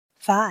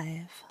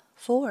5,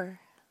 4,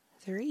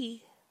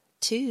 3,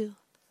 2,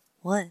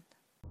 1.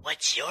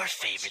 What's your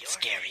favorite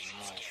scary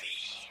movie?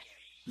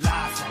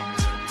 Live from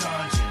the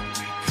dungeon,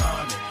 we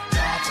coming.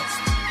 Y'all just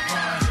be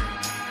running,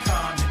 we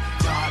coming.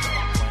 Y'all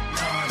don't want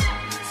none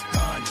of this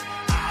gunning.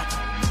 I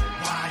don't know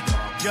why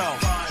y'all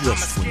be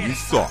Just when you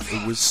thought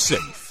it was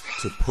safe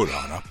to put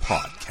on a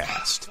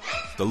podcast,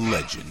 the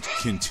legend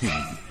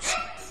continues.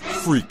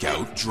 Freak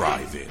Out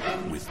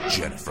Drive-In with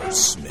Jennifer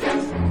Smith.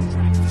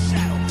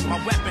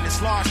 My weapon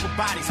is large for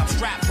bodies, I'm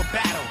strapped for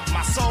battle.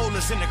 My soul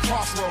is in the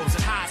crossroads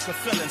and hides for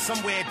filling.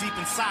 Somewhere deep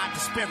inside the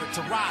spirit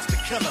to rise the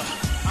killer.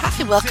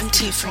 Hi, welcome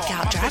to Freak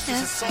Out Drive-In.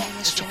 My name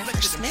is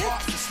Jennifer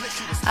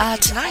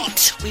Smith.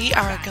 Tonight we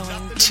are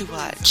going to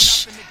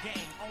watch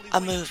a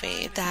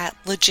movie that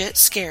legit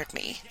scared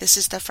me. This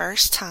is the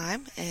first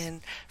time in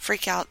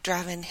Freak Out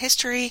Drive-In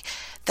history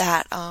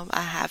that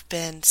I have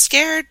been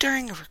scared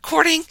during a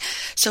recording.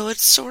 So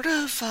it's sort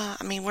of,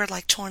 we're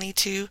like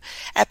 22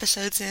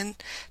 episodes in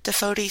to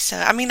 40. So,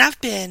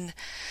 I've been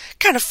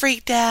kind of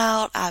freaked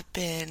out. I've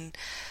been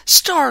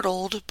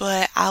startled,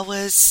 but I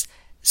was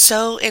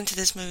so into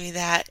this movie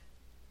that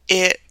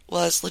it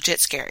was legit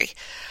scary.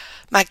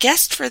 My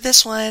guest for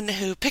this one,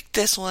 who picked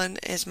this one,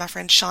 is my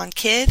friend Shawn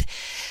Kidd.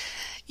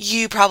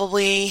 You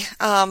probably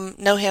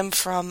know him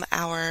from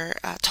our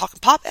Talk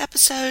and Pop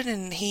episode,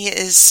 and he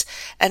is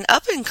an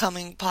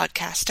up-and-coming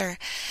podcaster.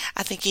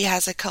 I think he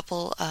has a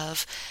couple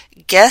of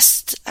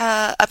guest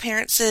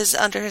appearances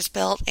under his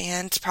belt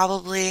and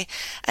probably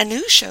a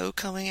new show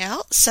coming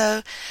out.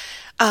 So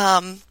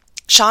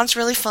Shawn's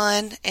really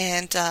fun,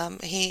 and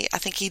I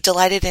think he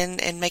delighted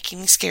in making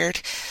me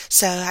scared,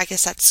 so I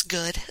guess that's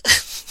good.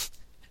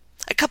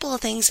 A couple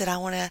of things that I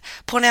want to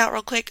point out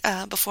real quick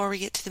before we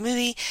get to the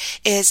movie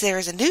is there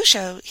is a new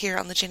show here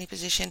on the Jenny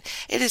Position.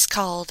 It is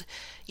called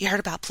You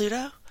Heard About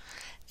Pluto?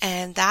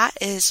 And that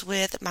is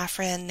with my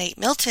friend Nate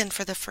Milton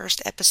for the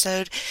first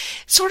episode.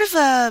 Sort of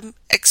a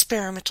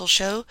experimental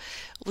show.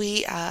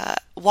 We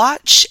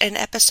watch an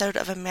episode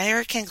of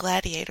American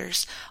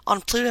Gladiators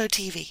on Pluto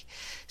TV.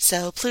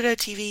 So Pluto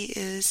TV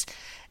is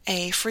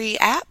a free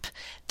app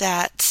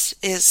that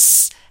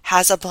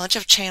has a bunch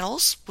of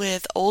channels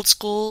with old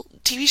school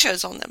TV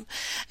shows on them.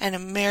 And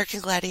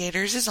American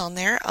Gladiators is on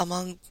there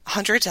among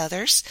hundreds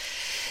others.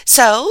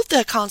 So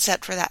the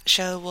concept for that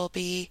show will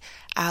be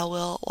I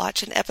will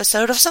watch an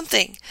episode of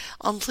something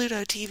on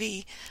Pluto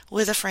TV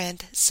with a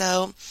friend.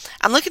 So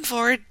I'm looking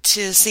forward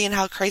to seeing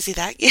how crazy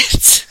that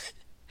gets.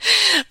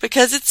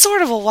 Because it's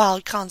sort of a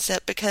wild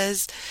concept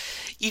because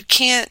you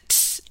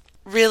can't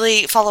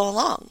really follow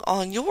along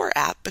on your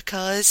app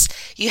because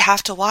you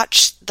have to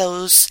watch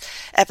those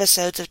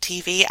episodes of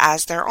TV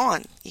as they're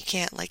on. You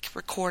can't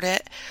record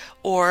it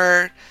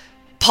or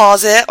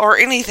pause it or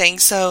anything.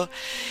 So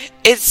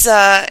it's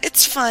a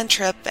fun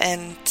trip,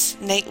 and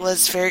Nate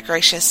was very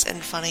gracious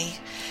and funny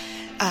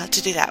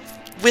to do that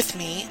with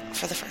me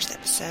for the first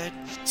episode.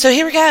 So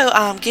here we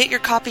go. Get your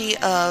copy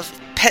of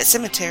Pet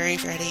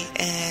Sematary ready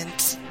and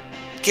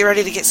get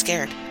ready to get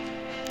scared.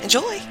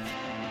 Enjoy.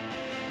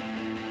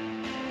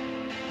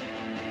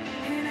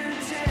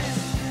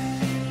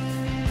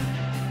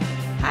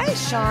 Hi,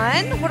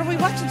 Shawn. What are we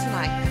watching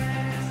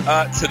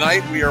tonight?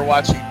 Tonight we are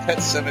watching Pet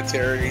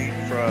Sematary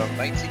from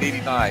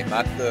 1989,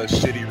 not the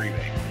shitty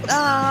remake.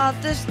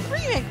 The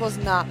remake was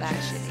not that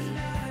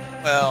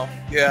shitty. Well,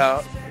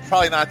 yeah,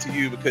 probably not to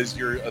you because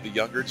you're of the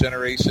younger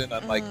generation,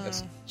 unlike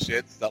this shit.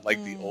 It's not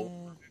like the old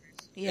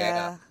movies.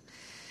 Yeah.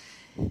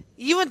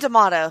 Ewan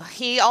D'Amato,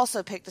 he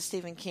also picked a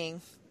Stephen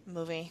King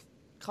movie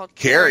called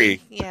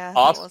Carrie. Yeah.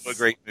 Also a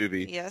great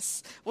movie.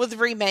 Yes. With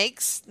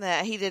remakes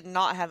that he did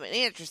not have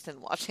any interest in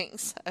watching.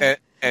 So.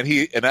 And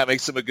that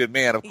makes him a good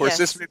man. Of course,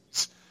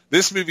 yes.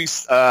 This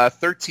movie's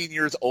 13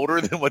 years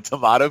older than what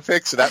D'Amato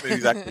picked, so that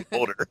movie's actually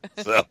older.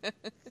 So.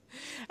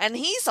 And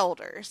he's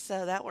older,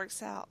 so that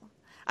works out.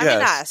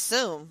 Yes. I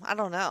assume. I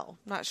don't know.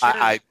 I'm not sure.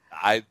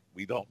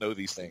 We don't know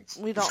these things.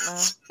 We don't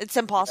know. It's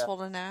impossible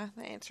to know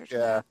the answer to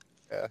that.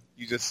 Yeah.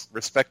 You just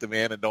respect the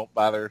man and don't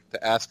bother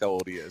to ask how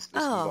old he is.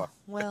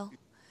 Well.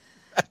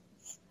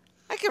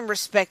 I can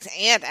respect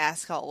and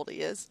ask how old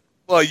he is.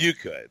 Well, you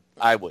could.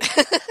 I would.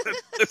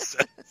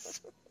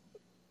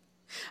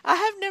 I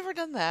have never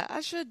done that.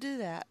 I should do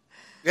that.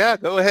 Yeah,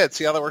 go ahead.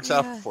 See how that works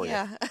out for you.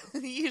 Yeah,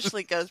 it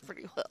usually goes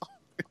pretty well.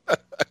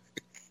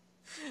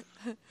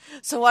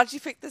 So why'd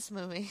you pick this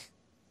movie?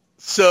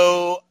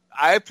 So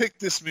I picked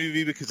this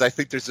movie because I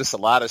think there's just a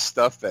lot of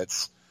stuff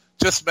that's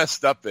just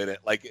messed up in it.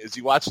 Like, as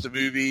you watch the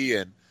movie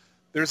and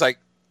there's a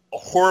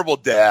horrible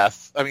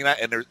death.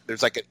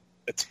 There's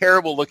a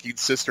terrible looking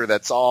sister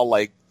that's all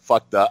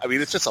fucked up.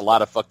 It's just a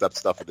lot of fucked up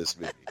stuff in this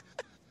movie.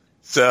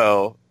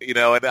 So, and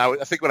I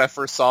think when I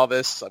first saw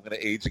this, I'm going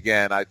to age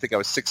again. I think I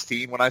was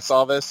 16 when I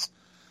saw this.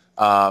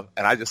 And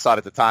I just thought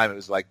at the time it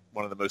was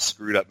one of the most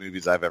screwed up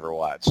movies I've ever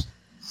watched.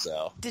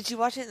 So. Did you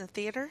watch it in the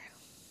theater?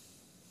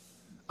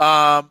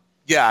 Yeah,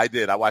 I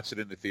did. I watched it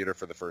in the theater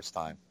for the first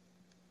time.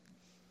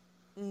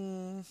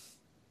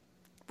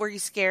 Were you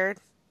scared?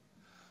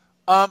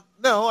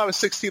 No, I was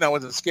 16. I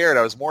wasn't scared.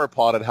 I was more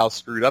appalled at how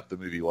screwed up the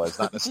movie was,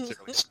 not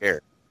necessarily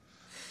scared.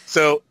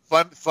 So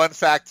fun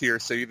fact here.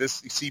 So you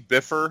see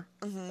Biffer,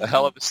 a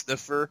hell of a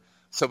sniffer.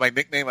 So my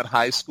nickname in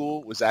high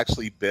school was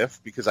actually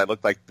Biff because I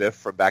looked like Biff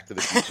from Back to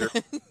the Future. So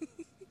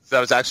that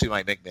was actually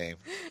my nickname.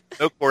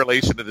 No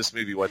correlation to this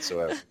movie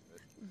whatsoever.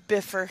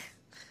 Biffer.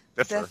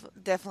 Biffer.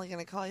 Definitely going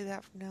to call you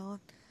that from now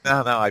No,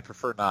 on. I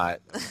prefer not.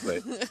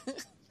 But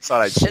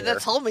thought I'd Shouldn't share.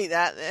 have told me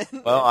that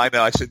then. Well, I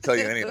know. I shouldn't tell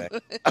you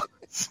anything.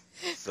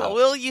 So, I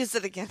will use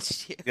it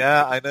against you.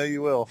 yeah, I know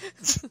you will.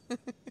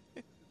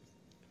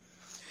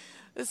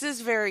 This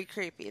is very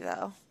creepy,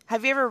 though.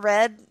 Have you ever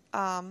read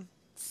I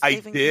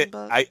Stephen King did.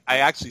 book? I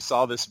actually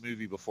saw this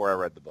movie before I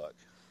read the book.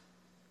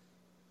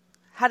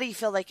 How do you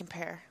feel they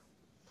compare?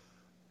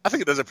 I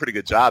think it does a pretty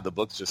good job. The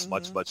book's just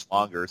much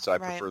longer, so I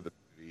Right. prefer the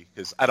movie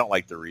because I don't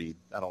like to read.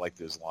 I don't like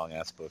those long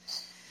ass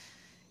books.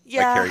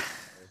 Yeah,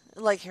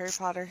 like Harry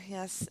Potter,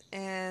 yes.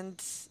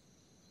 And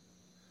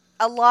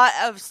a lot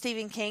of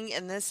Stephen King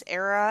in this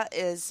era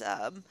is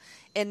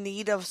in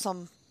need of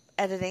some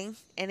editing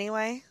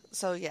anyway.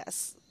 So,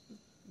 yes,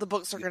 the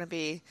books are going to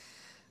be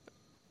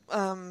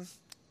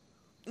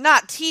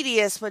not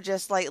tedious, but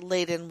just like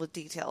laden with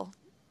detail.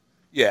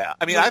 Yeah,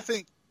 I mean, I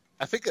think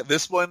that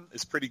this one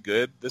is pretty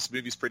good. This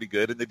movie's pretty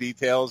good in the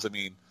details. I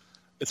mean,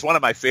 it's one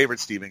of my favorite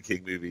Stephen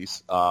King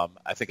movies. I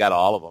think out of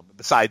all of them,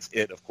 besides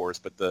It, of course.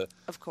 But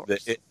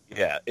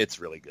it's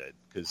really good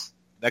because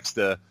next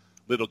to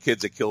Little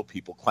Kids That Kill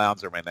People,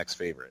 clowns are my next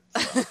favorite.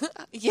 So.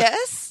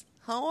 Yes.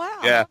 Oh wow.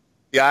 Yeah.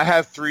 I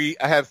have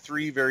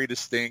three very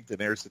distinct, and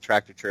there's the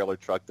tractor trailer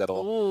truck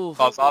that'll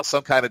cause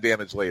some kind of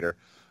damage later.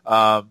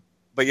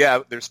 But yeah,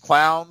 there's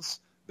clowns.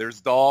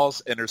 There's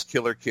dolls and there's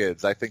killer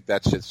kids. I think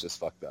that shit's just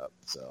fucked up.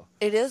 So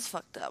It is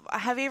fucked up.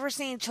 Have you ever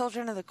seen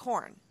Children of the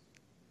Corn?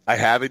 I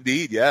have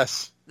indeed,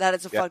 yes. That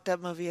is a fucked up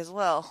movie as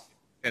well.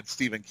 And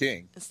Stephen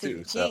King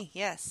Stephen too. King, So.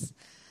 yes.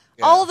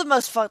 Yeah. All the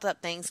most fucked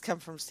up things come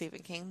from Stephen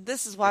King.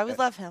 This is why we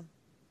love him.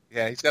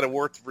 Yeah, he's got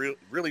a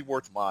really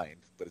warped mind,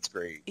 but it's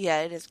great.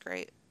 Yeah, it is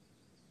great.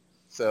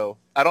 So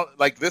I don't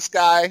like this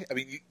guy. I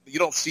mean, you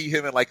don't see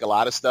him in like a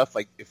lot of stuff.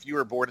 Like if you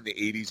were born in the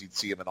 '80s, you'd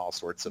see him in all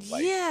sorts of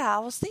like Yeah, I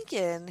was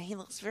thinking he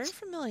looks very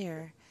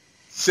familiar.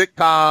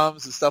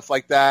 sitcoms and stuff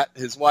like that.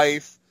 His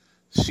wife,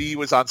 she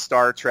was on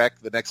Star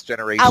Trek: The Next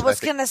Generation. I was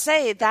gonna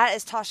say that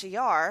is Tasha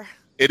Yar.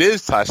 It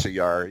is Tasha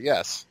Yar.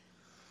 Yes,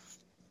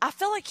 I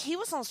feel like he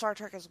was on Star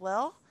Trek as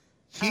well.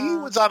 he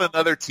was on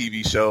another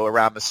TV show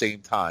around the same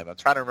time. I'm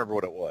trying to remember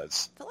what it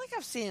was. I feel like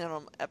I've seen him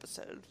on an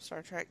episode of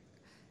Star Trek.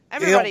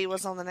 Everybody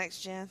was on the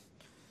Next Gen.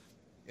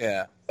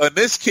 Yeah, and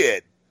this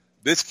kid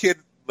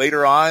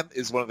later on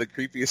is one of the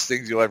creepiest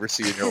things you'll ever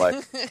see in your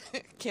life.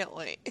 Can't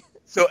wait.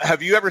 So,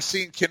 have you ever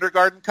seen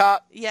Kindergarten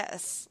Cop?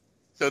 Yes.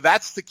 So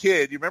that's the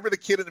kid. You remember the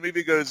kid in the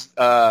movie goes,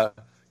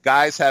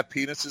 guys have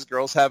penises,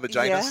 girls have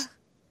vaginas? Yeah.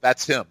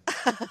 That's him.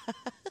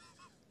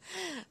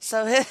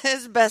 So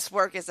his best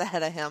work is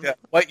ahead of him. Yeah.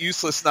 What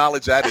useless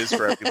knowledge that is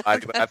for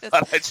everybody. But I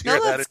thought I'd share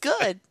No, that. that's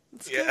good.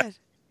 It's good.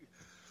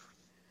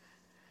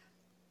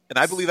 And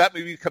I believe that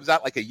movie comes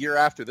out like a year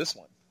after this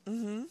one.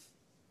 Mm-hmm.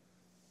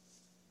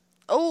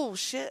 Oh,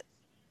 shit.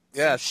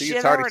 Yeah, Some see, shit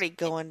it's already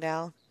going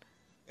down.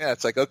 Yeah,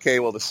 it's like, okay,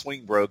 well, the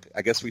swing broke.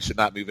 I guess we should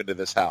not move into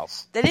this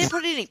house. They didn't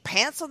put any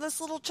pants on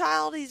this little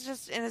child. He's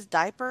just in his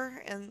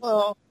diaper. And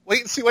Well, wait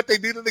and see what they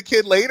do to the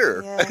kid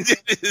later. Yeah.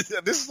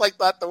 This is like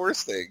not the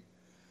worst thing.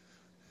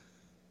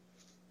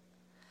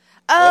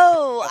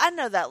 oh, I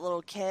know that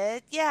little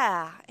kid.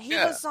 Yeah. He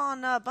Yeah. was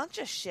on a bunch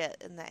of shit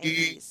in the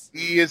He 80s.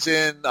 is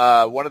in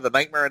one of the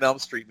Nightmare on Elm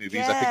Street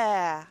movies. I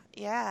think.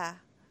 Yeah.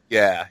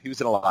 Yeah, he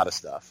was in a lot of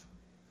stuff.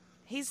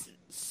 He's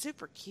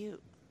super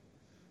cute.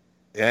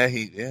 Yeah,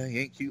 he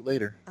ain't cute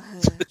later.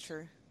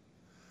 True.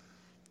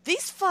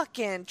 These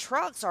fucking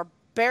trucks are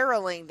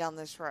barreling down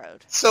this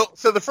road. So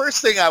the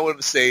first thing I want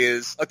to say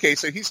is, okay,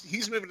 so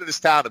he's moving to this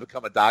town to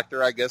become a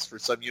doctor, I guess, for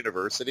some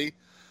university.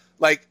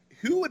 Like,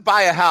 who would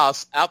buy a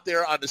house out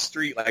there on the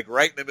street, like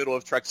right in the middle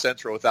of Truck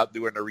Central, without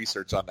doing the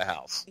research on the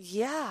house?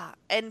 Yeah,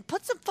 and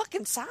put some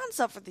fucking signs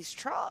up for these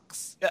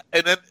trucks. Yeah,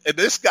 and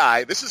this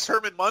guy, this is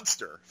Herman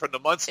Munster from the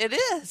Munster. It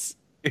is.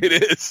 It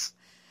is.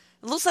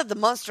 It looks like the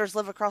Munsters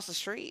live across the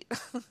street.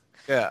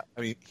 Yeah,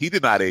 I mean, he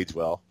did not age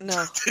well.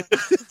 No.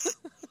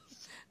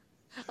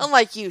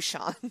 Unlike you,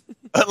 Shawn.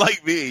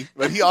 Unlike me,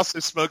 but he also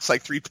smokes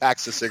like 3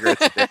 packs of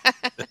cigarettes a day.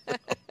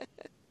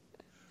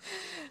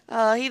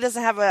 He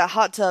doesn't have a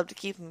hot tub to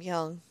keep him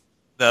young.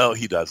 No,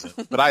 he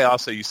doesn't. But I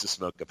also used to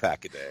smoke a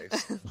pack a day.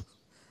 So.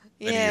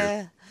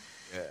 Yeah.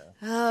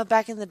 Yeah.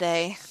 Back in the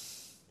day.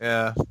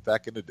 Yeah,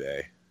 back in the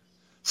day.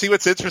 See,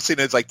 what's interesting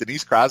is like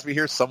Denise Crosby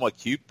here is somewhat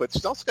cute, but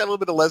she's also got a little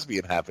bit of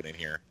lesbian happening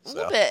here. A So.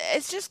 little bit.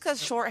 It's just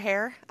because short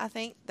hair. I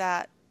think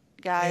that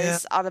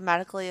guys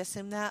automatically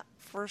assume that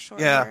for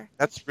short hair.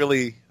 That's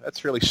really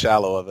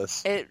shallow of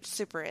us. It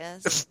super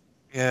is.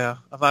 Yeah,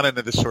 I'm not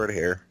into the short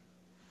hair.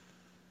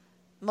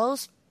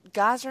 Most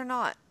guys are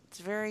not. It's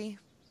very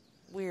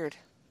weird.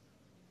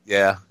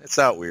 Yeah, it's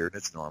not weird.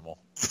 It's normal.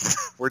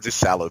 We're just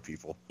shallow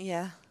people.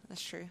 Yeah,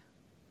 that's true.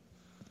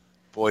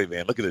 Boy,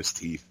 man, look at those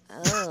teeth.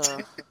 Oh.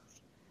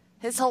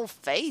 His whole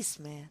face,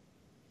 man.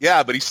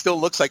 Yeah, but he still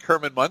looks like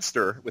Herman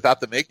Munster without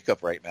the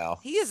makeup right now.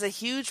 He is a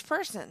huge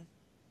person.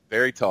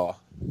 Very tall.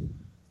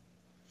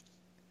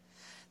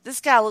 This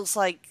guy looks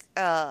like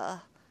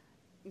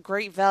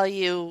Great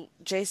Value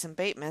Jason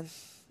Bateman.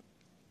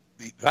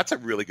 That's a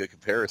really good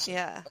comparison.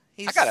 Yeah.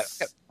 I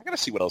gotta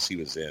see what else he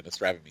was in. It's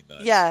driving me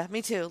nuts. Yeah,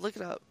 me too. Look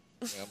it up.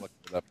 Yeah, I'm looking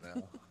it up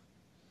now.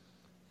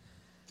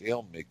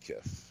 Dale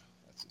Midkiff.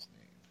 That's his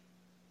name.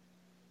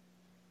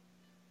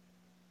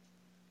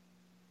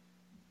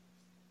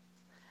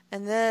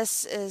 And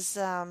this is,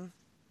 I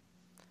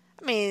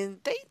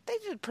mean, they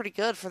did pretty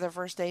good for their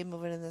first day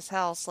moving in this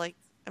house. Like,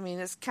 I mean,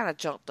 it's kind of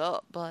jumped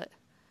up, but.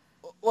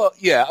 Well,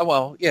 yeah.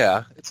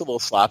 It's a little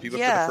sloppy. But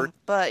yeah, for the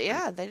first... but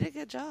yeah, they did a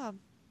good job.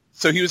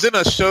 So he was in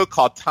a show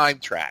called Time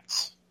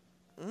Tracks.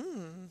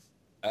 Mm.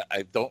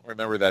 I don't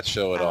remember that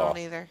show at all. I don't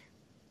either.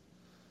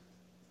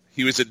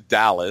 He was in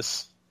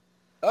Dallas.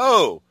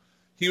 Oh,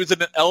 he was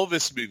in an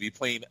Elvis movie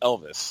playing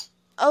Elvis.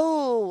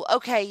 Oh,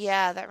 okay,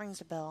 yeah, that rings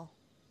a bell.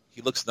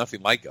 He looks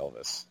nothing like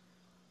Elvis.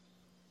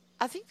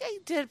 I think they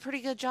did a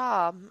pretty good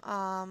job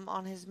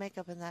on his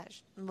makeup in that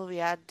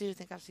movie. I do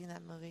think I've seen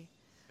that movie.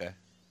 Okay.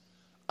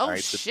 Oh,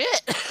 right, shit.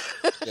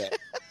 Yeah.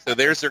 So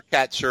there's their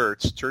cat,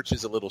 Church. Church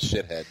is a little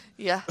shithead.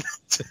 Yeah.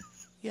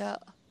 Yeah.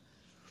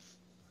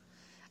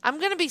 I'm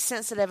going to be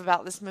sensitive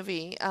about this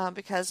movie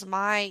because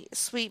my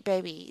sweet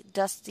baby,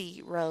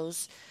 Dusty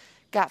Rose,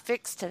 got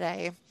fixed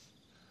today.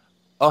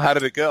 Oh, how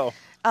did it go?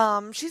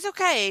 She's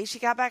okay. She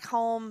got back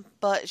home,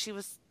 but she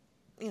was,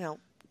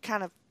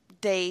 kind of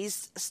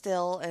dazed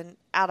still and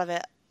out of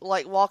it,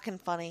 like walking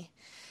funny.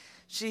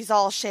 She's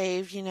all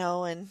shaved,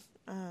 and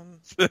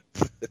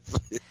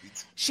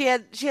she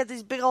had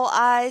these big old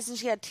eyes, and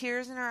she had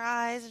tears in her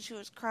eyes, and she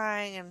was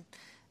crying,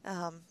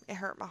 and it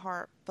hurt my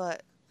heart,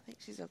 but I think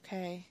she's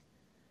okay.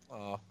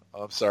 Oh,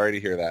 I'm sorry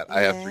to hear that.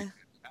 Yeah.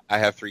 I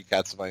have three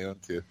cats of my own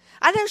too.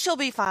 I know she'll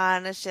be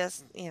fine. It's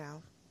just,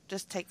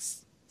 just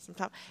takes some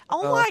time.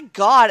 Oh my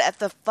God, at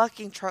the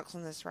fucking trucks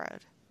on this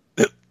road.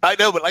 I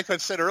know, but like I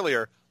said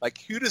earlier, like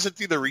who doesn't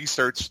do the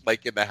research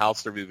like in the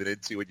house they're moving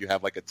into when you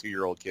have like a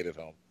 2-year-old kid at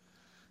home?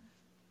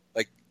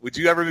 Like, would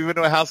you ever move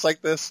into a house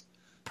like this?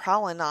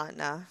 Probably not,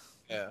 no.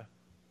 Yeah.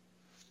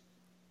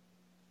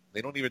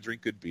 They don't even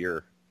drink good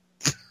beer.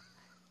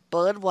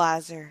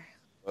 Budweiser.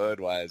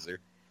 Budweiser.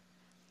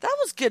 That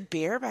was good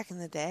beer back in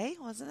the day,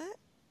 wasn't it?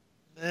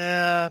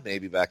 Yeah,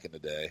 maybe back in the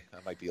day. I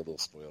might be a little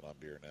spoiled on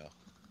beer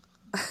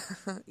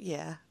now.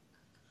 Yeah.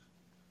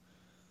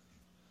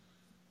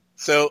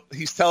 So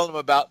he's telling him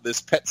about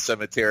this pet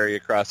cemetery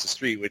across the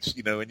street, which,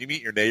 when you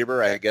meet your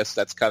neighbor, I guess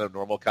that's kind of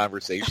normal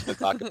conversation to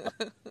talk about.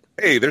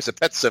 Hey, there's a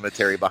pet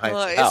cemetery behind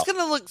the house. It's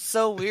going to look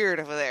so weird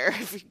over there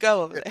if you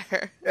go over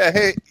there. Yeah,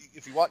 hey,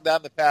 if you walk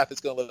down the path,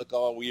 it's going to look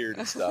all weird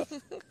and stuff.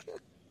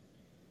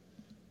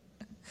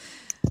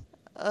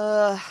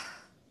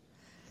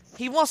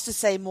 He wants to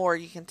say more,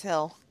 you can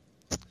tell.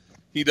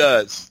 He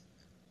does.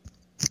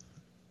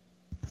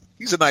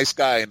 He's a nice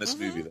guy in this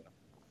movie, though.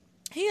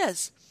 He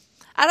is.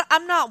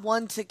 I'm not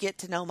one to get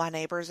to know my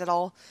neighbors at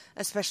all,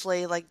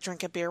 especially like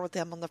drink a beer with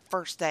them on the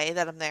first day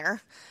that I'm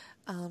there.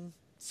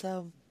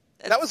 So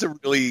that was a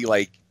really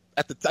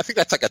I think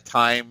that's like a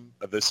time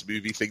of this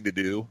movie thing to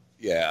do.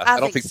 Yeah, I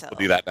don't think people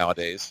do that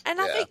nowadays. And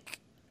yeah.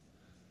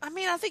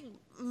 I think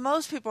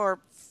most people are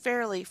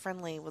fairly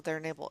friendly with their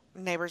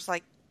neighbors.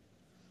 Like,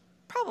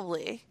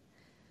 probably.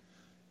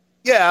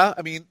 Yeah,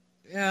 I mean,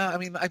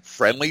 I'm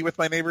friendly with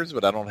my neighbors,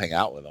 but I don't hang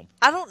out with them.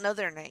 I don't know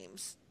their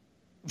names.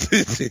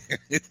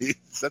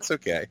 That's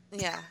okay.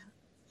 Yeah.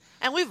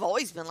 And we've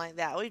always been like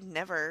that. We've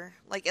never,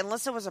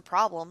 unless there was a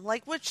problem,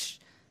 which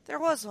there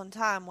was one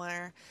time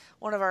where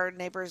one of our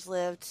neighbors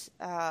lived,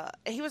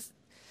 they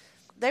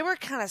were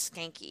kind of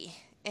skanky.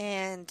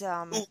 And,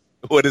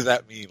 what does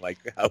that mean? Like,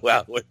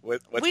 what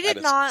we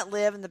did not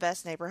live in the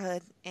best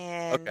neighborhood.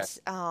 And,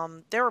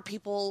 okay. There were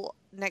people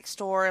next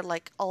door,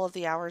 all of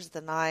the hours of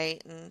the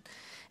night. And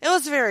it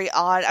was very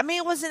odd. I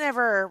mean, it wasn't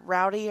ever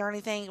rowdy or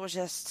anything. It was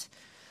just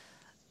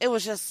they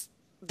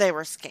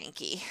were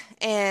skanky.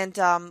 And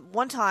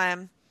one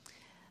time,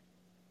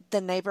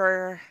 the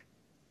neighbor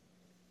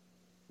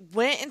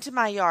went into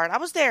my yard. I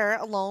was there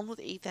alone with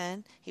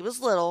Ethan. He was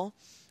little.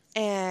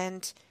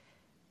 And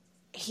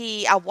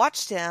I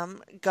watched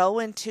him go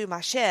into my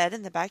shed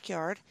in the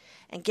backyard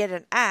and get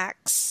an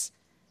axe.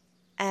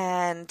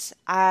 And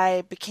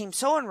I became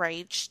so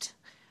enraged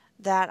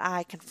that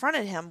I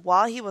confronted him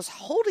while he was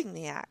holding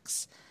the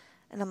axe.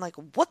 And I'm like,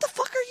 what the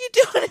fuck are you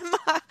doing in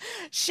my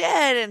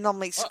shed? And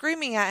I'm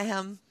screaming at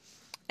him.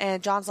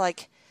 And John's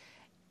like,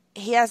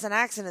 he has an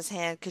axe in his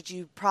hand. Could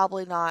you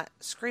probably not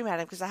scream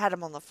at him? Because I had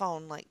him on the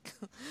phone.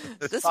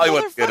 This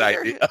motherfucker, good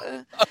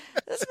idea.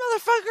 This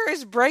motherfucker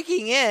is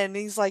breaking in.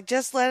 He's like,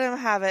 just let him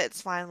have it.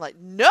 It's fine. I'm like,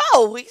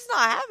 no, he's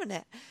not having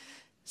it.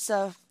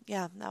 So,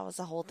 yeah, that was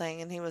the whole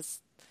thing. And he was,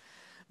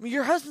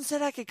 your husband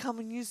said I could come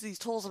and use these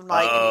tools. I'm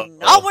like,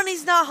 not when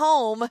he's not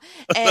home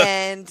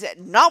and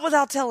not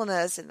without telling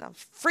us. And I'm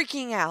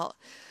freaking out.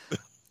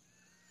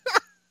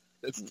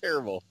 That's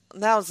terrible.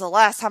 And that was the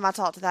last time I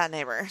talked to that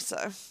neighbor. So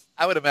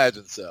I would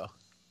imagine so.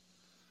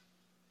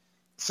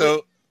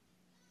 So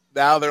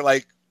now they're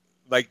like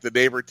the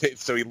neighbor.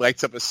 So he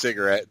lights up a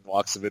cigarette and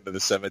walks him into the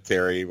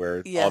cemetery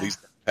where all these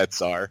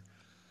pets are,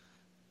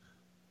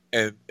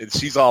 and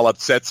she's all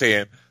upset,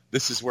 saying,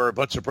 "This is where a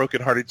bunch of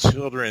broken-hearted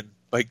children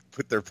like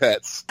put their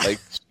pets." Like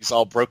she's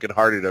all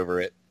broken-hearted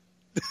over it.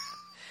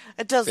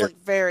 It does look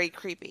very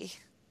creepy.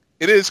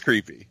 It is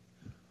creepy.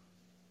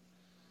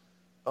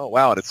 Oh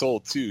wow, and it's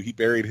old too. He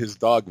buried his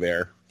dog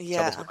there.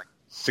 Yeah, it's almost been like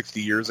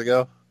 60 years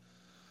ago.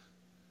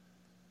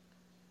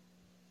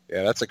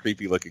 Yeah, that's a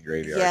creepy looking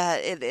graveyard. Yeah,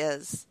 it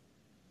is.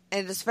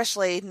 And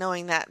especially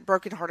knowing that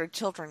broken-hearted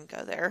children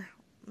go there.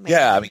 Man.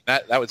 Yeah, I mean,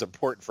 that was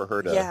important for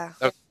her to... Yeah.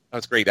 That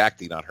was great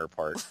acting on her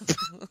part.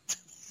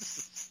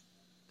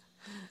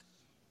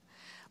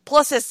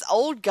 Plus, this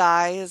old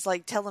guy is,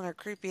 like, telling her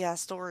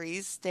creepy-ass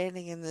stories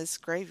standing in this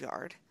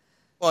graveyard.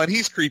 Well, and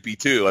he's creepy,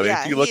 too. I mean,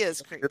 yeah, if you look, he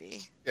is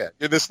creepy. You're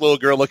this little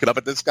girl looking up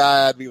at this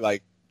guy, I'd be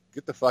like,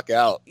 get the fuck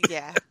out.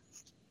 Yeah.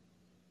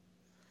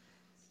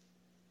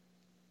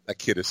 That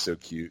kid is so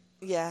cute.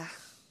 Yeah.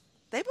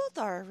 They both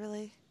are,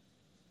 really.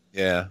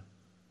 Yeah.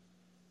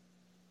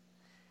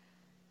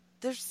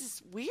 There's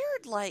this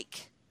weird,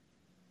 like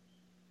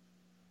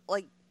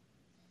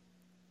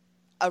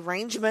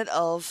arrangement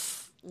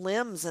of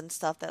limbs and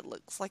stuff that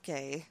looks like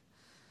a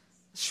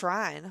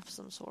shrine of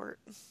some sort.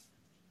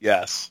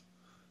 Yes.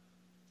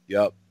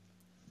 Yep.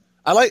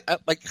 I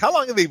like how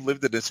long have they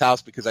lived in this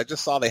house? Because I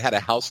just saw they had a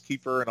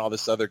housekeeper and all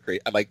this other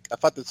crazy. I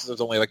thought this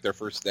was only like their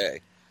first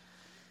day.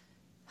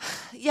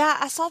 Yeah,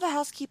 I saw the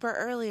housekeeper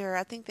earlier.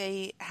 I think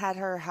they had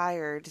her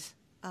hired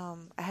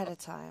ahead of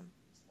time.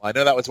 Well, I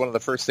know that was one of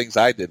the first things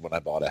I did when I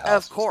bought a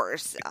house. Of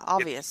course,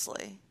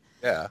 obviously.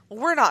 Yeah.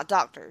 We're not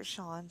doctors,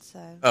 Shawn, so.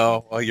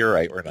 Oh, well, you're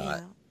right. We're not.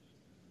 You know.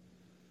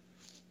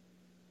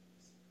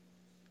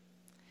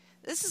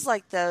 This is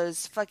like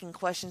those fucking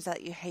questions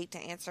that you hate to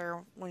answer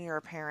when you're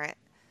a parent.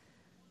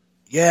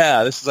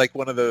 Yeah, this is like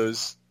one of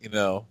those,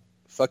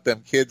 fuck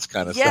them kids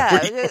kind of stuff.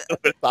 Where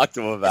you talk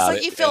to them about it's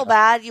like you feel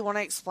bad, you want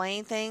to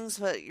explain things,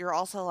 but you're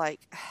also like,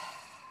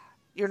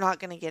 you're not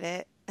going to get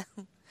it.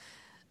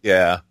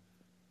 Yeah.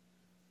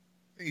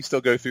 You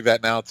still go through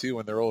that now, too,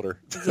 when they're older.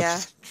 Yeah,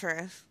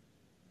 true.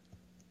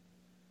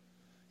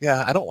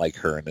 Yeah, I don't like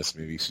her in this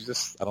movie. She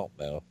just, I don't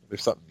know.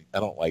 There's something, I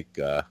don't like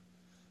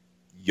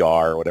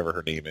Yar, or whatever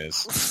her name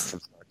is from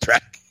Star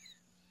Trek.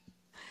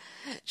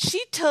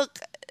 She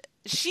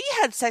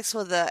had sex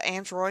with an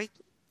android.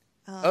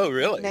 Oh,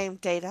 really?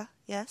 Named Data,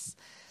 yes.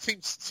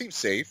 Seems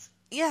safe.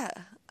 Yeah.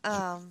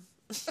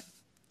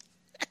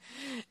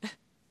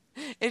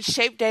 It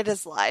shaped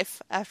Data's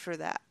life after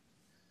that.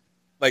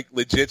 Like,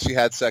 legit, she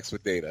had sex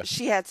with Data.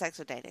 She had sex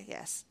with Data,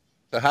 yes.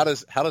 So how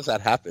does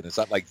that happen? Is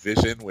that like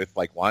Vision with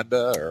like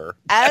Wanda, or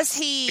as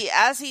he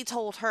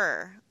told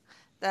her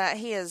that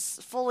he is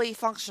fully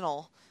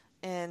functional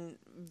in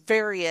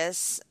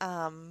various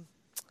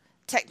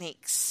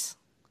techniques.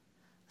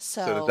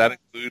 So does that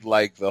include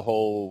like the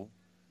whole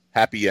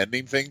happy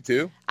ending thing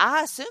too?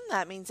 I assume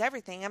that means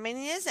everything. I mean,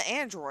 he is an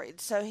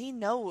android, so he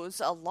knows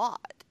a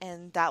lot,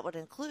 and that would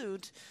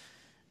include,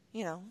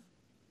 how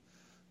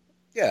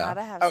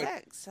to have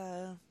sex.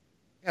 So.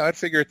 Yeah, I'd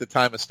figure at the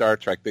time of Star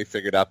Trek, they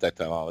figured out that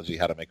technology,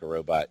 how to make a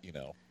robot,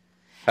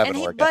 have an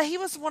orgasm. But he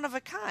was one of a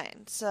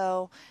kind,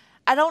 so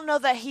I don't know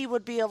that he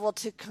would be able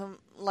to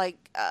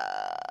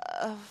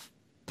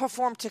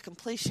perform to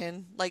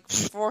completion, like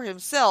for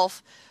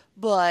himself.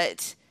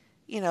 But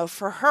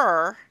for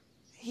her,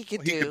 he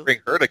could He could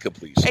bring her to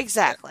completion.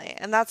 Exactly,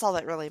 and that's all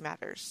that really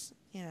matters.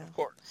 Of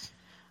course,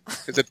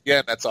 because at the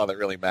end, that's all that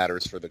really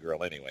matters for the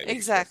girl anyway.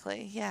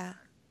 Exactly. Yeah.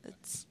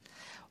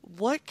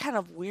 What kind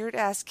of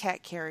weird-ass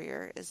cat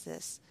carrier is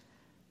this?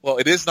 Well,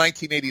 it is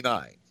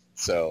 1989,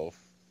 so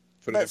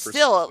put it in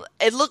still,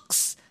 it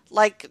looks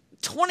like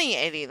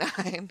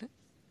 2089.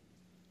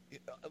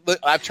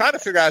 I'm trying to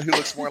figure out who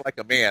looks more like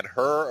a man,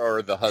 her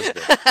or the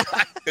husband.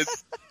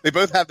 Because they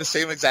both have the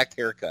same exact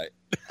haircut.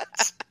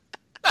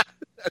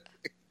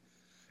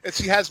 And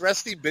she has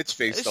resting bitch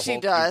face. She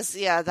does.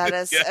 Yeah, that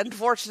is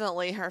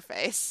unfortunately her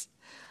face.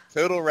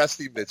 Total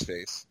resting bitch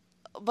face.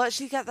 But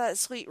she got that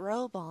sweet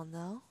robe on,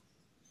 though.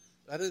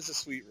 That is a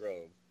sweet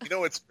robe. You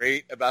know what's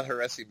great about her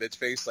resting bitch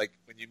face? Like,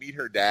 when you meet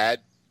her dad,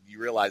 you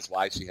realize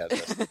why she has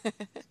resting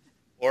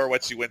or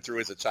what she went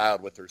through as a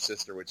child with her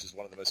sister, which is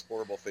one of the most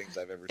horrible things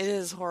I've ever seen. It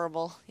is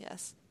horrible,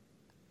 yes.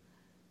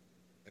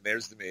 And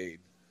there's the maid.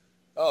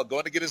 Oh,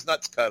 going to get his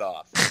nuts cut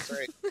off. That's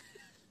right.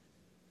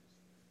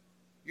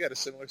 You had a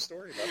similar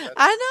story about that.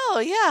 I know,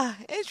 yeah.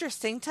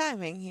 Interesting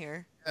timing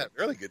here. Yeah,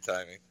 really good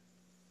timing.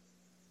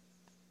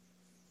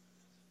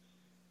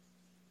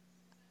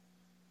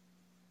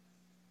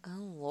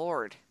 Oh,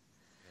 Lord.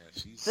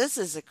 Yeah, this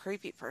is a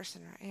creepy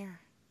person right here.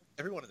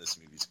 Everyone in this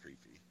movie is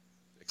creepy,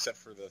 except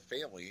for the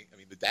family. I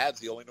mean, the dad's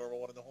the only normal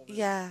one in the whole movie.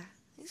 Yeah,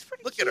 he's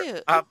pretty cute. Look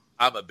at her.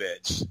 I'm a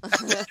bitch.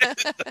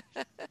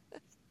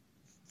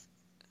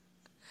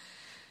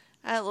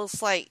 That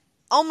looks like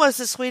almost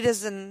as sweet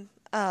as an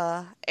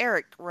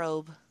Eric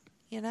robe,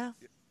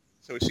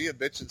 So is she a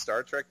bitch in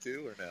Star Trek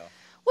too, or no?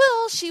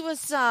 Well, she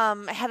was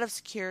head of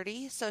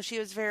security, so she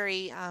was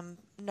very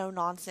no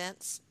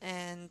nonsense,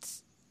 and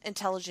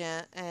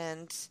intelligent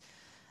and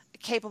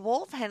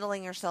capable of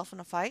handling herself in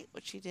a fight,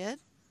 which she did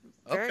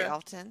very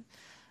often.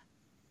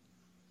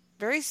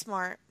 Very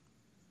smart.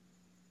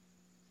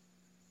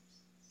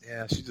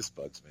 Yeah, she just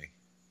bugs me.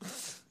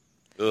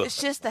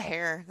 It's just the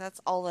hair. That's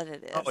all that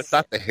it is. Oh, it's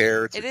not the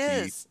hair. It's it her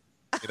is. teeth.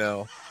 You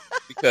know,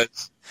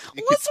 because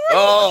What's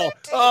wrong with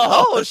her teeth?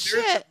 Oh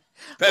shit!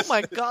 Oh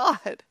my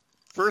god!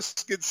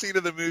 First good scene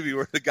of the movie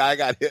where the guy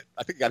got hit.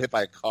 I think he got hit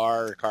by a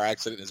car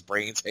accident, and his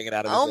brain's hanging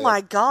out of his head. Oh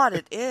my god!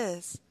 It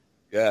is.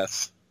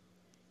 Yes.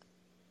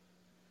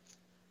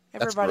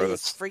 Everybody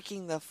is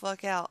freaking the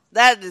fuck out.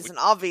 That is an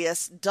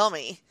obvious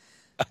dummy.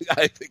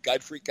 I think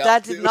I'd freak out.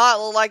 That did not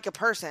look like a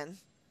person.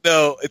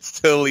 No, it's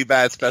totally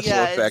bad special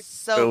effects. It's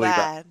so totally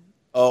bad.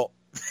 Oh.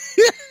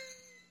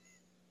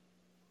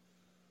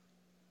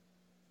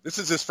 This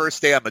is his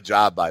first day on the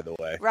job, by the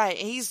way. Right.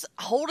 He's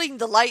holding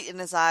the light in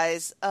his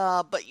eyes,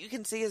 but you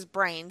can see his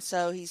brain,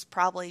 so he's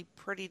probably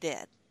pretty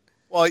dead.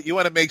 Well, you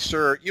want to make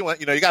sure you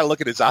got to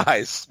look at his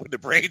eyes when the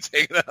brain's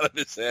hanging out of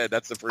his head.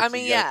 That's the first. I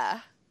mean, yeah,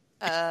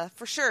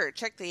 for sure.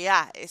 Check the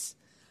eyes.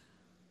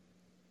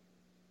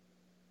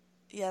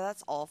 Yeah,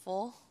 that's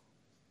awful.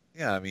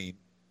 Yeah, I mean,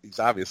 he's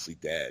obviously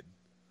dead.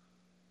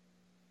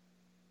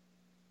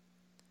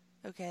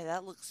 Okay,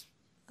 that looks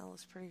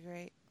pretty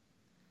great.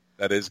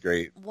 That is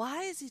great.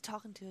 Why is he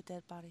talking to a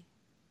dead body?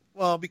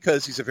 Well,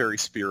 because he's a very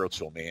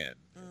spiritual man.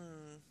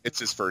 It's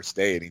his first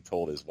day, and he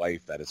told his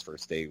wife that his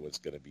first day was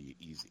going to be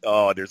easy.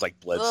 Oh, there's like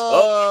blood.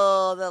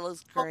 Oh, that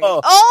looks great.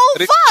 Oh,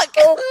 fuck!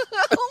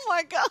 Oh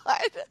my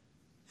god!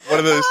 One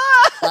of those.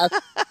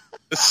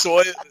 The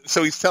soil.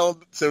 So he's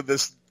telling. So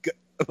this.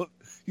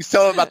 He's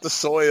telling about the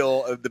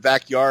soil of the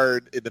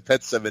backyard in the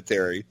Pet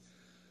Sematary.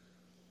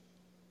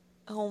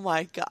 Oh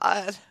my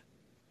god!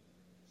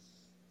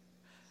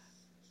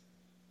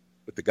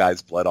 With the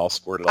guy's blood all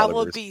squirted all over his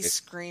I would be face.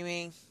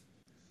 screaming.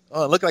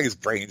 Oh, it looked like his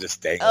brain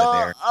just dangling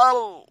there.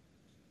 Oh.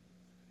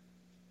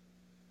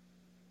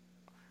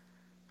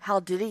 How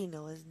did he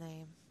know his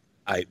name?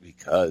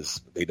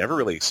 Because they never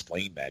really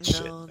explain that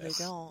shit. No, they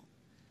don't.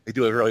 They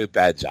do a really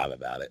bad job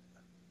about it.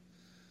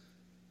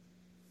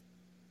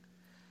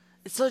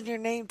 It's on your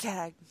name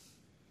tag.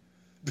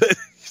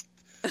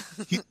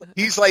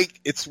 He's like,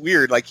 it's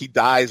weird. Like, he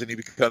dies and he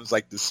becomes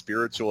like the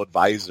spiritual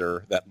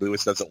advisor that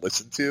Lewis doesn't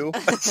listen to.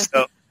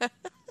 So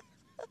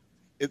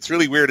it's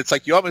really weird. It's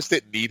like you almost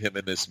didn't need him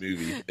in this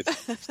movie.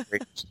 It's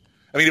strange.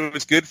 I mean, it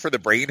was good for the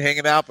brain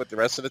hanging out, but the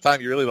rest of the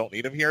time you really don't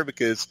need him here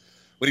because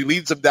when he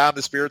leads them down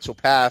the spiritual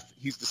path,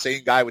 he's the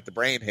same guy with the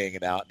brain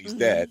hanging out and he's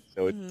dead.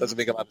 So it doesn't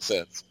make a lot of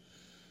sense.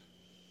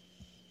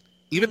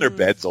 Even their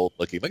bed's old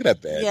looking. Look at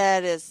that bed. Yeah,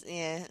 it is.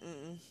 Yeah.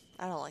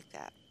 I don't like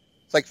that.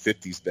 It's like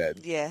 50s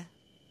bed. Yeah.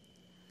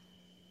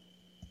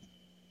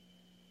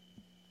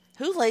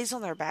 Who lays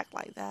on their back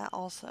like that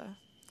also?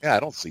 Yeah, I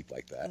don't sleep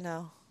like that.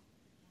 No.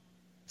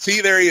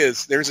 See, there he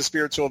is. There's a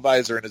spiritual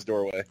advisor in his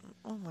doorway.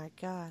 Oh, my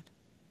God.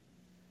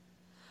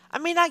 I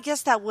mean, I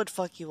guess that would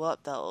fuck you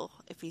up, though,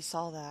 if he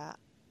saw that.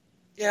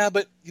 Yeah,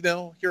 but,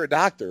 you're a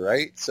doctor,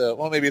 right? So,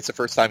 well, maybe it's the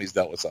first time he's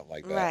dealt with something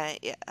like that. Right,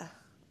 yeah.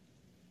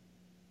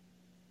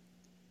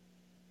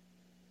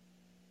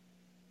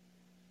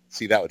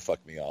 See, that would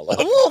fuck me all up.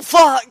 Oh,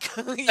 fuck!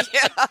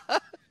 Yeah.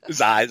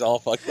 His eyes all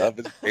fucked up.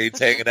 His brain's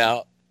hanging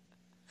out.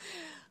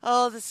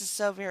 Oh, this is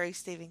so very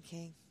Stephen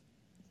King.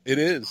 It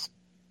is.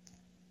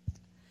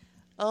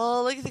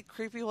 Oh, look at the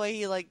creepy way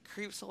he,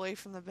 creeps away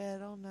from the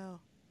bed. Oh,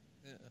 no.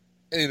 Yeah.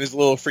 And in his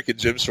little freaking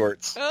gym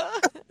shorts.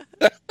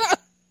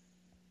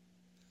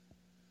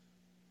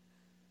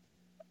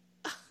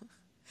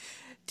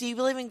 Do you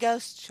believe in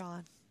ghosts,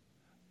 Shawn?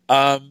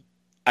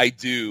 I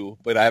do,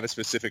 but I have a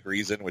specific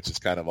reason, which is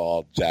kind of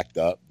all jacked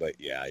up. But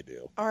yeah, I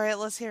do. All right,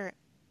 let's hear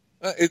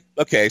it.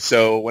 Okay,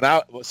 so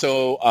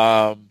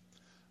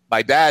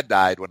my dad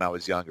died when I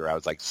was younger. I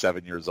was like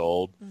 7 years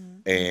old,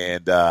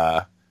 and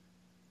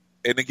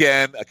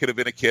again, I could have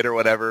been a kid or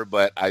whatever,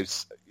 but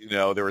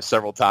there were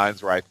several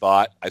times where I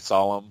thought I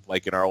saw him,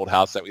 like in our old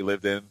house that we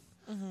lived in,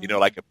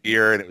 like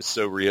appear, and it was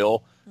so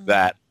real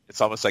that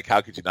it's almost like,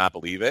 how could you not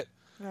believe it?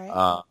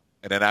 Right.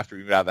 And then after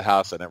we moved out of the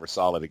house, I never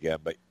saw it again.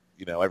 But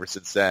ever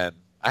since then,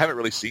 I haven't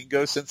really seen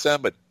ghosts since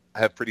then, but I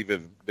have pretty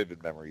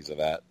vivid memories of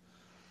that.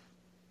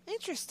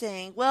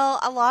 Interesting. Well,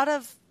 a lot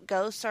of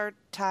ghosts are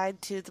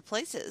tied to the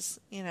places,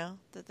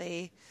 that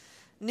they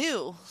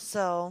knew.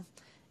 So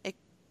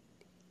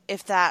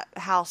if that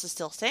house is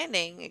still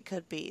standing, it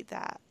could be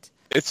that.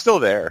 It's still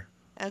there.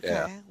 Okay.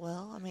 Yeah.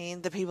 Well, I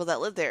mean, the people that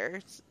live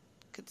there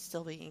could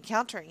still be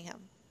encountering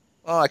him.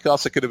 Well, I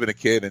also could have been a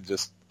kid and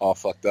just all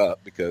fucked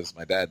up because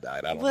my dad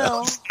died. I don't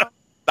know.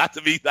 Not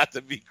to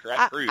be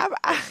crap rude.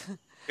 I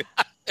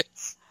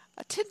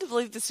tend to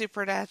believe the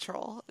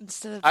supernatural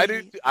instead of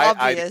the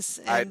obvious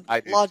and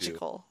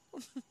logical.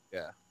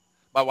 Yeah.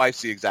 My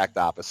wife's the exact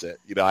opposite.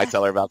 I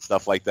tell her about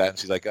stuff like that, and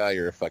she's like, "Oh,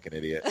 you're a fucking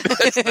idiot,"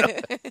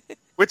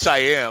 which I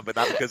am, but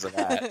not because of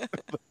that.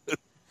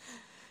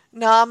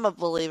 No, I'm a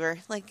believer.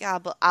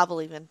 I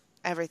believe in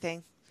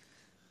everything.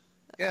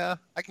 Yeah,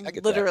 I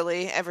get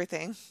literally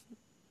everything.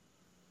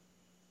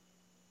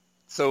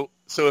 So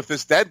if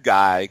this dead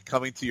guy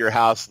coming to your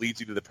house leads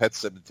you to the pet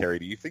cemetery,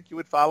 do you think you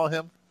would follow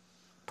him?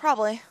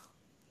 Probably.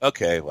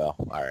 Okay, well,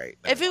 all right.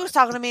 If he was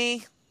talking to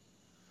me,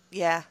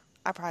 yeah,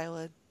 I probably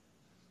would.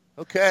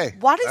 Okay.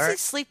 Why does all he right.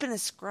 sleep in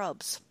his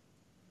scrubs?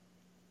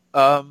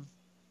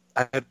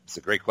 It's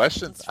a great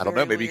question. It's I don't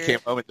know. very Maybe weird.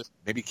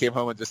 he came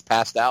home and just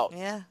passed out.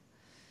 Yeah.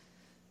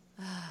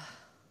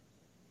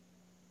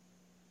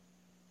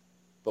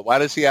 But why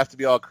does he have to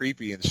be all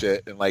creepy and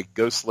shit and like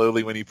go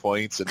slowly when he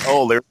points and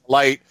there's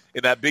light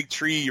in that big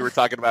tree you were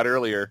talking about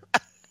earlier?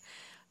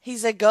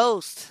 He's a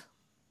ghost.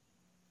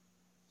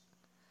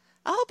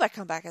 I hope I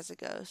come back as a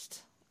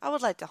ghost. I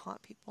would like to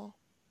haunt people.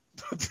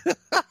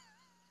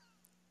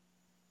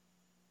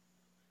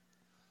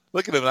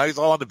 Look at him now. He's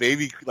all on the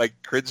baby, like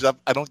cringed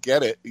up. I don't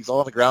get it. He's all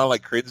on the ground,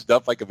 like cringed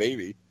up like a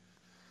baby.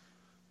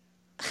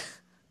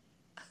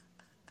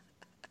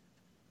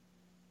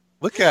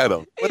 Look at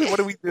him. What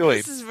are we doing?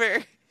 This is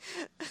very...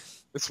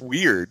 It's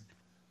weird.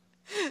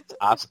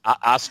 It's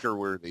Oscar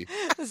worthy.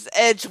 This is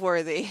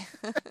edge-worthy.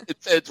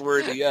 It's Edge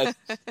worthy, yes.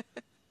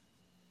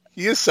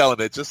 He is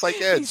selling it, just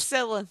like Edge. He's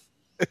selling.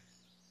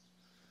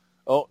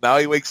 Oh, now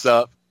he wakes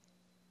up.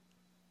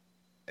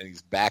 And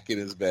he's back in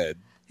his bed.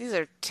 These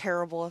are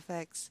terrible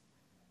effects.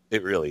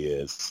 It really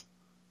is.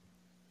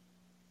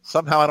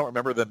 Somehow I don't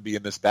remember them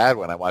being this bad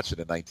when I watched it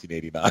in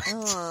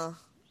 1989.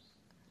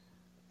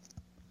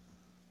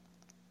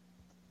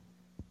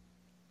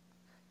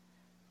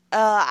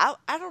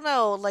 I don't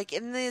know. Like,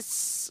 in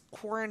this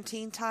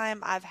quarantine time,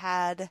 I've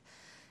had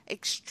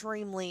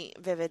extremely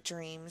vivid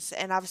dreams.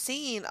 And I've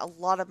seen a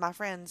lot of my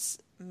friends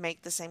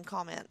make the same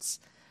comments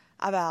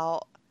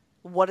about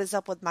what is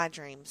up with my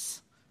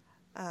dreams.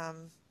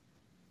 And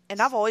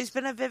I've always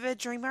been a vivid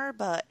dreamer,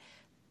 but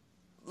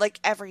like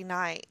every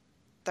night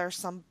there's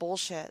some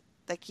bullshit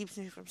that keeps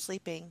me from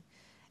sleeping,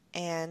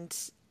 and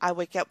I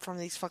wake up from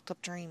these fucked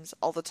up dreams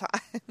all the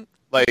time.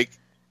 like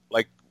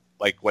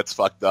what's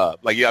fucked up?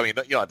 Like, yeah, I mean,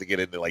 you don't have to get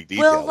into like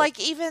detail. Well, like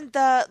even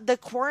the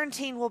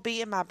quarantine will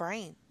be in my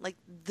brain. Like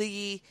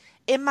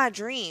in my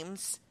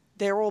dreams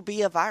there will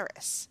be a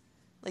virus.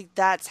 Like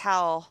that's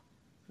how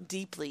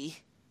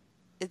deeply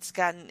it's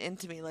gotten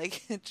into me.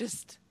 Like it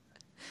just.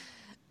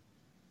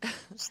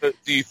 So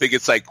do you think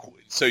it's like?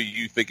 So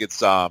you think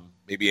it's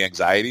maybe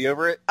anxiety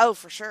over it? Oh,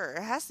 for sure,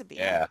 it has to be.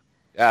 Yeah,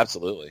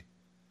 absolutely.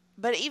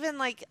 But even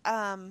like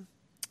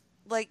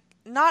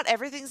not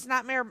everything's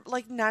nightmare.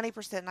 Like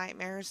 90%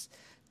 nightmares,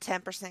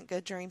 10%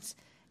 good dreams,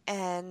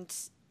 and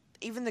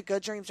even the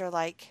good dreams are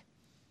like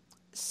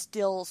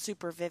still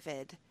super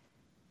vivid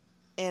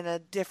in a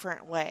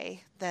different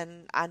way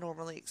than I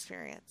normally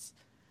experience.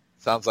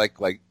 Sounds like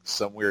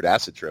some weird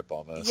acid trip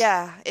almost.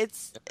 Yeah,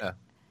 it's Yeah.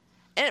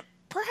 and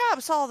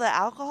perhaps all the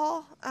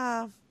alcohol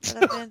that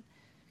I've been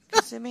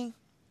consuming,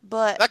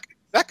 but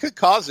that could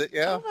cause it. I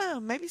Yeah, don't know,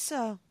 maybe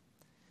so.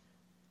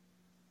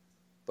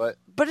 but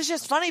it's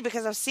just funny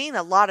because I've seen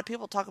a lot of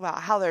people talk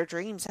about how their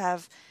dreams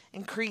have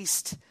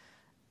increased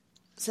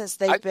since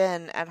they've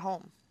been at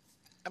home.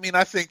 I mean,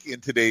 I think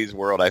in today's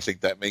world, I think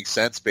that makes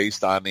sense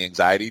based on the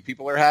anxiety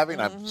people are having.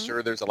 Mm-hmm. I'm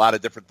sure there's a lot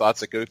of different thoughts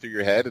that go through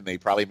your head, and they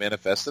probably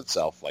manifest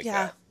itself like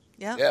that.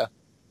 Yeah.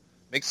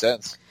 Makes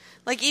sense.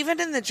 Like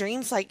even in the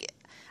dreams, like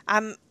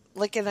I'm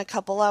like in a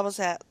couple once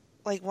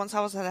I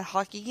was at a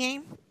hockey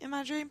game in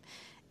my dream,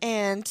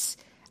 and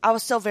I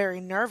was still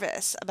very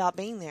nervous about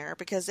being there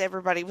because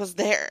everybody was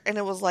there, and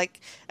it was like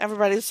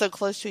everybody was so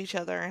close to each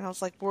other, and I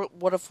was like,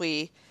 what if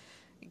we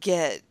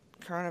get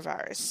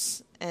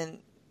coronavirus? And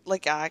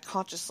like I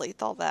consciously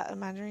thought that in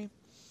my dream.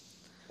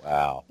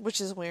 Wow. Which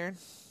is weird.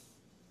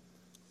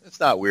 It's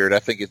not weird. I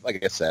think it's,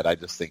 like I said, I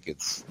just think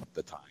it's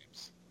the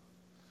times.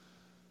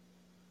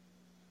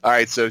 All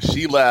right, so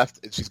she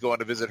left, and she's going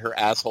to visit her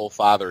asshole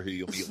father, who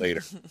you'll meet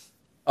later.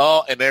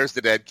 Oh, and there's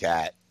the dead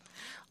cat.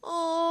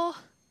 Oh,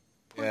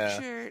 poor Yeah.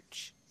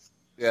 Church.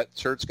 Yeah,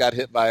 Church got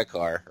hit by a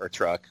car or a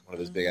truck, one of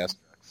those big-ass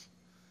trucks.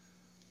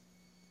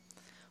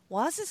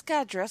 Why is this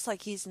guy dressed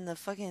like he's in the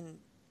fucking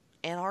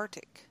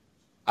Antarctic?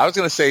 I was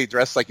going to say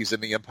dressed like he's in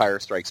The Empire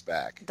Strikes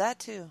Back. That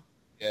too.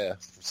 Yeah,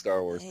 from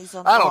Star Wars. He's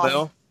on I don't Hoth.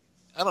 know.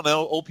 I don't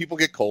know. Old people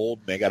get cold.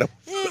 And they got to...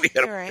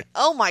 You're right.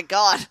 Oh my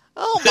god.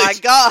 Oh my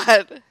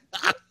god.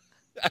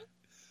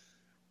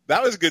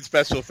 That was a good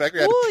special effect.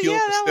 We had Ooh, to peel yeah,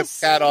 the that stiff was-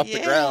 cat off the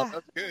yeah. ground.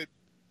 That's good.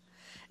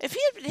 If he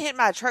had been hit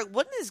by a truck,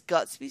 wouldn't his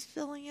guts be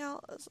spilling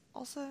out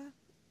also?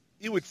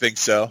 You would think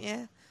so.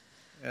 Yeah.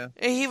 Yeah.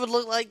 He would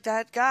look like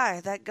that guy,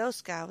 that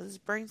ghost guy with his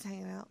brains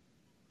hanging out.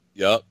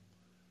 Yep.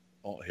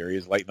 Oh, here he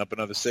is lighting up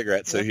another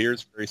cigarette. So Yep.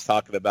 here's where he's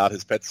talking about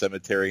his pet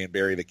cemetery and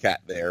bury the cat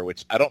there,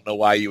 which I don't know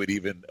why you would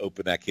even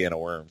open that can of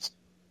worms.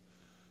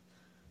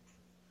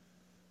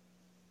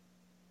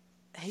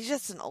 He's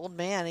just an old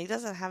man. He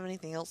doesn't have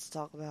anything else to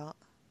talk about.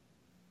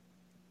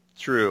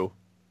 True.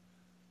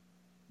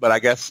 But I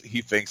guess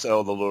he thinks, the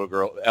little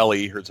girl,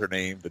 Ellie, here's her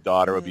name, the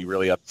daughter would be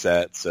really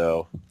upset,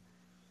 so...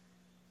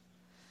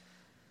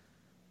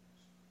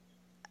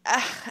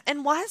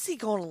 And why is he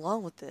going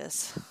along with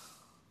this?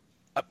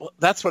 Well,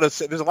 that's what I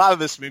said. There's a lot of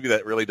this movie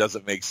that really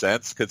doesn't make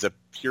sense because of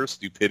pure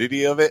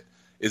stupidity of it.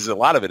 is a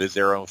lot of it is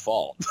their own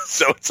fault.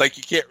 So it's like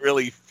you can't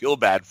really feel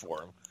bad for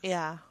them.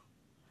 Yeah.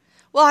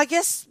 Well, I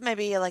guess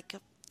maybe like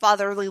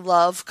fatherly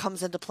love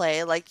comes into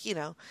play. Like, you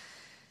know,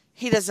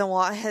 he doesn't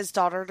want his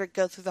daughter to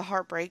go through the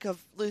heartbreak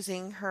of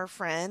losing her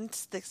friend,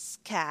 this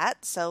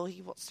cat, so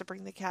he wants to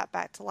bring the cat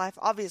back to life,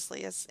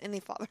 obviously, as any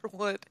father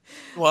would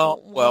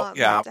want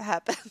yeah. that to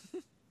happen.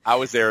 I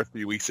was there a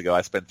few weeks ago.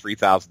 I spent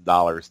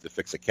 $3,000 to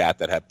fix a cat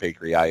that had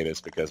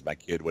pancreatitis because my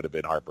kid would have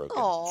been heartbroken.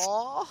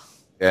 Aww.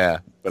 Yeah,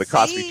 but it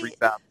cost me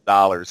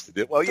 $3,000 to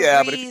do it. Well,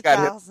 yeah, but if you got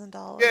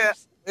 $3,000. Yeah,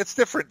 it's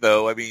different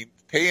though. I mean,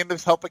 paying to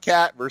help a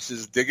cat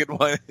versus digging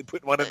one,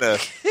 putting one in a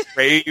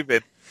grave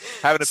and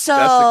having a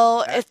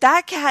So, if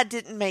that cat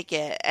didn't make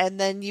it, and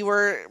then you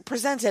were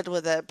presented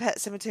with a Pet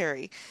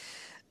Sematary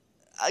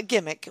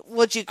gimmick,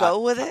 would you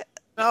go with it?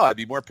 No, I'd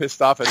be more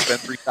pissed off. I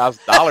spent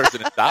 $3,000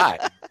 and it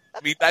died. I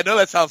mean, I know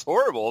that sounds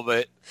horrible,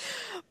 but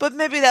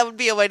maybe that would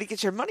be a way to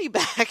get your money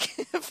back.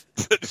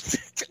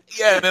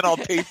 yeah, and then I'll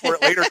pay for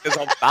it later because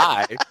I'll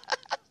die.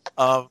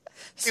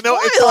 You know,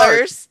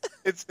 Spoilers.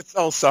 It's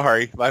oh,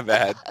 sorry, my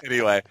bad.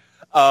 Anyway,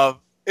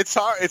 it's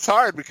hard. It's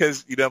hard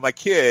because you know my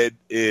kid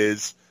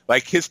is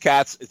like his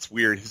cats. It's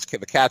weird.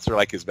 The cats are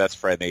like his best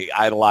friend. They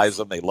idolize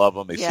them. They love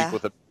them. They sleep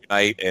with him every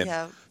night,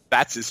 and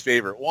that's his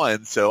favorite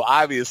one. So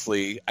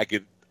obviously, I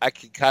can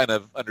kind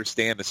of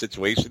understand the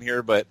situation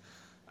here, but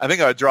I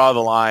think I would draw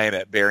the line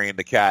at burying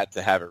the cat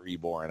to have it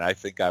reborn. I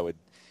think I would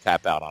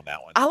tap out on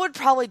that one. I would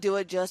probably do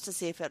it just to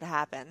see if it would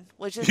happen,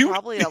 which is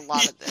probably a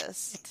lot of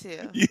this,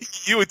 too.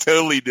 You would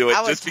totally do it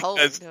I would just totally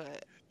because do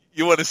it.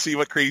 You want to see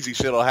what crazy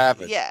shit will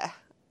happen. Yeah.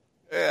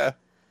 Yeah.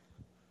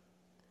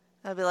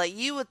 I'd be like,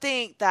 you would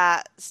think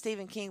that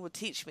Stephen King would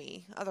teach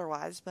me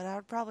otherwise, but I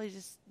would probably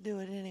just do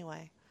it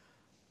anyway.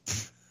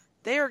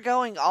 They are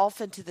going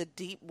off into the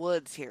deep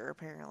woods here,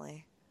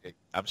 apparently.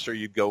 I'm sure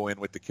you'd go in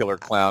with the killer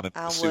clown and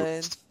I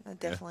would. I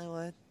definitely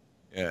would.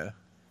 Yeah.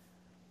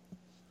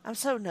 I'm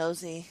so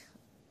nosy.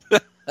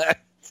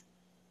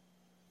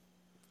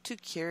 Too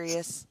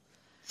curious.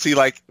 See,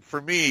 like, for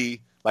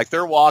me, like,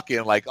 they're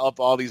walking, like, up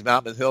all these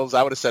mountain hills.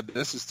 I would have said,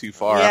 this is too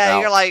far.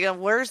 Yeah, you're like,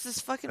 where's this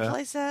fucking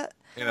place at?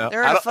 You know,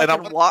 they're in a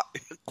fucking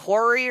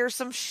quarry or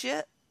some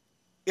shit.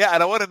 Yeah,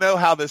 and I want to know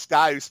how this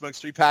guy who smokes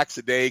 3 packs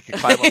a day can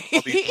climb up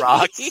all these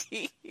rocks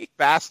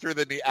faster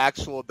than the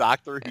actual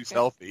doctor who's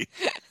healthy.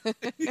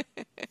 It's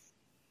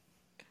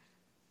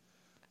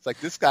like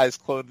this guy's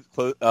climbed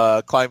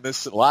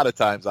this a lot of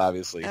times,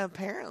 obviously.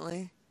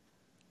 Apparently.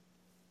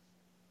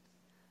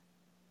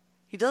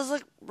 He does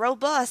look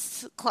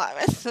robust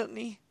climbing, doesn't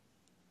he?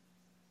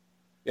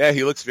 Yeah,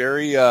 he looks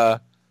very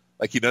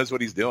like he knows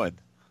what he's doing.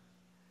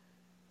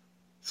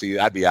 See,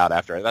 I'd be out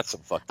after. That's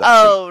some fucked up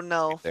shit. Oh,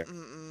 no. Right there.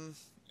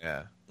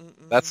 Yeah.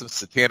 That's some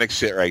satanic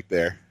shit right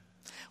there.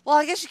 Well,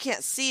 I guess you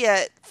can't see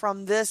it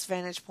from this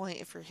vantage point.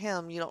 If you're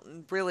him, you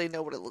don't really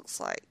know what it looks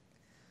like.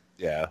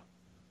 Yeah.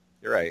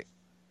 You're right.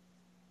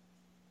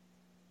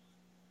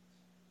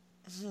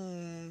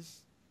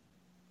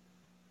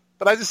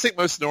 But I just think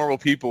most normal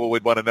people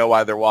would want to know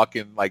why they're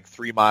walking like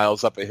 3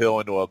 miles up a hill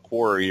into a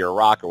quarry or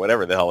rock or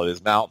whatever the hell it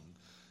is, mountain,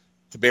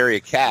 to bury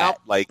a cat.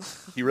 Nope. Like,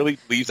 he really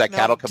believes that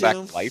cat will come back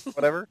to life or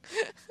whatever?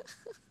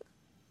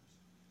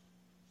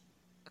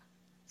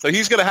 So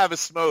he's going to have a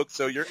smoke.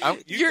 So you're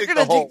going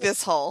to dig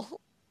this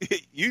hole.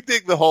 You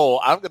dig the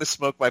hole. I'm going to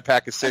smoke my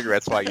pack of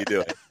cigarettes while you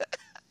do it.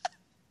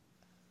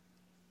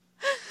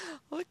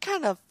 What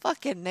kind of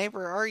fucking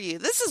neighbor are you?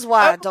 This is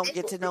why I don't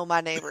get to know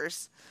my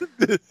neighbors.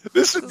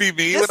 This would be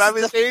me when I'm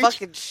his age. This is the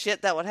fucking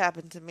shit that would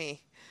happen to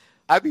me.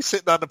 I'd be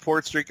sitting on the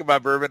porch drinking my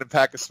bourbon and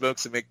pack of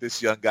smokes and make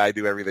this young guy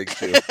do everything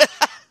too. That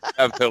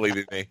would totally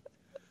be me.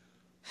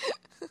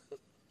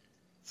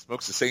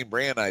 Smokes the same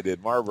brand I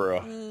did,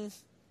 Marlboro.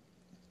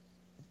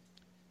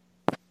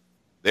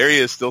 There he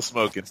is, still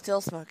smoking. Still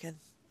smoking.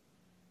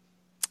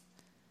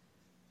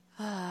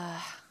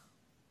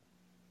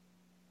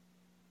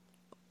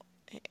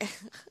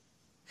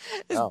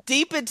 It's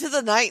deep into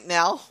the night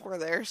now, where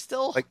they're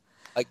still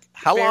like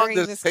how long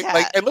does it take?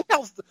 Like, and look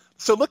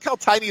how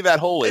tiny that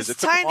hole is.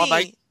 It's took tiny. Him all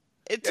night.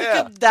 It took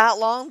him that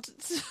long.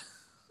 It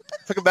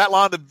took him that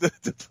long to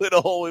put a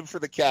hole in for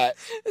the cat.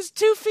 It's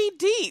 2 feet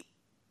deep.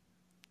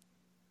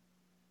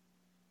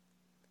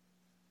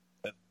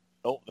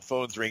 Oh, the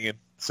phone's ringing.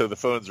 So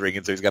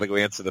he's got to go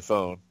answer the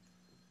phone.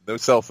 No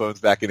cell phones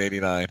back in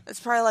 '89.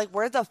 It's probably like,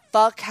 where the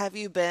fuck have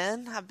you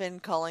been? I've been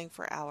calling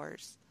for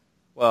hours.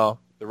 Well,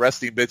 the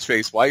resting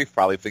bitch-faced wife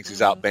probably thinks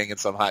he's out banging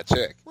some hot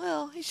chick.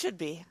 Well, he should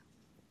be.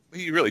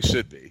 He really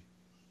should be.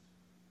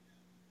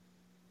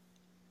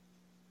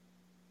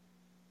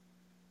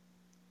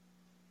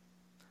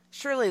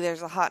 Surely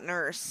there's a hot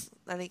nurse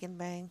that he can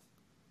bang.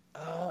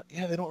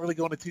 Yeah, they don't really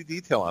go into too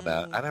detail on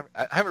that.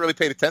 I haven't really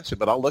paid attention,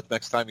 but I'll look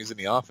next time he's in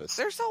the office.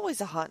 There's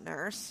always a hot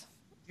nurse.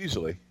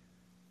 Usually.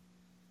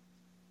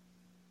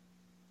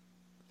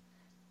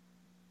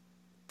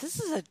 This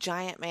is a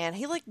giant man.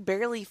 He like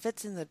barely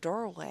fits in the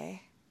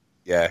doorway.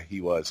 Yeah, he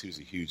was. He was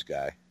a huge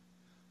guy.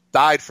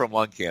 Died from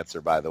lung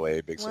cancer, by the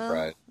way. Big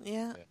surprise.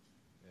 Yeah.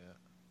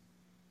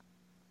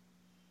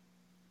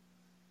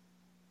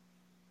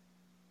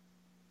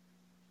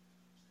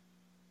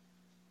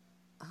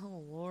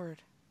 Oh,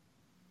 Lord.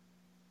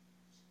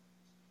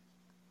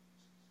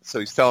 So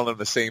he's telling him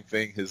the same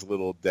thing his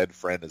little dead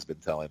friend has been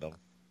telling him.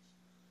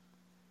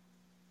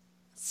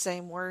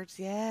 Same words,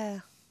 yeah.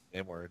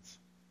 Same words.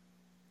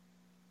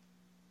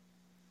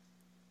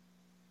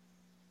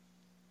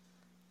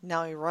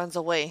 Now he runs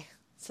away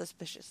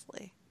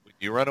suspiciously. Would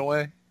you run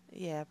away?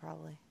 Yeah,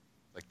 probably.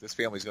 Like, this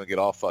family's going to get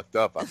all fucked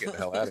up. I'm getting the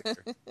hell out of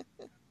here.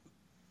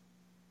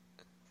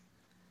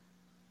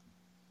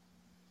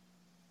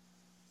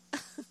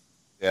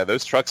 Yeah,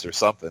 those trucks are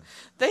something.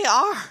 They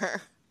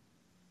are.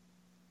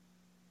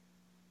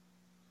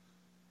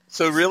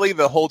 So really,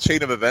 the whole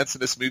chain of events in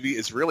this movie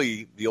is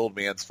really the old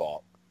man's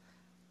fault.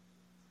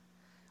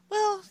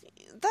 Well,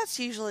 that's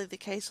usually the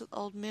case with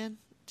old men.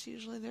 It's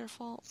usually their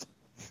fault.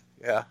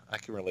 Yeah, I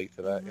can relate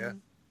to that, yeah.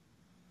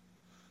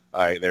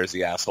 All right, there's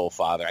the asshole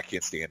father. I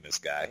can't stand this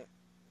guy.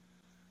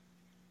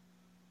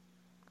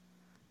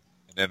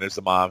 And then there's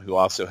the mom who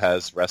also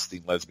has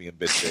resting lesbian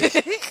bitch face.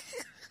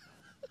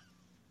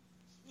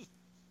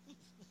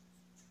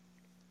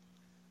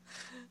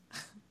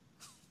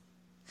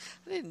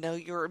 I didn't know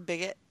you were a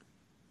bigot,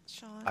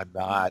 Shawn. I'm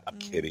not. I'm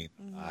kidding.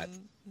 Not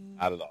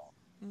at all.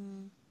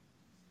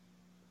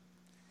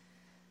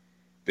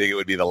 Bigot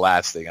would be the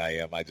last thing I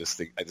am. I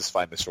just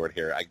find the short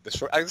hair. I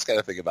just got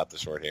to think about the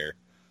short hair.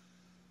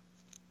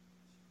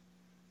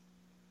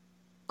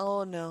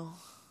 Oh, no.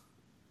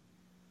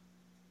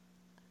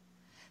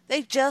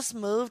 They just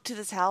moved to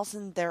this house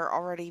and they're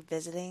already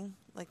visiting,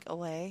 like,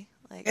 away.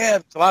 Like, Yeah,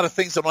 a lot of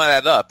things don't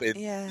add up. And,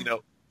 Yeah. you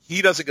know,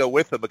 he doesn't go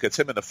with them because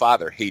him and the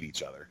father hate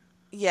each other.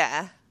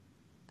 Yeah.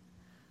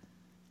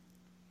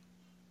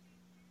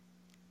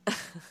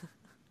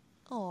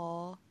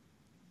 Aw.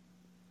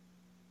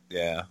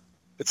 Yeah.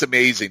 It's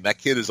amazing. That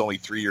kid is only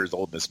 3 years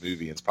old in this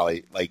movie. And it's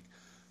probably, like,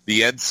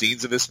 the end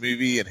scenes of this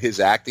movie and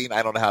his acting,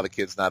 I don't know how the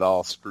kid's not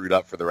all screwed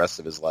up for the rest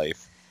of his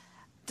life.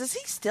 Does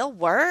he still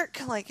work?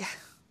 Like,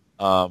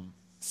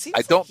 seems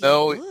I don't like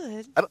know. he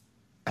would.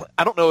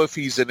 I don't know if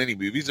he's in any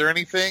movies or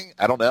anything.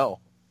 I don't know.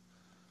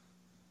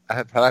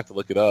 I'd have to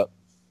look it up.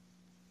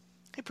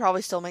 He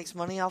probably still makes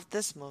money off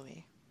this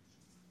movie.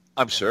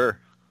 I'm sure.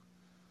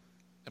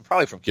 And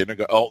probably from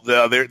kindergarten. Oh,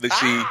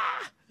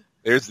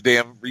 there's the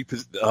damn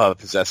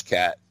possessed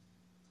cat.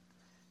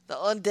 The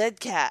undead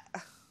cat.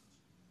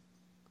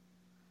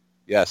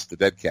 Yes, the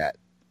dead cat.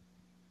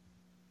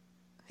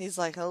 He's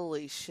like,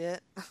 holy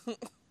shit.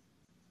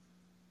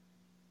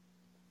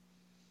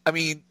 I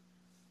mean,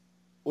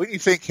 wouldn't you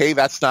think, hey,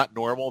 that's not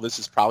normal? This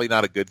is probably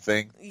not a good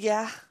thing.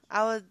 Yeah,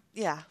 I would,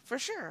 yeah, for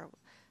sure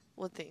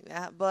would think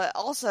that. But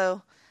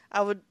also,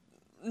 I would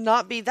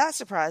not be that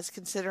surprised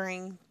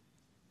considering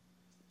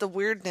the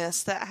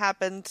weirdness that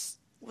happened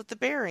with the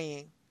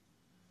burying.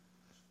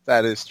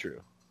 That is true.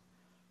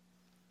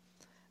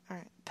 All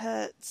right,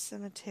 Pet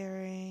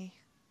Sematary.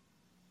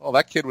 Well,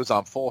 that kid was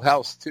on Full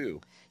House, too.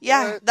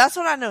 Yeah, What? that's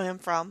what I know him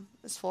from,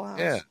 is Full House.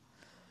 Yeah.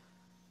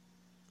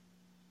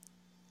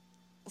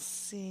 Let's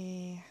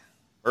see.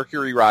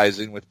 Mercury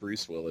Rising with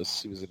Bruce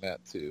Willis. He was in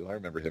that, too. I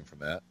remember him from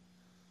that.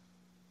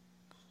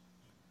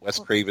 Wes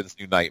Craven's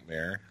New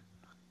Nightmare.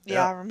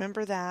 Yeah, I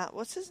remember that.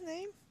 What's his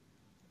name?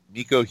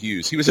 Nico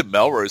Hughes. He was in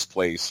Melrose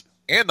Place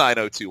and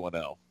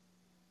 90210.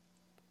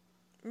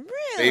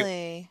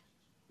 Really?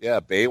 Yeah,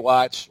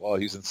 Baywatch. Well,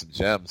 he's in some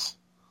gems.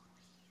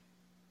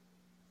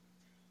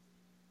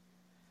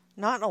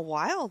 Not in a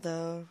while,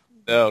 though.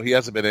 No, he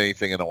hasn't been in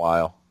anything in a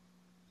while.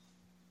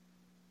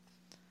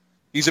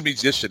 He's a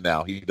musician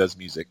now. He does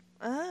music.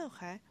 Oh,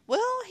 okay.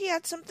 Well, he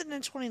had something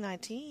in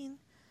 2019.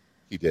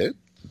 He did?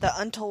 The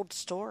Untold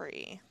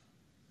Story.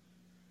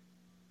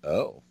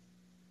 Oh.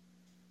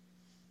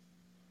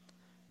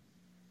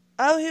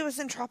 Oh, he was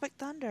in Tropic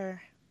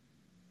Thunder.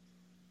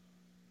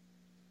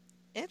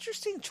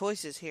 Interesting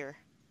choices here.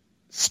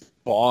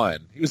 Spawn.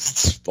 He was in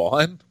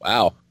Spawn?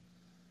 Wow.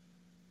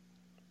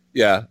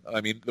 Yeah,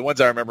 I mean, the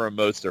ones I remember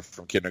most are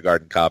from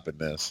Kindergarten Cop and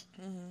this.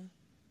 Mm-hmm.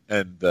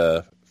 And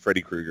the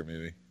Freddy Krueger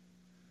movie.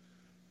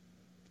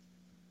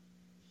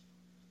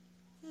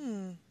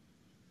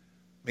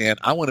 Man,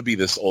 I want to be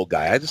this old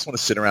guy. I just want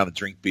to sit around and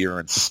drink beer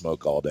and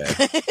smoke all day.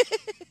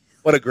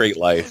 What a great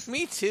life.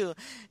 Me too.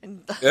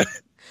 And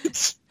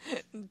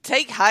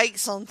take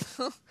hikes on...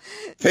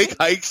 Take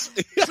hikes.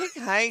 Take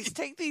hikes.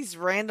 Take these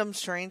random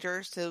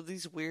strangers to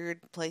these weird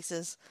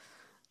places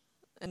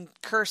and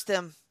curse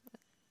them.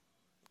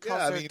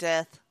 Cause their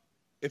death.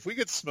 If we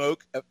could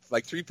smoke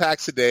like 3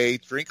 packs a day,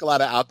 drink a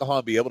lot of alcohol,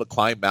 and be able to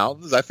climb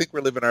mountains, I think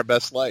we're living our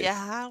best life. Yeah,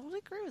 I would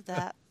agree with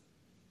that.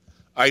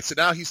 All right, so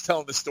now he's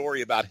telling the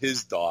story about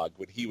his dog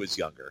when he was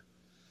younger.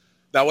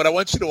 Now, what I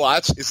want you to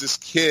watch is this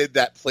kid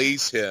that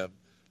plays him,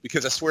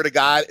 because I swear to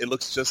God, it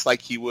looks just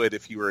like he would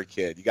if he were a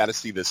kid. You got to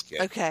see this kid.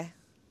 Okay.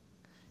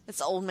 It's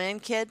the old man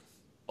kid?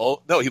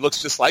 Oh, no, he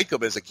looks just like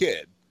him as a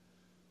kid.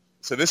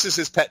 So this is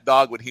his pet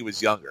dog when he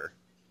was younger.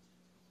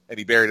 And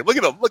he buried him. Look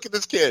at him. Look at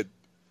this kid.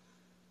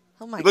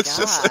 Oh, my He looks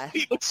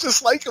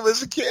just like him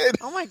as a kid.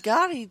 Oh, my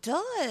God, he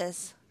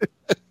does.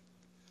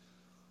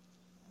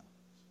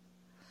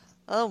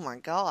 Oh, my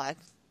God.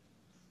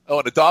 Oh,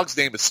 and the dog's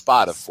name is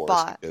Spot, of course.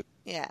 Spot.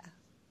 Yeah.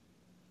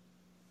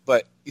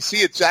 But you see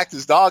it jacked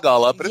his dog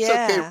all up, and it's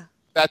okay to Yeah. do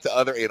that to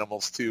other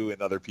animals too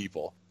and other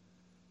people.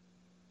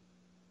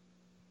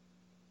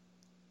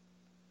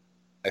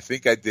 I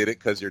think I did it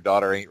because your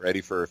daughter ain't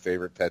ready for her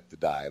favorite pet to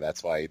die.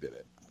 That's why he did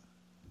it.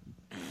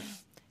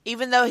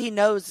 Even though he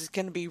knows it's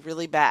going to be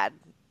really bad.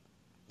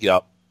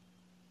 Yep.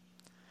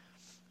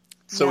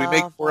 So we No.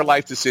 make poor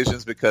life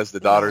decisions because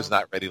the daughter's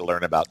not ready to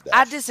learn about death.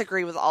 I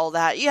disagree with all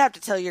that. You have to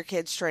tell your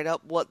kids straight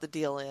up what the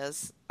deal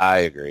is. I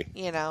agree.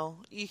 You know,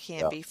 you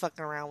can't be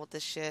fucking around with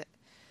this shit.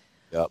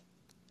 Yep.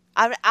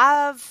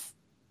 I've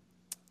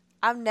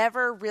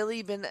never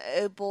really been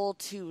able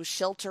to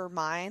shelter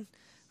mine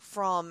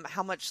from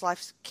how much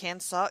life can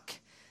suck.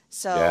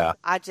 So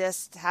I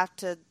just have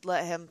to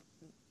let him,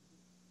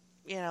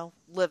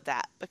 live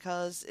that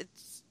because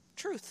it's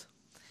truth.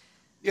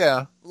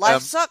 Yeah.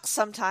 Life sucks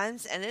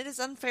sometimes, and it is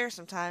unfair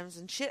sometimes,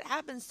 and shit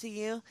happens to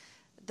you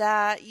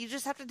that you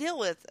just have to deal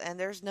with, and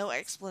there's no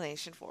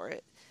explanation for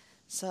it.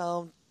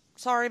 So,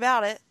 sorry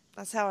about it.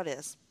 That's how it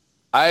is.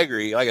 I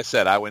agree. Like I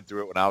said, I went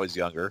through it when I was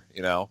younger.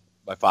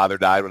 My father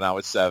died when I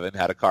was 7,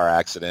 had a car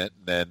accident,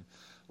 and then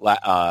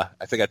I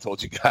think I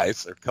told you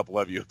guys, or a couple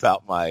of you,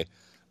 about my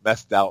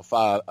methed out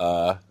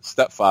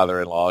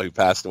stepfather-in-law who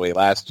passed away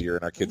last year,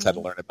 and our kids had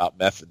to learn about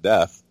meth and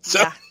death.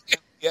 So,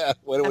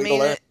 what are we going to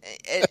learn?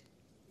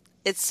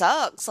 It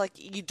sucks. Like,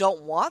 you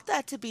don't want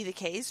that to be the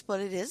case, but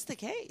it is the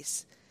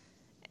case.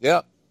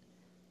 Yeah.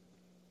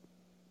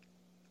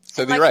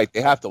 So you're right.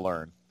 They have to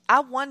learn.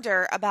 I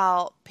wonder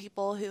about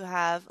people who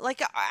have,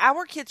 like,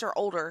 our kids are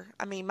older.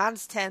 I mean,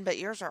 mine's 10, but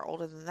yours are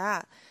older than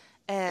that.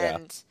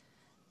 And,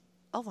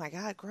 oh my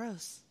God,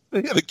 gross.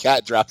 The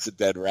cat drops a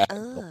dead rat.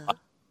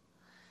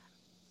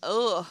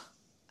 Ugh.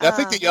 I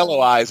think the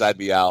yellow eyes, I'd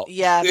be out.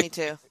 Yeah, me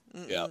too.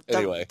 Yeah,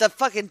 anyway. The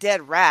fucking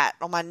dead rat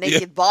on my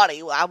naked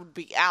body, I would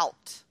be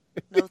out.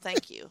 No,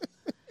 thank you.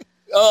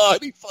 Oh,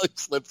 and he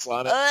slips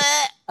on it.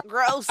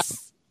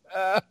 Gross.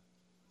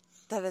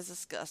 That is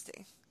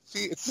disgusting.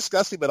 See, it's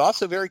disgusting, but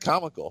also very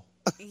comical.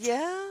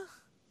 Yeah.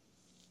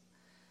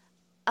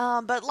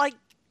 But like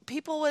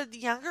people with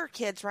younger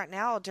kids right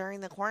now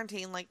during the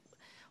quarantine, like,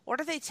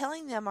 what are they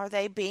telling them? Are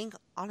they being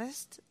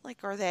honest? Like,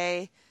 are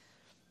they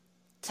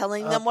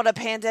telling them what a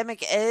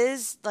pandemic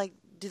is? Like,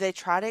 do they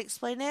try to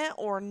explain it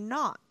or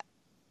not?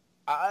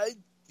 My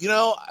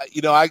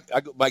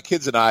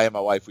kids and I and my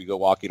wife, we go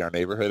walking our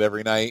neighborhood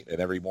every night and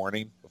every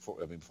morning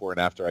before and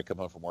after I come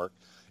home from work.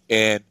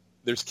 And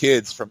there's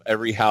kids from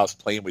every house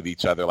playing with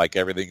each other like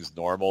everything's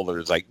normal.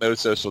 There's like no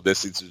social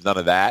distance. There's none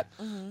of that.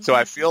 Mm-hmm. So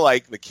I feel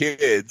like the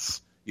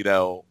kids,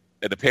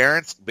 and the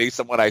parents, based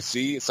on what I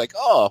see, it's like,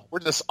 oh, we're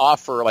just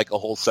off for like a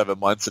whole 7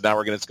 months and now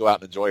we're going to go out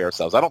and enjoy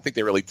ourselves. I don't think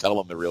they really tell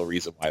them the real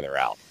reason why they're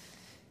out.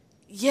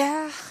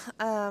 Yeah.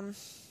 I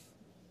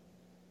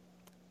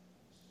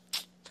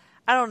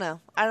don't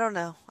know. I don't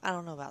know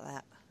about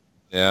that.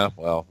 Yeah.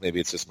 Well, maybe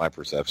it's just my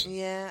perception.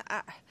 Yeah.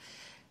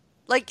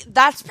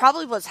 That's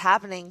probably what's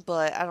happening,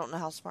 but I don't know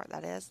how smart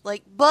that is.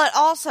 But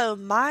also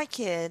my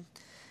kid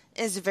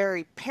is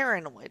very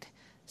paranoid.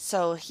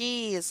 So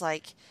he is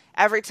like,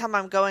 every time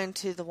I'm going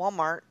to the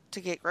Walmart to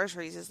get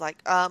groceries, is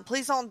like,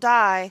 please don't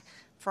die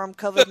from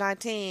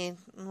COVID-19.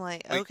 I'm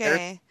like,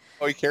 okay.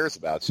 He cares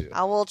about you.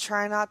 I will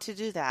try not to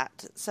do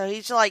that. So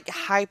he's like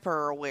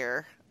hyper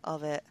aware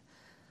of it.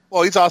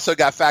 Well, he's also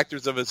got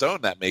factors of his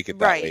own that make it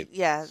that way. Right,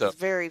 yeah, so it's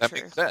very that true.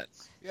 That makes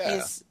sense. Yeah.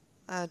 He's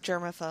a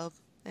germaphobe.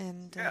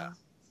 And,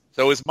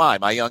 so is mine.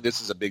 My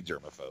youngest is a big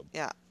germaphobe.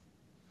 Yeah.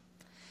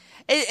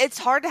 It's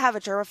hard to have a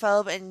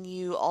germaphobe, and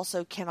you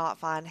also cannot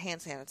find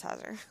hand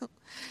sanitizer.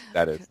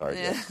 That is hard,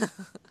 yeah.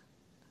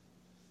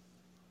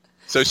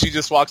 So she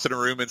just walks in a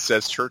room and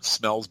says, church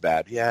smells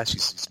bad. Yeah, she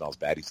smells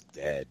bad. He's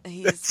dead.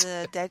 He's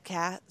a dead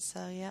cat,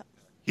 so yep.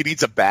 He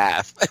needs a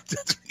bath.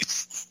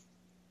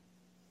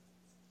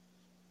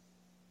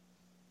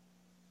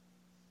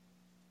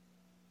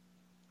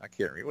 I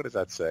can't read. What does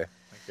that say?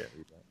 I can't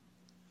read that.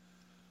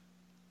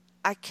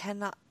 I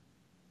cannot.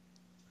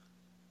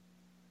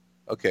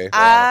 Okay. Well,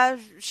 I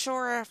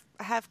sure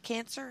have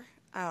cancer.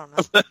 I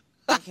don't know.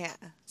 I can't.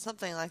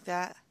 Something like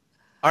that.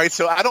 All right,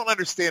 so I don't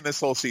understand this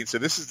whole scene. So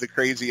this is the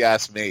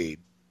crazy-ass maid.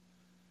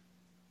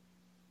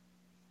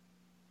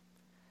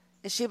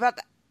 Is she's about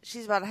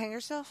to hang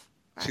herself?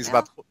 She's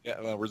about to,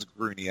 where's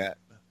Rooney at?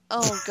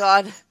 Oh,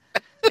 God.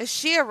 Is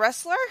she a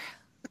wrestler?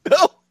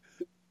 No.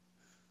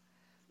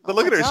 But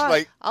look at her. She's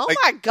like,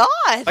 my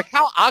God. Like,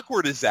 how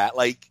awkward is that?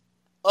 Like,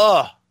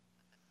 ugh.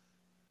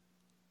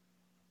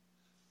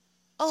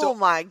 Oh,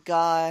 my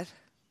God.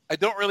 I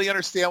don't really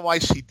understand why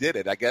she did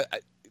it. I guess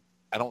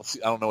I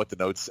don't know what the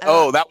notes.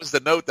 Oh, that was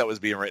the note that was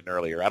being written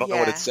earlier. I don't know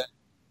what it said.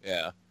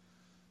 Yeah,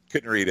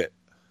 couldn't read it.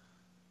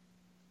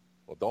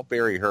 Well, don't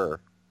bury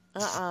her.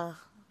 You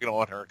don't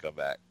want her to come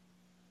back.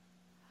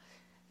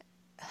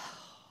 I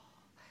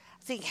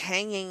think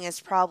hanging is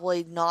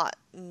probably not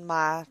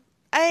my.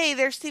 Hey,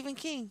 there's Stephen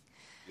King.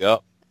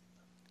 Yep.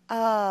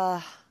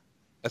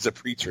 As a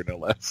preacher, no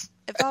less.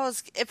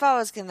 If I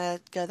was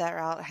gonna go that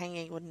route,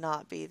 hanging would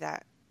not be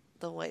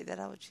the way that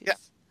I would choose. Yeah.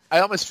 I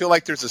almost feel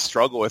like there's a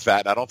struggle with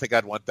that. I don't think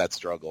I'd want that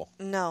struggle.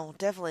 No,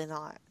 definitely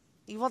not.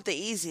 You want the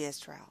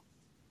easiest route.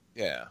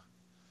 Yeah.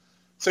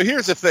 So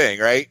here's the thing,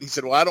 right? He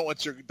said, well, I don't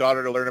want your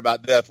daughter to learn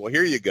about death. Well,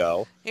 here you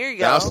go. Here you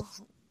Now,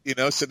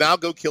 go. so now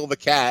go kill the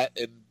cat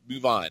and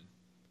move on.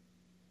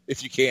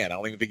 If you can. I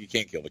don't even think you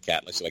can kill the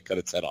cat unless you cut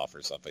its head off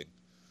or something.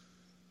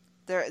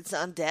 It's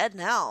undead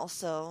now,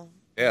 so...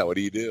 Yeah, what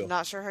do you do? I'm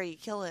not sure how you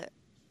kill it.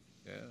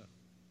 Yeah.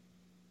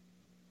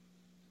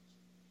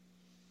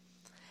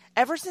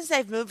 Ever since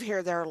they've moved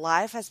here, their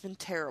life has been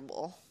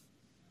terrible.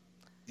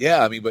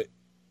 Yeah, I mean, but,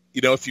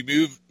 if you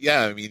move,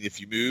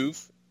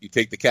 you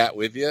take the cat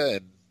with you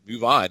and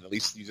move on. At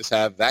least you just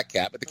have that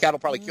cat, but the cat will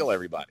probably kill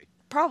everybody.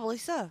 Probably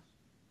so.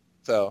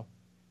 So,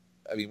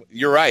 I mean,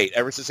 you're right.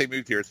 Ever since they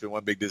moved here, it's been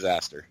one big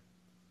disaster.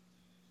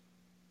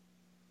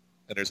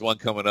 And there's one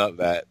coming up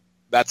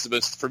that's the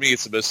most, for me,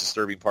 it's the most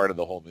disturbing part of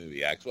the whole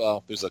movie.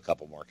 Well, there's a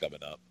couple more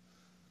coming up.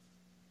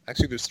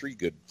 Actually, there's 3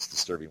 good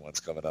disturbing ones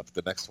coming up.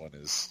 The next one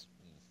is...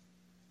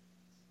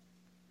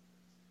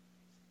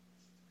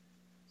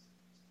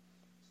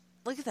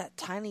 Look at that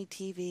tiny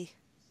TV.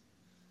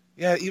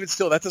 Yeah, even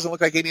still, that doesn't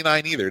look like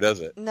 89 either, does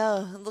it?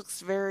 No, it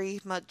looks very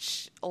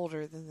much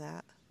older than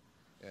that.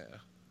 Yeah.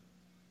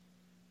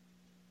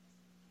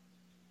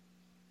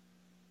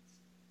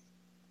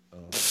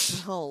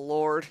 Oh,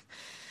 Lord.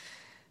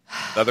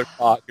 Another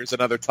talk. Here's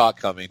another talk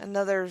coming.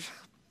 Another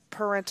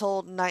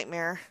parental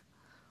nightmare.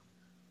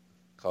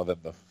 Call them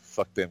the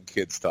fuck them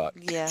kids talk.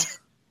 Yeah.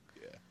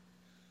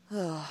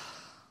 Yeah.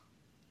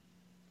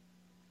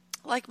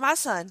 Like my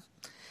son.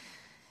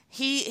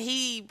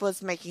 He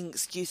was making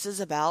excuses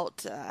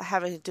about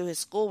having to do his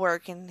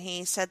schoolwork, and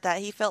he said that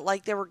he felt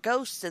like there were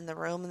ghosts in the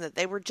room and that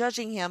they were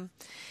judging him,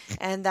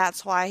 and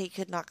that's why he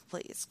could not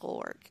complete his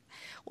schoolwork.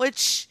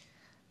 Which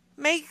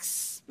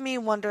makes me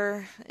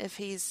wonder if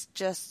he's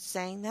just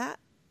saying that.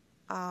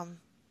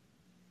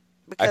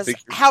 Because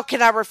how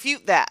can I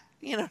refute that?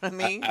 You know what I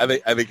mean? I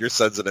think your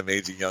son's an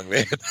amazing young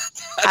man.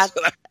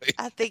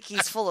 I think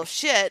he's full of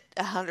shit,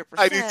 100%.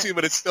 I do too,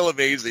 but it's still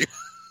amazing.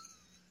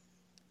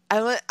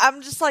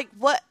 I'm just like,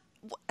 what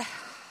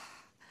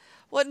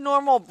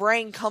normal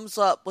brain comes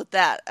up with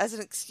that as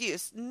an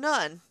excuse?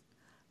 None.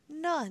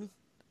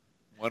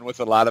 One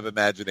with a lot of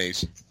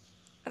imagination.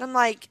 And I'm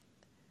like,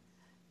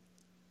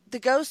 the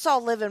ghosts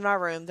all live in my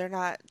room. They're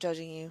not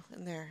judging you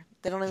in there.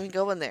 They don't even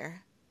go in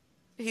there.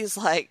 He's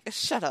like,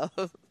 shut up.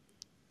 I'm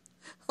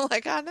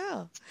like, I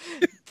know.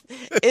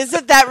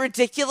 Isn't that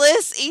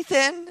ridiculous,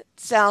 Ethan?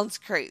 Sounds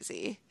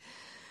crazy.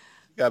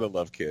 Gotta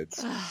love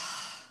kids.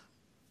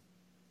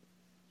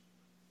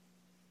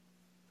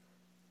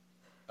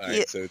 All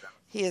right, so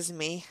he is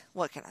me.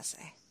 What can I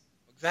say?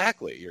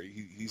 Exactly.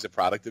 He's a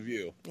product of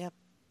you. Yep.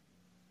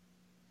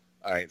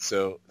 All right,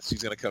 so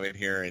she's going to come in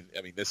here, and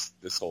I mean, this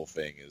whole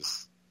thing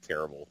is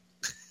terrible.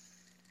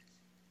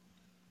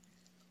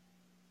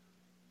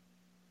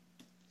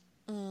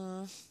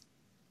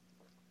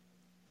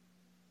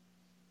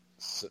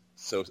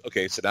 So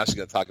now she's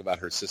going to talk about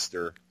her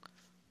sister,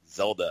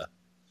 Zelda.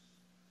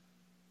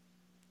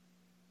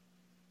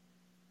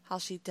 How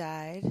she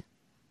died.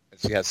 And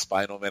she has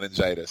spinal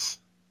meningitis.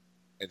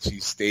 And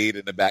she stayed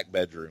in the back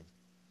bedroom.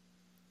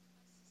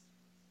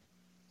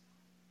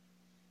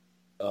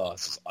 So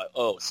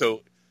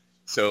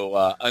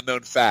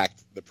unknown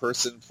fact, the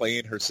person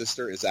playing her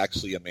sister is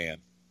actually a man.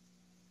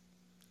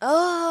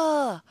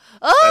 Oh!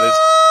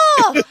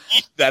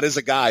 That is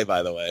a guy,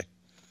 by the way.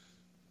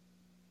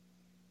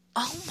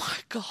 Oh my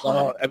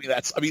God.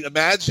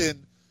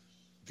 Imagine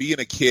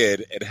being a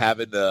kid and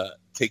having to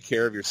take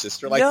care of your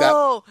sister like that.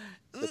 No.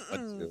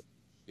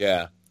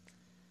 Yeah.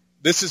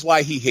 This is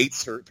why he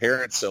hates her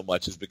parents so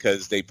much, is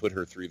because they put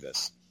her through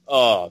this.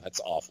 Oh, that's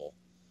awful.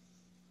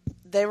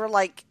 They were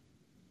like,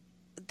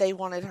 they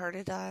wanted her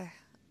to die.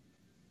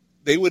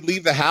 They would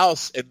leave the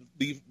house and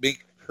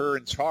make her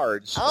in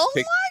charge. Oh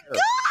my God!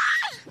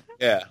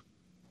 Yeah.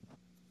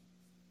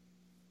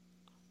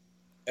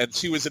 And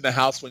she was in the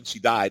house when she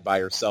died by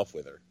herself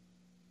with her.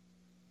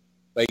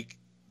 Like,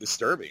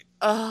 disturbing.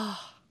 Oh.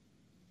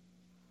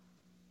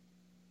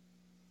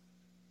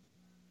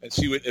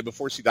 And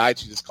before she died,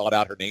 she just called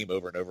out her name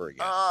over and over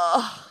again.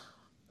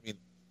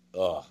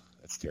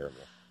 That's terrible.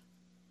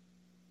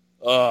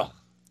 Oh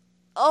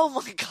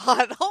my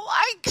God. Oh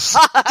my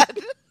God.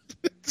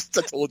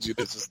 I told you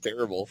this is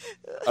terrible.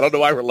 I don't know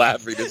why we're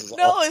laughing. This is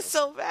awful. No, it's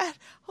so bad.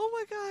 Oh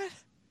my God.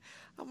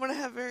 I'm going to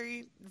have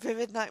very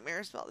vivid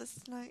nightmares about this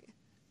tonight.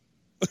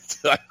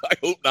 I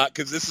hope not,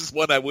 because this is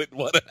one I wouldn't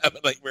want to have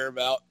a nightmare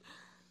about.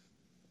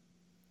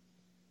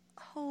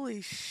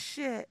 Holy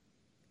shit.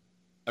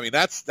 I mean,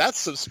 that's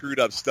some screwed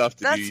up stuff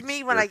to do. That's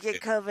me when I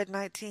get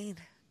COVID-19.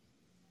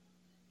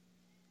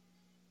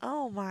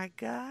 Oh my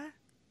God.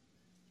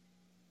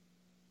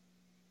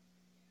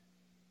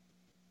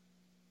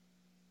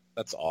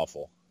 That's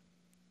awful.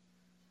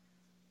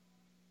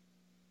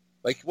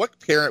 Like, what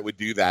parent would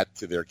do that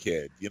to their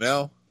kid, you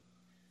know?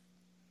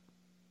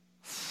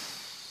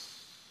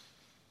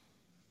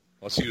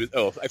 Well, she was.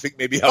 Oh, I think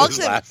maybe I was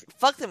laughing.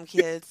 Fuck them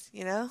kids,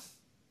 you know?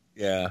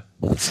 Yeah.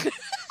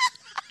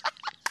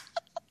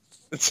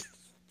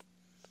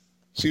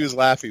 She was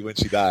laughing when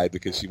she died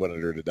because she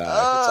wanted her to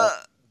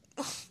die.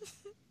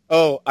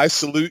 Oh, I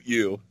salute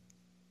you.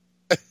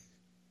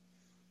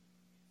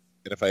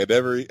 And if I had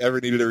ever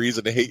needed a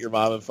reason to hate your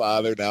mom and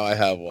father, now I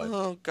have one.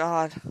 Oh,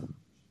 God.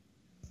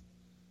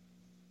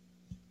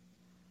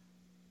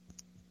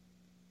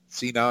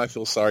 See, now I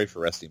feel sorry for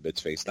resting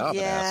bitch face. Now I'm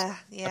an asshole.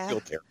 Yeah. I feel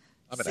terrible.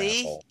 I'm an See?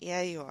 asshole.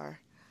 Yeah, you are.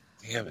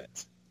 Damn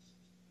it.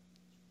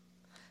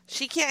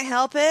 She can't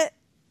help it.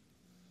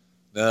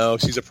 No,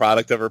 she's a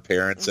product of her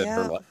parents and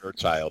Yep. her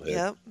childhood.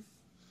 Yep.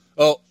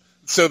 Oh,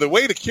 so the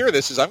way to cure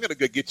this is I'm going to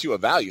go get you a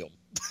Valium.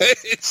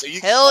 So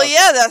Hell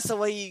yeah, that's the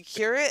way you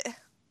cure it.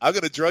 I'm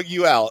going to drug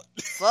you out.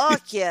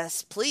 Fuck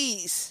yes,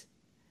 please.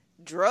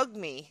 Drug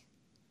me.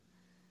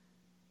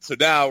 So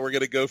now we're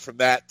going to go from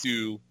that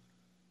to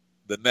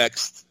the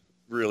next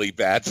really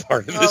bad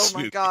part of this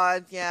movie. Oh my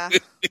God, yeah.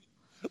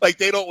 Like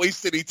they don't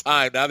waste any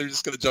time. Now they're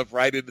just going to jump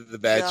right into the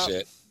bad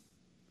shit.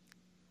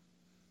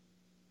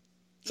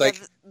 It's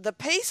like the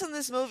pace in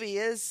this movie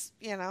is,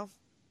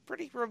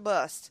 pretty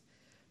robust.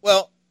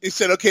 Well, he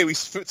said, okay, we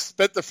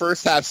spent the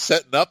first half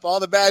setting up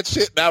all the bad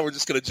shit. Now we're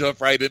just going to jump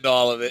right into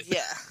all of it.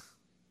 Yeah.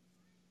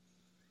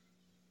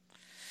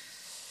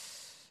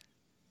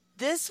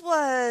 This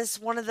was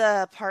one of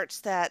the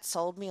parts that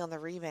sold me on the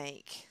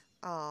remake.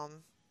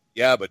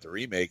 Yeah, but the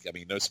remake,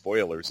 no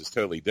spoilers, is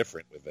totally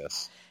different with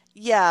this.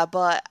 Yeah,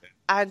 but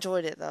I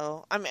enjoyed it,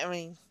 though. I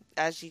mean,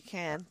 as you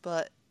can,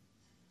 but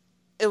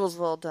it was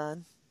well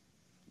done.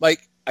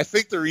 Like, I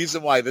think the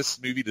reason why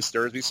this movie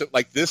disturbs me, so,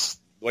 like,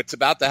 what's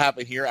about to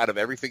happen here out of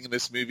everything in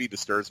this movie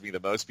disturbs me the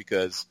most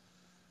because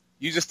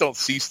you just don't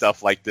see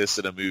stuff like this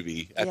in a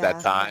movie at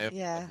that time.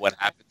 Yeah. What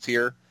happens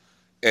here,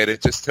 and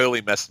it just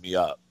totally messed me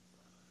up.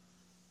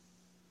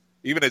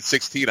 Even at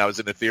 16, I was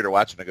in the theater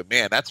watching. I go,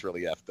 man, that's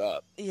really effed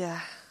up.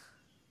 Yeah.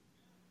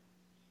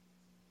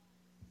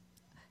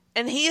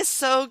 And he is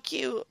so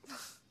cute.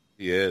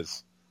 He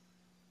is.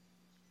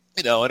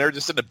 And they're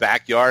just in the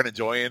backyard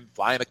enjoying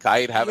flying a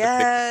kite, having a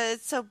picnic. Yeah,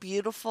 it's so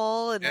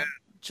beautiful and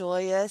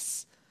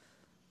joyous.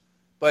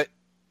 But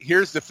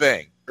here's the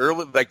thing.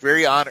 Early in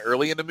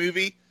the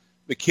movie,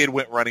 the kid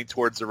went running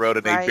towards the road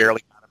and they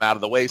barely got him out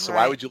of the way. So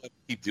why would you let him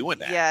keep doing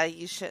that? Yeah,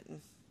 you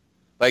shouldn't.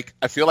 Like,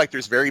 I feel like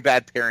there's very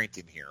bad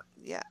parenting here.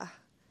 Yeah.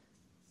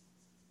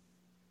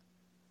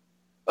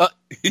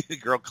 The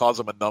girl calls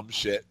him a numb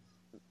shit.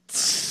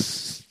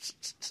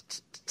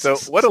 So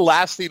what a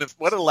lasting if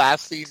that's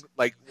that's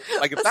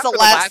the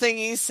last thing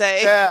you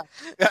say. Yeah.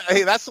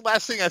 Hey, that's the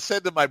last thing I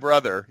said to my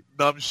brother.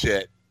 Numb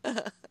shit.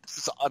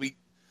 This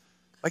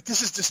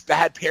is just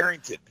bad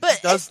parenting. But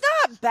it's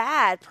not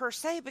bad per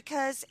se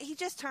because he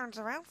just turns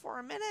around for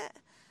a minute.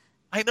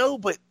 I know,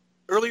 but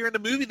earlier in the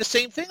movie, the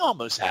same thing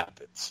almost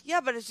happens.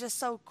 Yeah, but it's just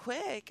so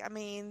quick. I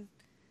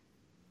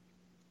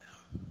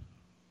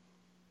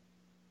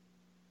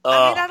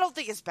don't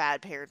think it's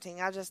bad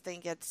parenting. I just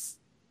think it's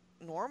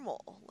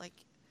normal. Like,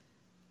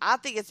 I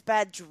think it's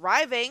bad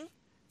driving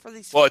for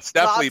these it's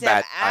definitely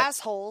bad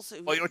assholes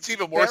who what's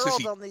even worse is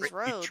he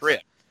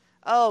tripped.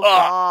 Oh,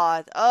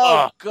 God.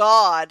 Oh,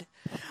 God.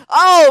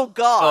 Oh,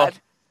 God.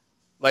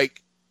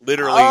 Like,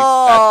 literally,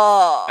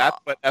 that's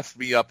what effed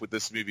me up with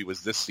this movie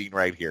was this scene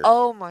right here.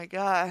 Oh, my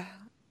God.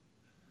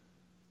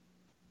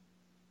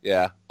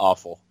 Yeah,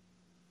 awful.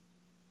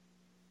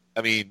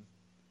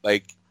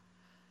 That's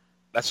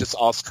just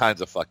all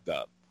kinds of fucked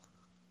up.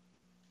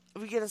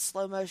 We get a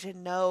slow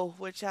motion no,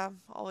 which I'm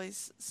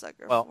always a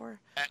sucker for.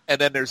 And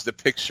then there's the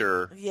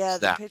picture. Yeah,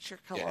 snap. the picture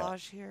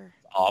collage here.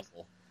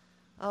 Awful.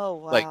 Oh,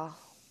 wow. Like,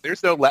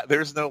 there's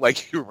no like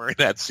humor in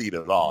that scene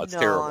at all. It's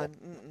terrible.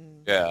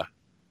 Yeah.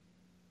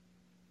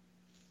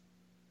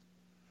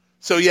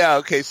 So yeah,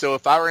 okay. So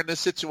if I were in this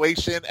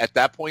situation at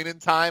that point in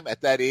time, at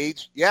that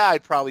age, yeah,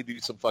 I'd probably do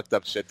some fucked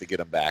up shit to get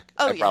him back.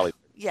 Oh,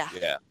 yeah.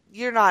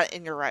 You're not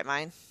in your right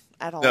mind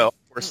at all. No,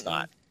 of course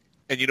not.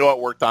 And you know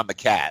what worked on the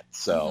cat,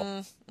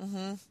 so.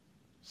 Mm-hmm.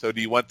 So do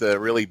you want the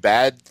really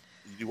bad?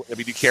 Do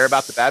you care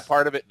about the bad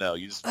part of it? No,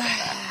 you just.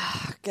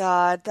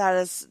 God, that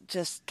is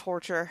just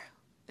torture.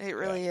 It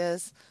really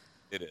is.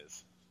 It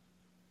is.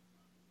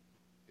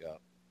 Yeah.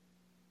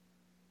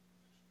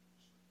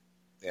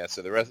 Yeah.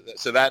 So the rest.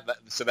 So that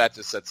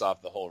just sets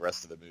off the whole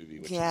rest of the movie.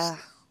 Which is, ugh.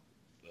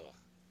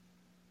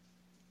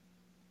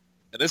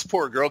 And this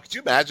poor girl. Could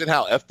you imagine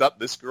how effed up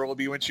this girl will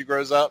be when she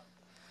grows up?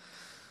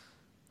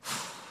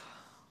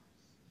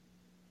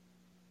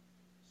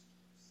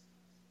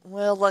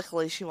 Well,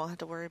 luckily she won't have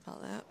to worry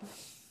about that.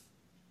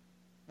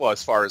 Well,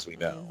 as far as we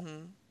know.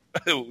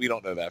 Mm-hmm. We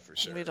don't know that for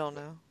sure. We don't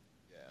know.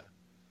 Yeah.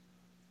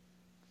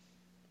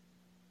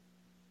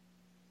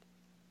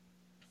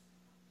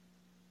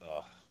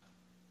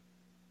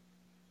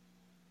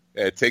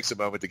 Yeah, it takes a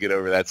moment to get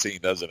over that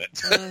scene, doesn't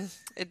it?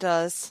 It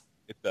does.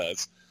 It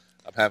does.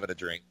 I'm having a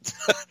drink.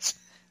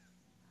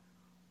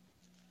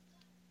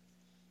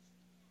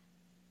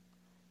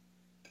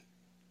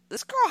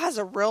 This girl has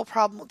a real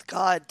problem with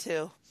God,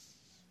 too.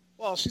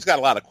 Well, she's got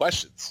a lot of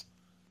questions.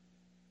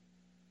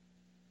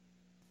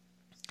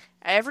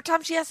 Every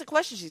time she asks a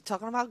question, she's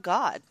talking about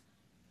God.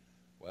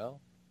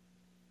 Well,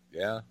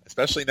 yeah.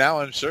 Especially now,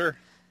 I'm sure.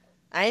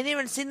 I ain't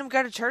even seen them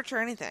go to church or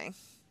anything.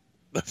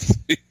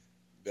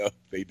 No,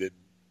 they didn't.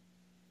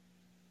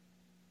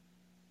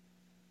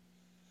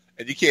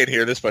 And you can't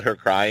hear this, but her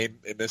crying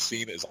in this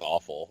scene is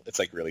awful. It's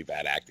like really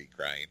bad acting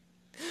crying.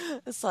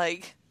 It's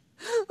like...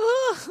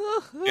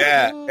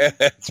 Yeah,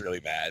 it's really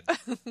bad.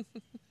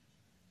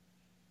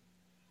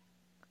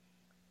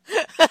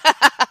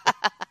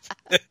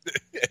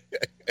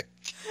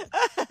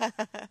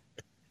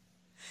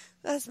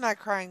 That's my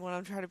crying when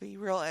I'm trying to be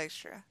real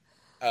extra.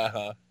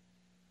 Uh-huh.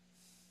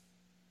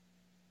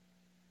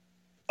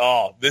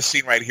 Oh, this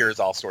scene right here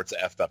is all sorts of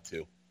effed up,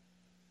 too.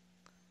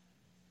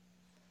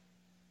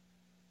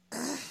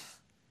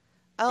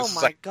 Oh,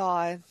 my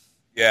God.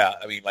 Yeah,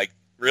 I mean, like,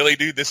 really,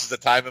 dude, this is the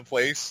time and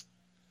place?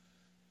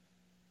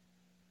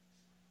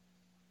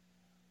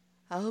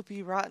 I hope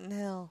you rot in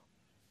hell.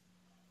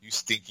 You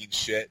stinking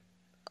shit.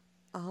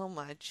 Oh,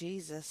 my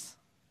Jesus.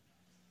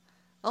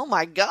 Oh,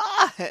 my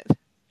God.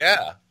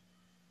 Yeah.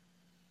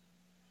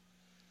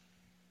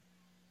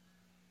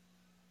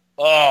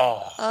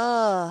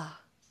 Oh.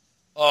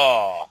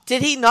 Oh.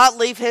 Did he not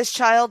leave his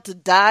child to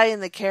die in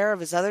the care of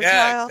his other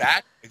child? Yeah,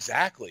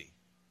 exactly.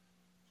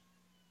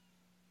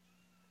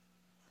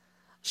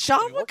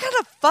 Shawn, what kind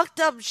of fucked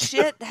up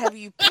shit have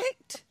you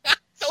picked? I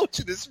told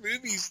you this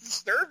movie's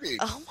disturbing.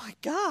 Oh, my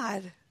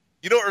God.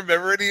 You don't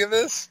remember any of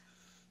this?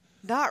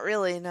 Not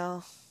really,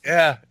 no.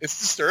 Yeah, it's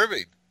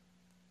disturbing.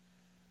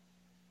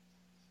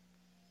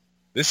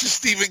 This is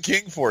Stephen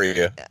King for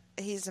you.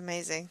 He's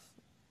amazing.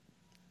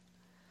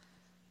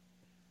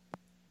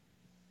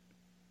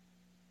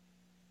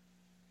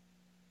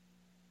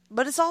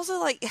 But it's also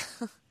like,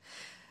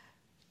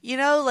 you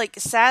know, like,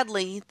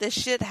 sadly, this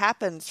shit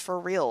happens for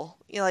real.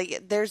 You know,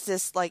 like, there's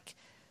this, like,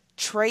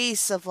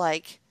 trace of,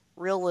 like,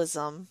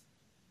 realism.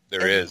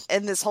 There is.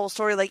 In this whole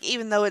story. Like,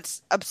 even though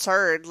it's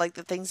absurd, like,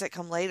 the things that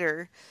come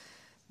later,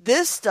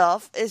 this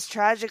stuff is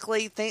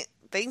tragically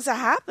things that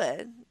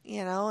happen,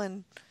 you know,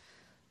 and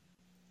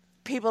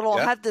people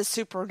don't have this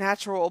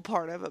supernatural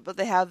part of it, but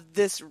they have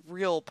this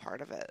real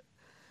part of it.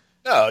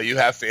 No, you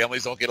have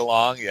families don't get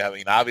along. Yeah, I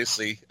mean,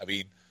 obviously,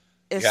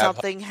 if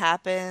something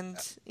happened,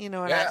 you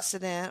know, an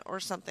accident or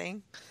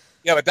something.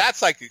 Yeah, but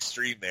that's like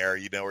extreme there,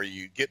 you know, where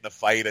you get in a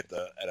fight at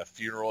a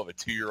funeral of a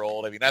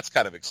 2-year-old. I mean, that's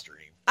kind of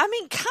extreme. I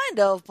mean, kind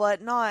of,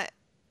 but not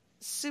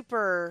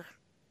super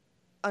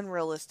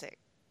unrealistic.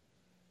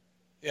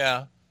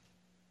 Yeah.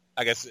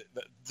 I guess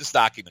just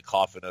knocking the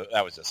coffin,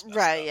 that was just messed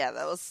up. Yeah,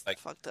 that was like,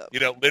 fucked up. You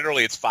know,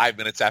 literally it's 5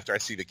 minutes after I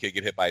see the kid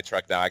get hit by a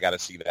truck. Now I got to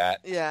see that.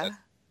 Yeah.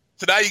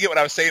 So now you get what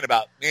I was saying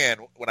about, man,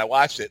 when I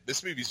watched it,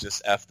 this movie's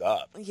just effed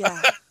up. Yeah.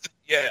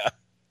 Yeah.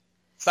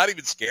 It's not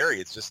even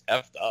scary. It's just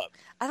effed up.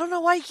 I don't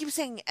know why you keep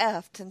saying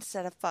effed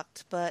instead of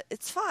fucked, but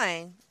it's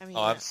fine. I mean,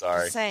 I'm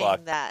sorry.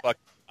 Saying that. Fuck.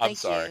 I'm Thank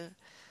sorry. You.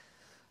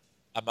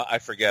 I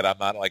forget. I'm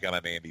not like on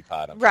an Andy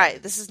pod. Right. Sorry.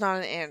 This is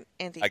not an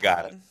Andy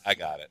pod. I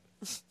got it.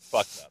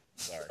 Fucked up.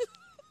 Sorry.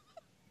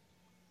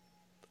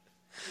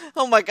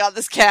 Oh my God,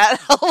 this cat.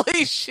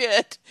 Holy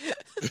shit.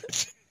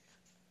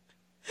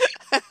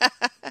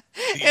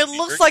 It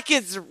looks like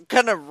it's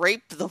gonna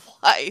rape the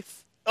wife.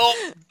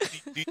 Oh,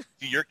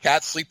 do your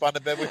cats sleep on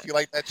the bed with you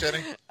like that, Jenny?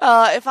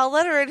 If I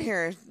let her in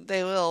here,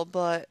 they will,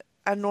 but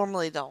I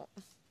normally don't.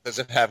 Does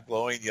it have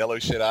glowing yellow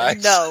shit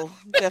eyes? No,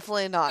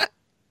 definitely not.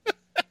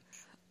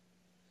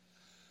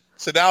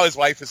 So now his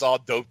wife is all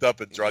doped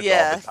up and drugged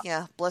all the time.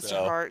 Yeah, bless her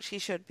heart. She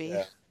should be.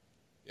 Yeah.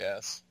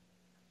 Yes.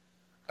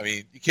 I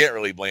mean, you can't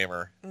really blame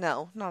her.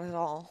 No, not at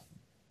all.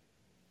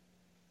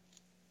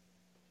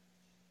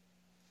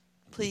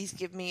 Please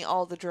give me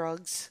all the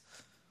drugs.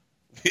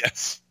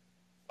 Yes.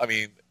 I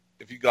mean,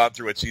 if you've gone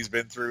through what she's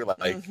been through,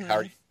 like, how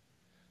are you?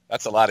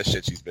 That's a lot of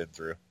shit she's been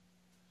through.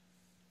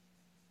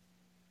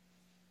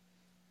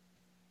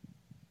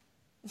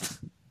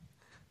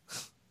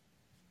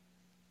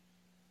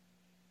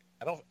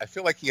 I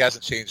feel like he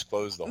hasn't changed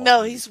clothes the whole No,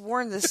 movie. he's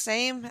worn the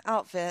same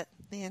outfit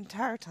the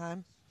entire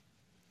time.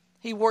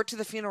 He wore it to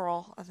the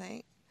funeral, I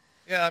think.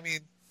 Yeah, I mean,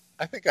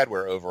 I think I'd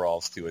wear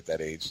overalls too at that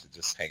age to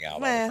just hang out all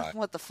the time.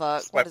 What the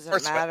fuck? What does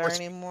it matter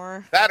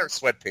anymore? That or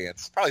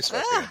sweatpants. Probably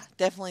sweatpants.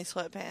 Definitely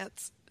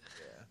sweatpants.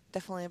 Yeah.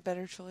 Definitely a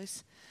better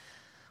choice.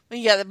 Well,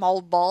 you got them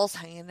old balls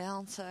hanging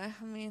down, so, I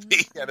mean.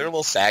 Yeah, they're a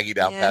little saggy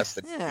down past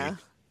the knee. Yeah.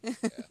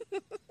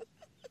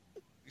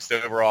 These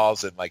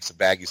overalls and like some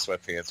baggy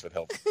sweatpants would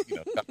help, you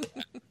know.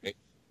 Right?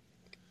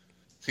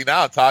 See,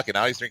 now I'm talking.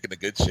 Now he's drinking the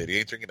good shit. He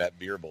ain't drinking that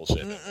beer bullshit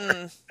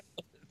anymore.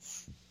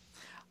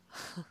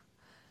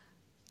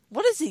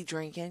 What is he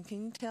drinking?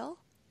 Can you tell?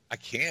 I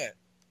can't.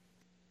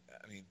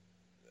 I mean,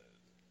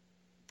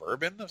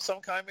 bourbon of some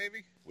kind,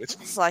 maybe?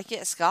 Whiskey? It's like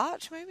it.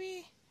 Scotch,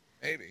 maybe?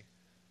 Maybe.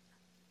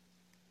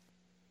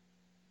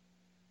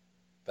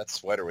 That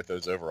sweater with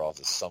those overalls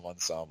is some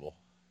ensemble.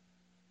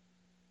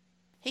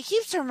 He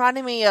keeps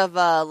reminding me of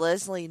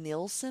Leslie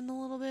Nielsen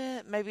a little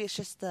bit. Maybe it's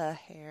just the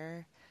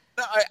hair.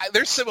 No,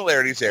 there's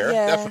similarities there.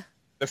 Yeah.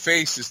 The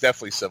face is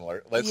definitely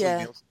similar. Leslie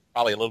Nielsen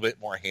probably a little bit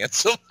more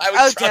handsome.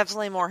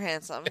 Definitely more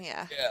handsome,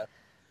 yeah. Yeah.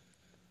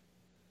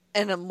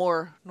 And a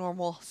more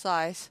normal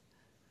size.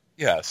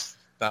 Yes,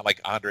 Not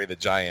like Andre the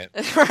Giant.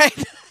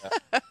 Right.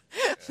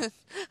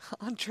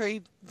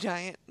 Andre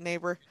Giant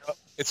neighbor.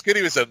 It's good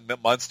he was a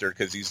monster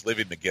because he's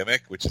living the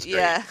gimmick, which is great.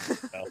 Yeah.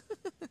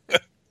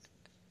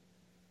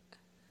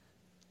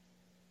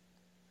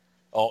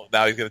 Oh,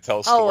 now he's going to tell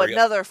a story. Oh,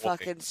 another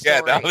fucking story.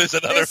 Yeah, now there's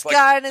another This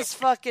guy and his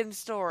fucking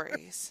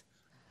stories.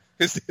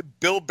 It's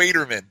Bill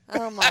Baterman.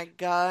 Oh, my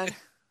God.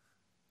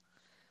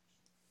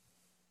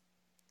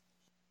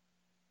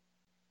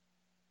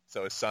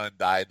 So his son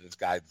died. This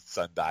guy's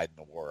son died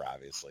in the war,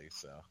 obviously.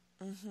 So.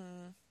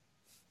 Mm-hmm.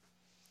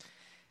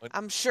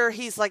 I'm sure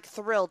he's like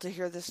thrilled to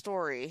hear the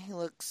story. He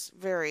looks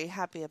very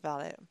happy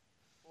about it.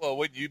 Well,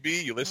 wouldn't you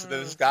be? You listen to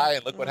this guy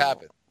and look what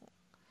happened.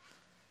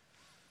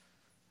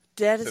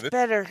 Dead is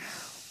better.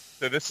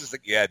 So this is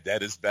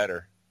dead is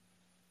better.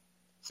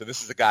 So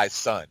this is the guy's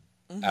son.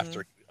 Mm-hmm.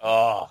 After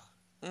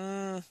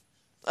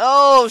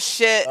Oh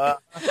shit!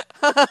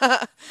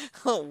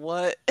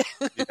 What?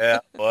 Yeah,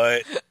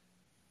 what?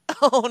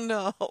 Oh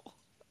no!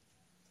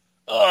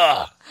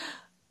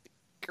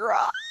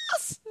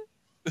 Gross.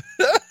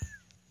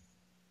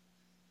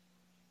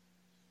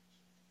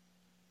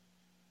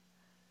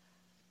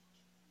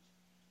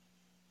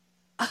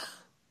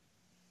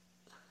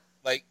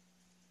 Like.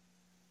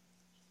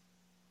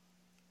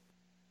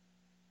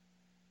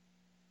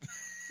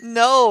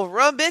 No,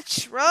 run,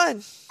 bitch,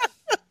 run.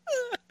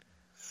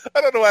 I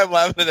don't know why I'm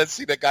laughing at that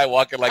scene. That guy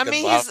walking like a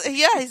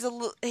zombie.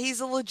 He's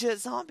a legit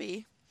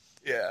zombie.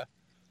 Yeah.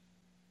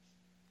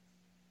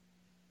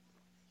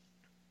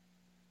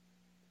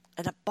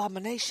 An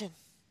abomination.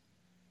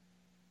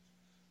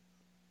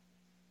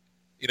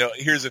 You know,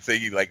 here's the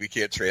thing: we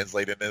can't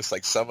translate in this.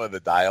 Like some of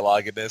the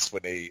dialogue in this,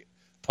 when they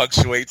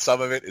punctuate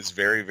some of it, is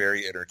very,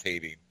 very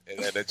entertaining,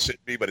 and it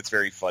shouldn't be, but it's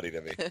very funny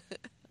to me.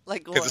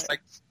 Like what? Because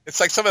it's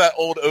like some of that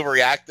old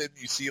overreacting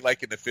you see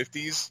like in the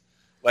 50s,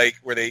 like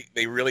where they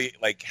really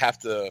like have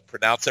to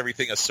pronounce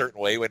everything a certain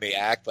way when they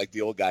act. Like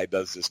the old guy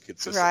does this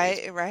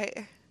consistently.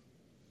 Right.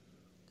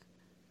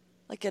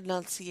 Like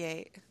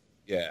enunciate.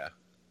 Yeah.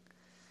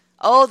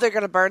 Oh, they're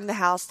gonna burn the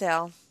house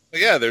down.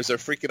 Yeah, there's a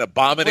freaking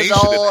abomination.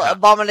 With old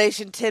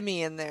abomination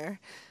Timmy in there.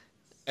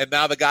 And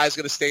now the guy's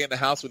gonna stay in the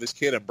house with his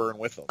kid and burn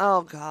with him.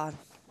 Oh God.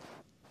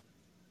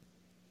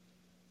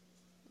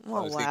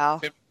 Oh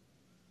wow.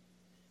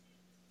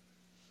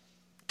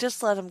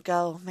 Just let him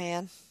go,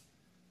 man.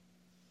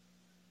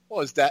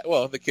 Well,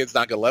 the kid's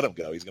not going to let him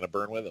go. He's going to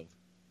burn with him.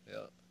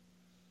 Yeah.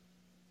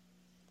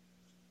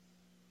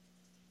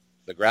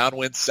 The ground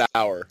went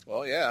sour.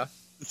 Well, yeah.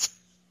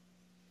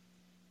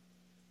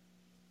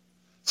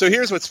 So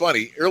here's what's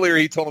funny. Earlier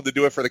he told him to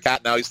do it for the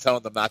cat. Now he's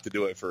telling them not to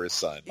do it for his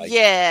son.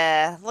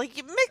 Yeah. Like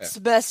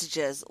mixed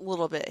messages a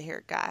little bit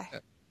here, guy. Yeah.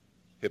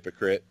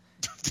 Hypocrite.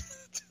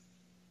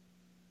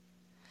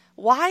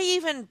 Why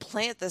even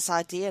plant this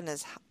idea in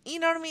his... You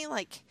know what I mean?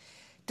 Like,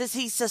 does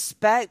he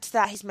suspect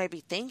that he's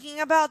maybe thinking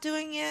about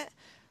doing it?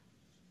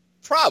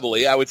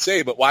 Probably, I would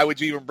say, but why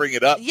would you even bring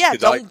it up? Yeah,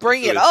 don't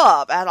bring it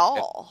up at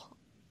all.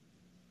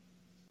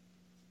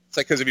 It's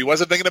like, because if he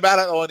wasn't thinking about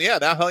it, oh,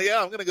 and now, hell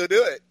yeah, I'm going to go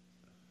do it.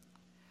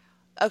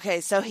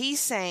 Okay, so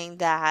he's saying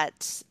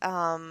that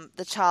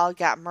the child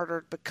got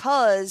murdered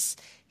because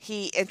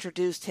he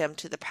introduced him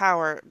to the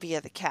power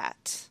via the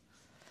cat.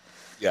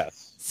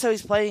 Yes. So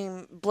he's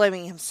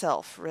blaming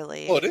himself,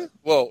 really. Well, it is.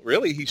 Well,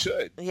 really, he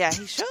should. Yeah,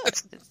 he should.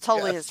 It's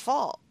totally his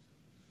fault.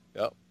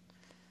 Yep.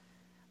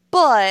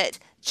 But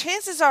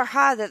chances are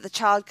high that the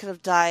child could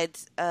have died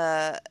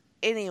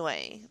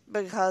anyway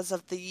because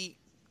of the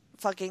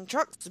fucking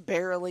trucks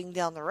barreling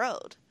down the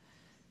road.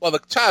 Well, the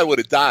child would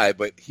have died,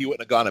 but he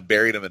wouldn't have gone and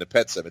buried him in a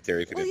pet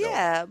cemetery if he didn't know.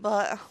 Yeah,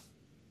 but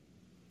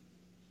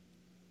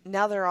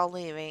now they're all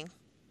leaving.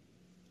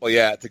 Well,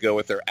 yeah, to go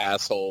with their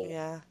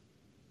asshole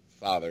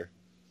father.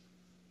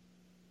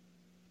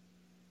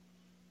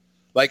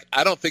 Like,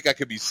 I don't think I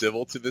could be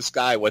civil to this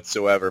guy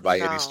whatsoever by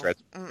any stretch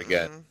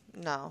again.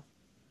 No.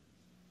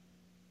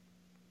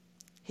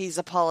 He's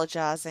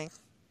apologizing.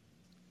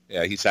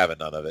 Yeah, he's having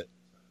none of it.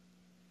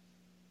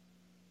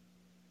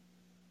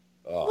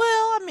 Oh. Well,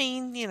 I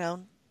mean, you know.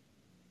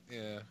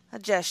 Yeah. A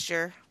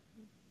gesture.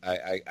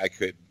 I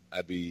couldn't.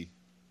 I'd be...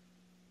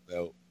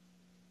 No.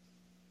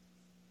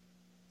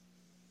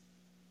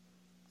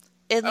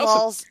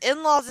 In-laws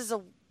is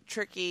a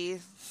tricky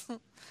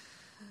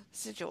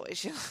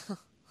situation.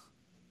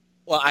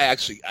 Well, I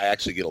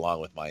actually get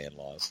along with my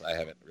in-laws. I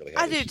haven't really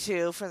had do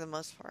too, for the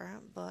most part,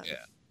 but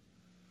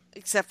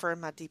except for in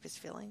my deepest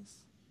feelings.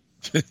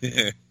 So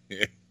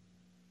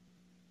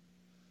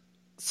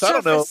I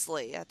don't know.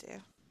 Surfacely, I do.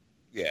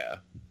 Yeah.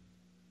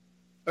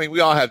 I mean,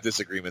 we all have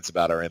disagreements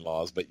about our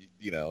in-laws, but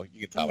you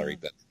can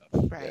tolerate that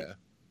stuff. Right. Yeah.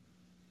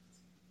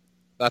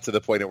 Not to the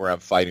point where I'm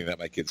fighting at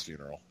my kid's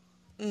funeral.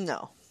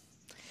 No.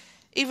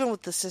 Even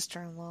with the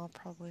sister-in-law,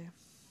 probably.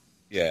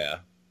 Yeah.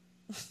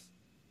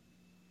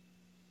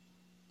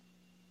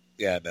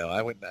 Yeah, no,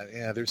 I wouldn't.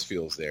 Yeah, there's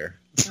feels there.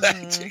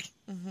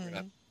 Mm-hmm.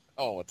 I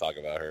don't want to talk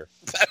about her.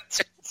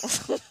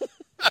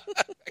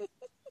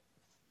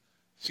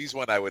 She's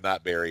one I would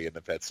not bury in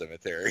the pet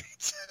cemetery.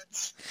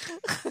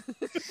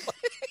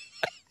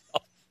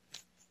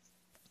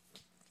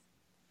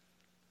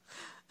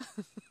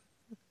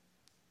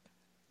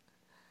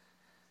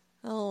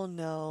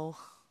 no.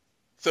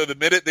 So the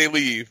minute they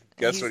leave,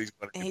 guess what he's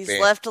going to do? He's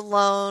left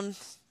alone.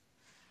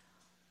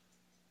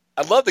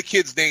 I love the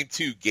kid's name,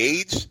 too.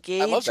 Gage?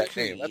 I love that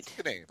Creed. name. That's a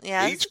good name.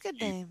 Yeah, Gage that's a good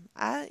Creed. name.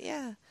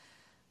 Yeah.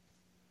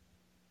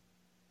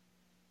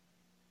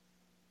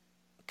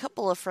 A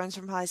couple of friends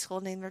from high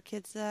school named their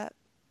kids that.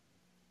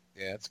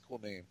 Yeah, it's a cool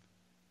name.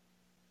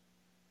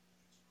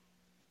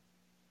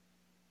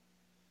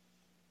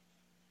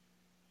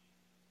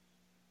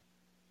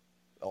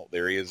 Oh,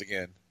 there he is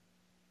again.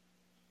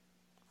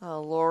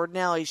 Oh, Lord,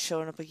 now he's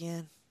showing up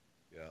again.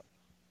 Yeah.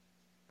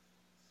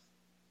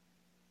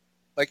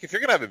 Like, if you're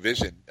going to have a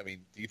vision, I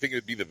mean, do you think it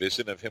would be the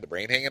vision of him, the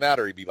brain hanging out,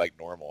 or he'd be, like,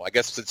 normal? I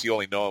guess since you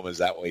only know him as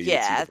that way.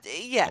 Yeah,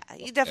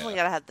 you definitely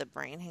got to have the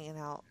brain hanging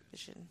out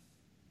vision.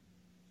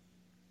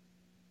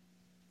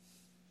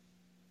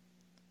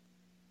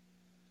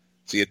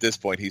 See, at this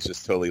point, he's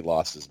just totally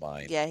lost his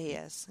mind. Yeah, he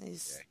is.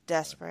 He's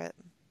desperate.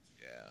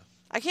 Yeah.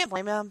 I can't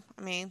blame him.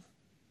 I mean,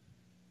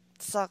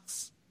 it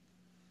sucks.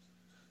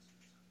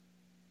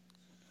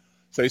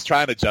 So he's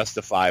trying to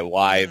justify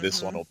why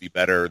this one will be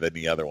better than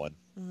the other one.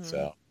 Mm-hmm.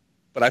 So,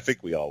 but I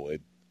think we all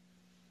would.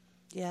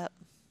 Yep.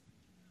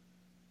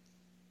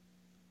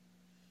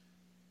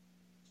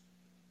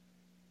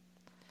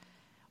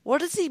 What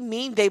does he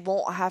mean they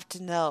won't have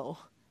to know?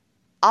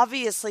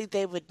 Obviously,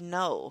 they would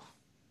know.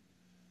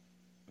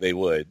 They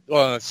would.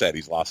 Well, I said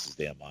he's lost his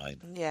damn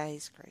mind. Yeah,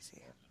 he's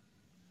crazy.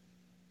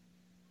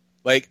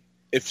 Like,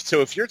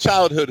 if your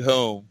childhood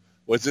home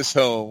was this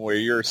home where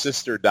your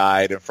sister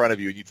died in front of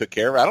you and you took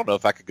care of her, I don't know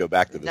if I could go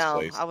back to this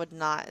place. No, I would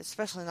not,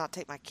 especially not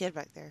take my kid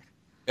back there.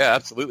 Yeah,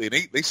 absolutely.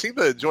 And they seem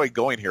to enjoy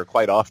going here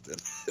quite often.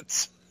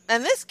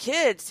 And this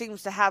kid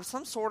seems to have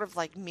some sort of,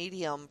 like,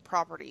 medium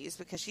properties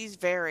because she's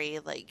very,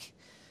 like,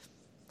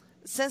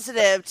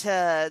 sensitive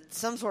to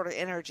some sort of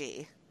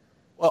energy.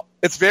 Well,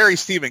 it's very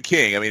Stephen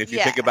King. I mean, if you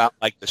think about,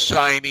 like, The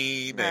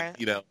Shining and,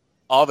 you know,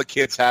 all the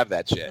kids have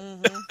that shit.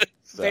 Mm-hmm.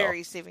 So,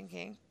 very Stephen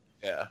King.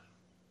 Yeah.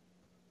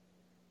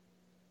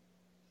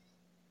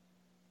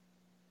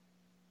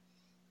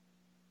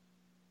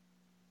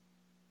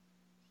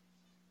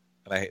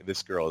 And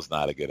this girl is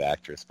not a good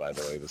actress, by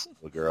the way. This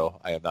little girl,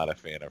 I am not a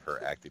fan of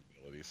her acting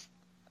abilities.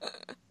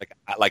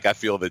 Like I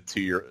feel the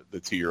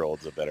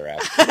 2-year-old's a better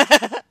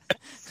actor,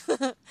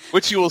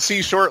 which you will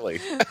see shortly.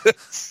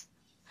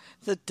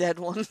 The dead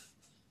one.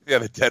 Yeah,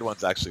 the dead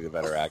one's actually the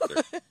better actor.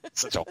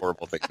 Such a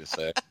horrible thing to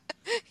say.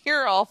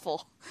 You're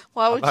awful.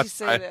 Why would you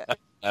say that?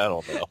 I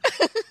don't know.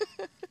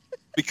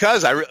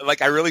 Because I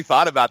really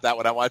thought about that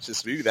when I watched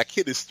this movie. That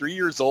kid is 3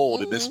 years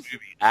old in this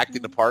movie,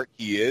 acting the part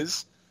he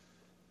is.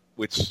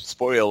 Which,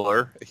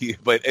 spoiler,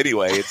 but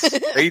anyway, it's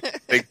great to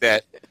think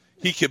that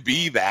he can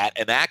be that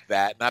and act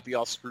that and not be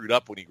all screwed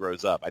up when he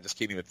grows up. I just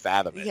can't even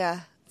fathom it.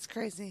 Yeah, it's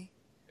crazy.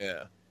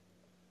 Yeah.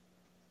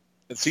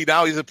 And see,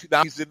 now he's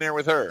in there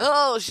with her.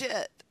 Oh,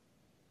 shit.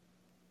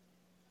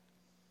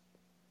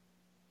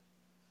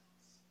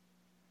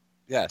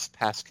 Yes,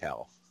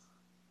 Pascal.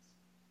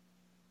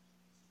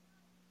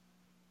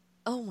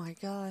 Oh, my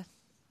God.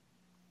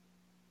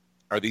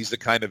 Are these the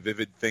kind of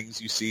vivid things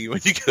you see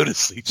when you go to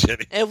sleep,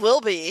 Jenny? It will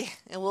be.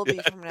 It will be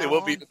from now on. It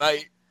will be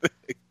tonight.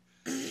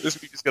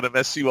 This movie's going to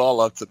mess you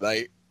all up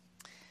tonight.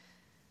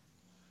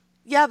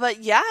 Yeah, but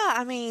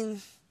I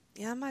mean,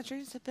 my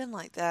dreams have been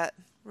like that.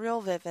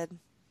 Real vivid.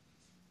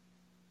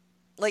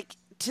 Like,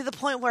 to the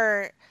point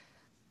where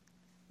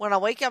when I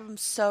wake up, I'm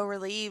so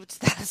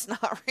relieved that it's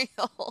not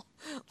real.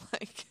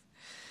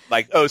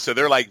 So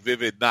they're like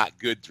vivid, not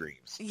good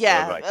dreams.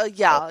 Yeah,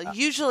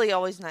 usually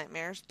always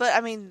nightmares. But,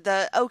 I mean,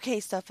 the okay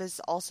stuff is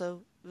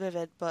also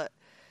vivid, but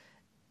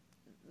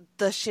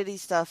the shitty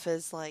stuff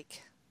is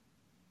like...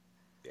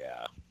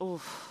 Yeah.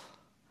 Oof.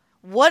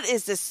 What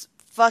is this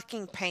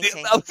fucking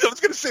painting? I was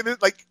going to say,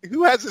 like,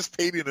 who has this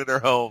painting in their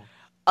home?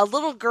 A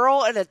little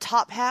girl in a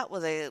top hat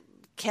with a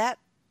cat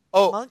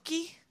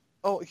monkey?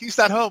 Oh, he's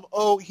not home.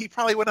 Oh, he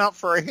probably went out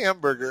for a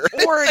hamburger.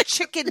 Or a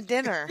chicken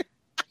dinner.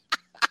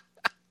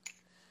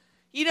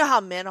 You know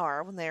how men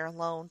are when they're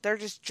alone. They're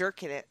just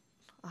jerking it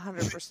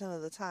 100%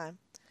 of the time.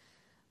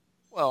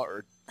 Well,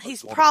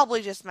 he's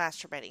probably just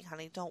masturbating,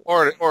 honey. Don't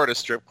worry. Or at a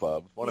strip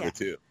club. One of the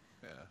two.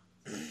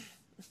 Yeah.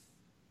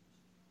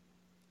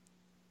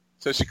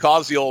 So she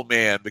calls the old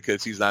man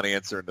because he's not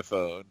answering the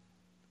phone.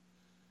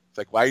 It's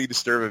like, why are you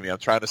disturbing me? I'm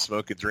trying to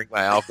smoke and drink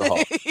my alcohol.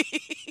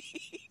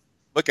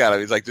 Look at him.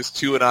 He's like just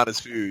chewing on his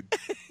food.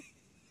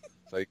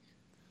 It's like,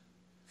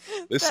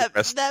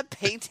 that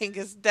painting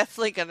is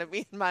definitely going to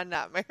be in my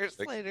nightmares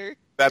later.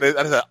 That is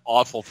an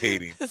awful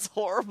painting. It's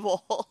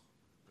horrible.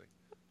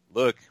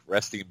 Look,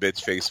 resting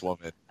bitch face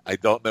woman. I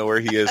don't know where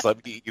he is.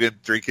 Let me eat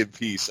and drink in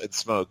peace and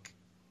smoke.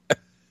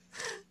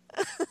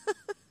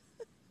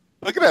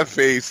 Look at that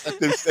face.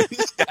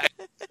 This guy.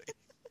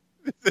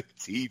 The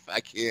teeth. I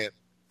can't.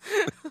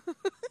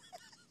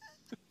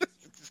 I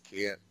just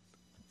can't.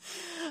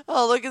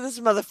 Oh, look at this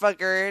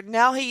motherfucker.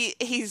 Now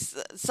he's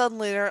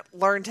suddenly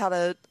learned how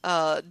to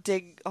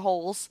dig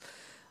holes.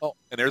 Oh,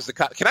 and there's the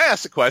cat. Can I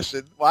ask a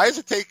question? Why does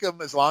it take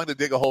him as long to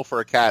dig a hole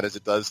for a cat as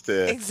it does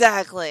to...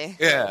 Exactly.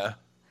 Yeah.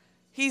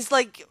 He's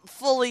like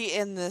fully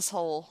in this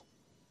hole.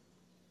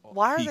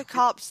 Why are the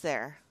cops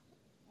there?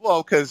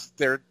 Well, because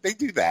they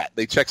do that.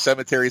 They check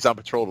cemeteries on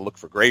patrol to look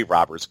for grave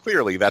robbers.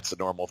 Clearly, that's a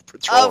normal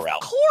patrol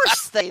route. Of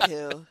course they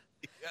do.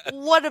 Yes.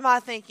 What am I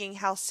thinking?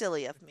 How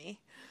silly of me.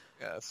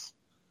 Yes.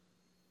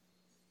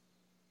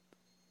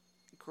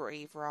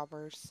 Grave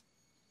robbers.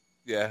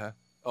 Yeah.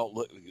 Oh,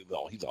 look.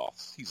 Oh, he's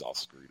all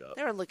screwed up.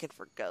 They were looking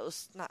for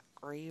ghosts, not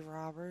grave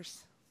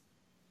robbers.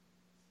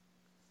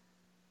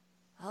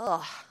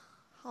 Ugh.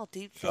 How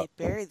deep did they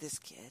bury this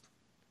kid?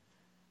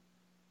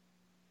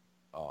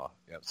 Oh,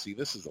 yeah. See,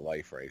 this is the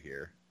life right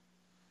here.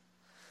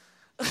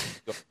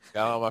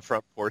 Down on my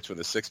front porch with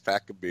a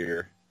 6-pack of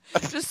beer.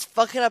 Just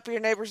fucking up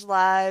your neighbors'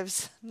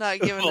 lives, not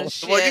giving a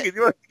shit. Well, you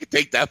can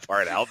take that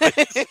part out.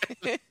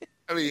 I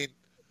mean,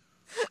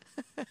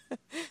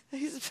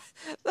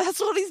 that's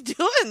what he's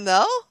doing,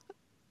 though.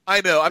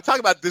 I know. I'm talking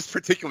about this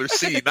particular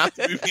scene, not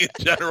the movie in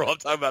general. I'm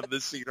talking about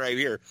this scene right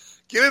here.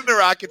 Get in the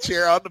rocket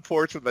chair on the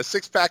porch with my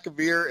 6-pack of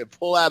beer and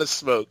pull out a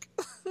smoke.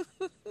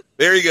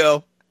 There you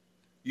go.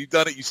 You've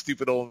done it, you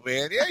stupid old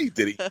man. Yeah, you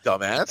did it, you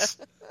dumbass.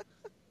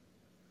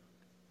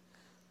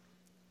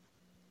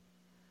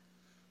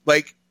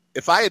 Like,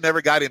 if I had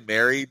never gotten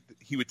married,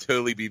 he would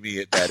totally be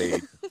me at that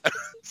age.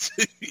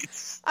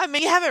 I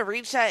mean, you haven't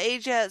reached that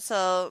age yet,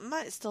 so it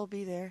might still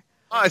be there.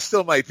 Oh, I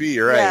still might be,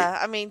 you're right. Yeah,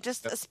 I mean,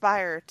 just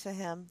aspire to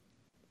him.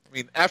 I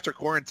mean, after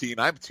quarantine,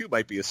 I too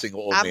might be a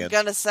single old man. I'm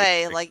going to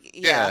say, like,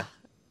 yeah.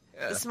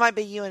 This might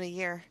be you in a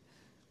year.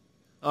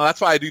 Oh,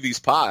 that's why I do these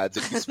pods.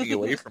 It keeps me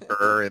away from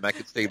her, and I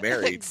can stay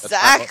married.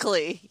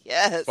 Exactly.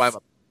 Yes. That's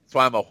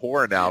why I'm a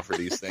whore now for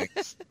these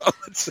things.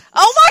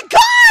 Oh my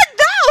God!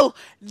 No,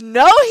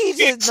 no, he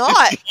did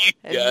not.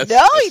 Yes,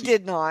 no, he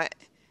did not.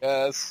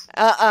 Yes.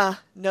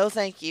 No,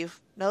 thank you.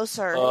 No,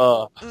 sir.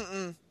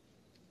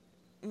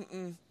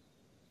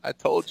 I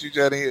told you,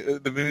 Jenny.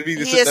 The movie.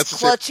 He is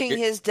clutching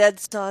his dead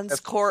son's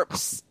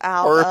corpse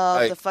out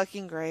of the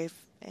fucking grave.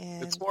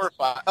 And it's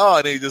horrifying. Oh,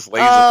 and he just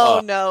lays it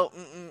up. No.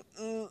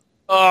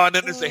 Oh, and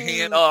then there's a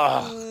hand.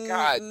 Oh,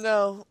 God.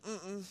 No.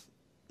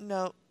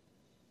 No.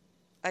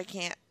 I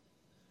can't.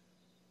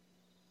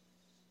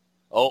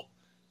 Oh,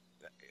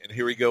 and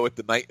here we go with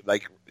the night.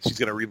 Like, she's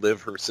going to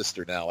relive her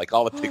sister now. Like,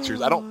 all the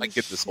pictures. I don't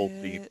get this whole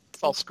theme.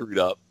 It's all screwed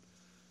up.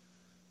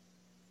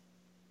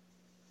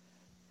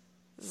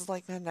 This is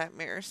like my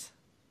nightmares.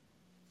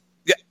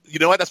 Yeah, you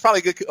know what? That's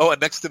probably good. Oh,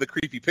 and next to the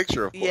creepy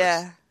picture, of course.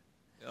 Yeah.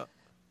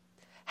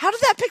 How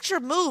did that picture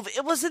move?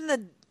 It was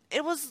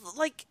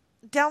like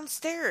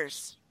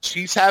downstairs.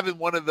 She's having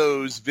one of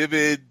those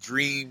vivid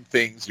dream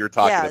things you're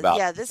talking about.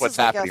 Yeah, this what's is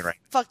like happening a right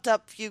now. Fucked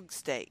up fugue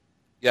state.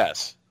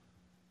 Yes.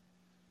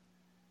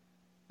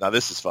 Now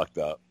this is fucked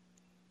up.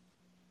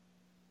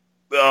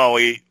 Oh,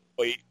 wait.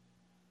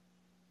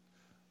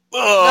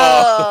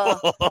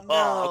 Oh,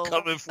 no.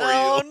 Coming for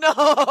you.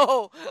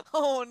 No.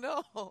 Oh,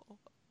 no.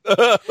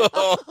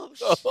 Oh,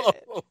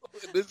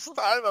 shit. This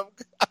time I'm...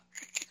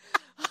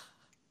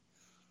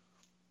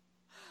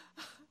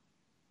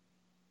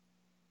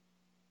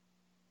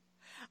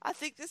 I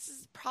think this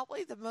is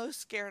probably the most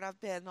scared I've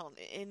been on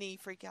any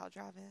Freak Out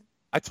Drive-In.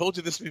 I told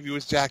you this movie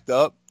was jacked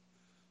up.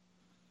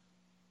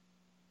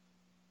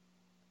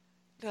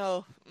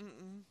 No.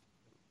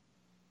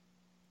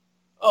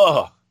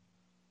 Oh,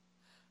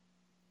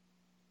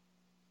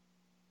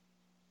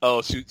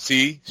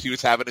 she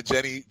was having a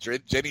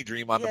Jenny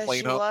dream on the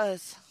plane home. She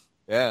was.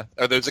 Yeah.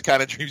 Are those the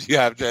kind of dreams you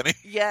have, Jenny?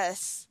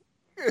 Yes.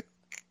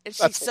 And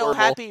she's so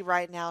happy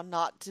right now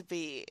not to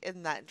be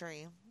in that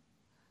dream.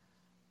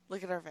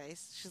 Look at her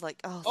face. She's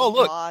like, oh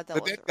look, God, the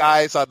dead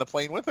guy's on the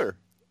plane with her.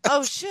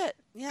 Oh, shit.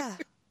 Yeah.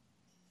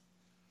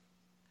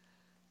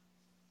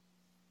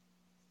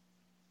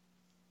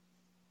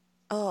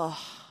 Oh.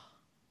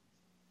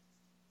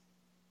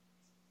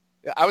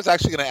 Yeah, I was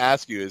actually going to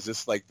ask you, is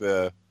this like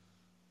the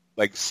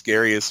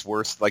scariest,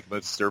 worst, most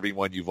disturbing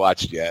one you've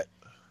watched yet?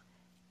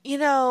 You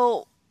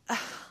know,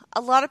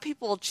 a lot of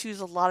people choose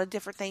a lot of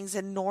different things,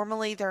 and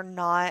normally they're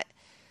not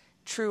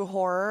true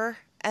horror.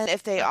 And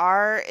if they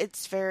are,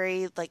 it's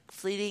very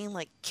fleeting,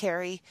 like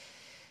Carrie.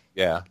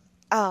 Yeah.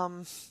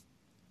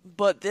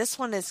 But this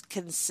one is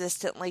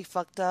consistently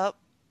fucked up.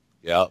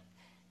 Yep.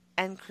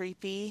 And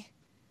creepy.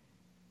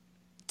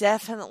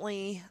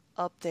 Definitely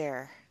up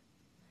there.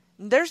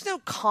 There's no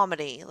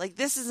comedy.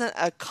 This isn't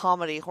a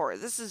comedy horror.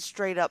 This is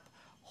straight up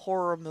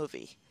horror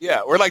movie.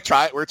 Yeah, we're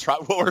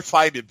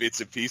finding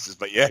bits and pieces,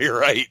 but yeah, you're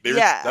right.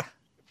 There's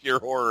pure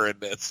horror in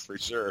this for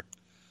sure.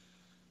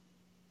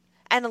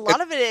 And a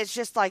lot of it is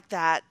just like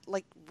that,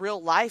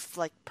 real life,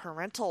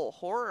 parental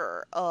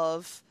horror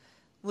of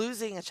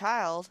losing a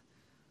child.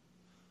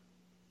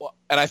 Well,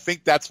 and I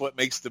think that's what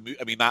makes the movie.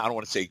 I mean, I don't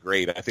want to say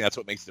great. I think that's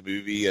what makes the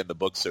movie and the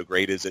book so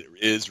great. Is it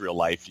is real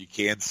life. You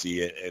can see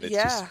it, and it's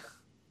just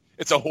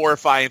it's a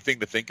horrifying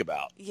thing to think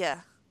about. Yeah.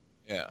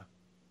 Yeah.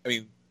 I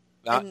mean,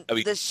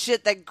 the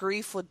shit that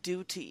grief would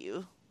do to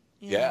you.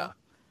 You know?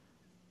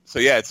 So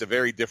yeah, it's a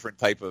very different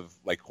type of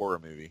horror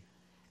movie.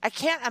 I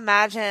can't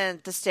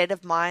imagine the state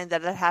of mind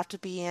that I'd have to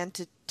be in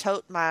to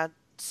tote my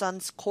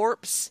son's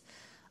corpse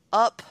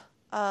up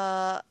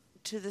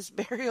to this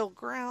burial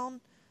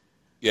ground.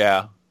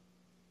 Yeah,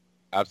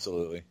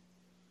 absolutely.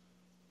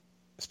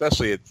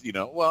 Especially at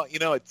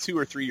at 2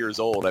 or 3 years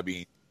old. I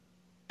mean,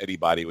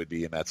 anybody would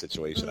be in that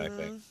situation. I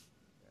think.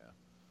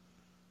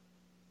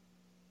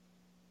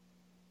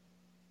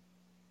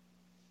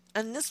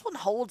 And this one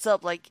holds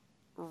up like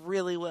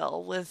really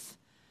well with.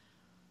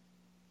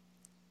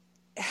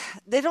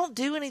 They don't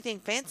do anything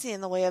fancy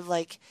in the way of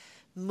like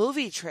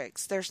movie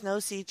tricks. There's no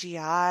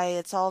CGI.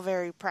 It's all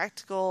very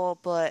practical,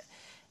 but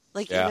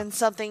like even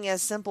something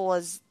as simple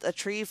as a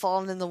tree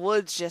falling in the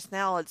woods just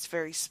now, it's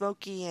very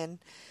smoky and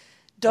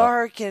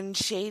dark and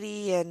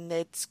shady, and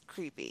it's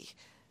creepy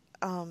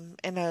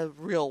in a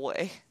real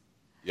way.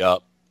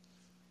 Yep.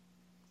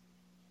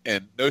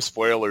 And no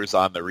spoilers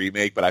on the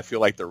remake, but I feel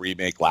like the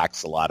remake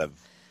lacks a lot of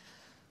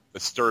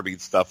disturbing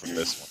stuff from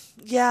this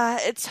one. Yeah,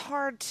 it's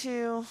hard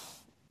to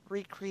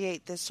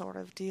recreate this sort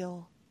of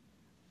deal.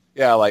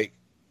 Yeah, like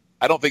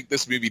I don't think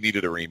this movie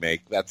needed a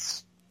remake.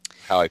 That's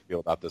how I feel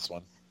about this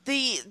one.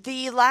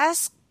 The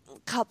last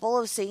couple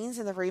of scenes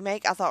in the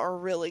remake I thought were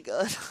really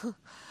good.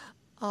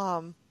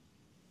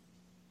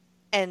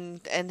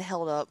 And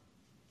held up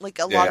like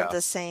a lot of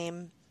the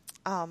same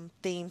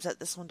themes that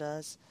this one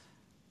does.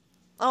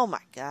 Oh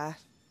my god.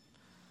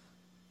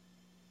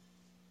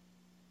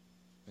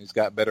 He's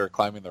got better at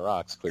climbing the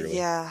rocks, clearly.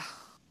 Yeah.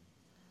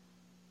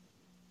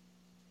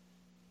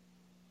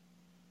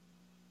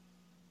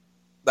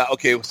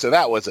 Okay, so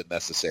that wasn't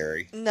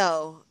necessary.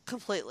 No,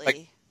 completely.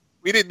 Like,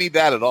 we didn't need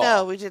that at all.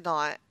 No, we did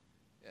not.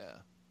 Yeah.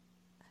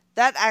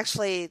 That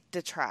actually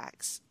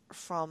detracts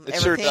from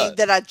everything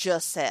that I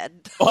just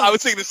said. Well, I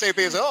was thinking the same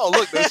thing. It's like, oh,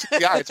 look, there's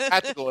CGI. It's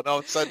practical. And all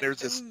of a sudden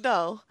there's this...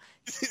 No.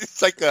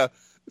 It's like a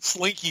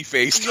slinky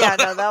face. Yeah,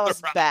 no, that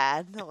was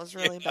bad. That was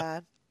really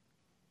bad.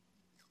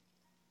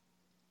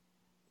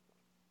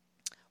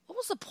 What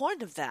was the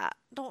point of that?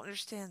 I don't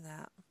understand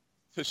that.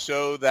 To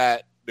show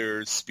that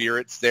there's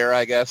spirits there,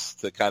 I guess,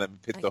 to kind of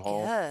hit the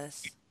home.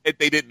 Yes.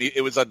 They didn't need...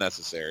 It was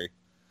unnecessary.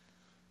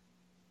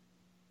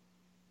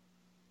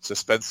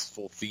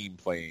 Suspenseful theme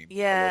playing.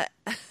 Yeah.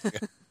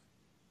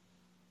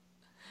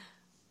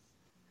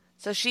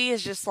 So she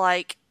is just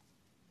like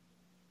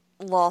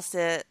lost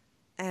it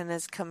and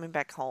is coming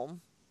back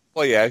home.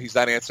 Well, yeah, he's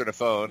not answering the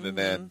phone, and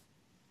then,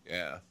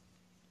 yeah.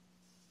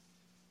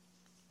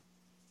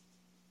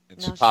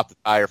 And she popped the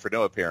tire for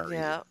no apparent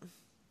reason. Yeah.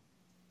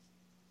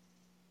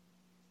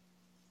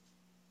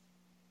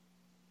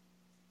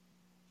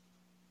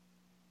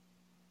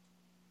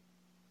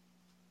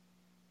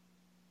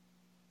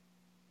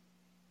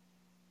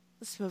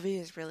 This movie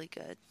is really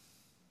good.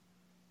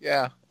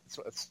 Yeah,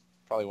 it's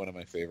probably one of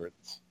my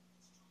favorites.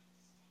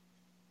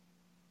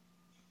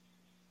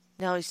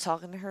 Now he's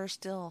talking to her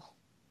still.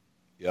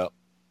 Yep.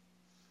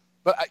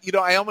 But,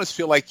 I almost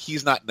feel like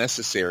he's not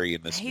necessary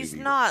in this movie. He's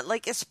not,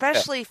 like,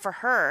 especially for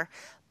her.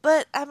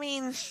 But, I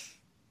mean,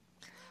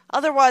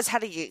 otherwise, how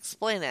do you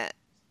explain it?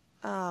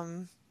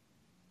 I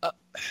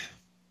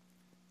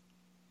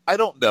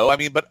don't know. I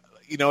mean, but,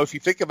 if you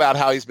think about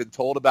how he's been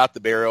told about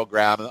the burial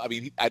ground, I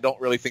mean, I don't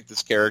really think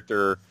this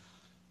character,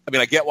 I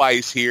mean, I get why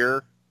he's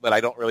here, but I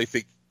don't really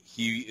think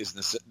he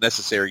is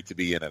necessary to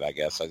be in it, I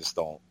guess. I just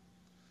don't.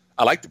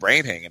 I like the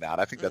brain hanging out.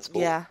 I think that's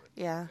cool.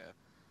 Yeah.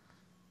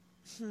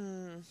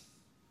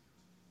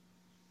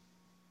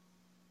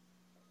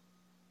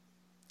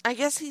 I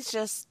guess he's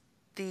just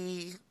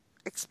the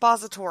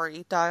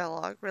expository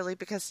dialogue, really,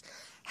 because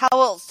how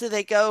else do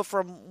they go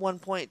from one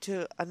point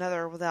to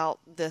another without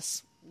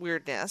this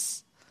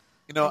weirdness?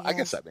 I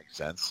guess that makes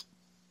sense.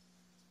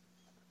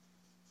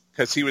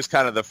 Because he was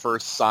kind of the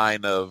first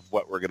sign of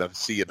what we're going to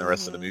see in the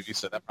rest of the movie,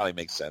 so that probably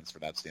makes sense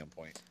from that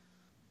standpoint.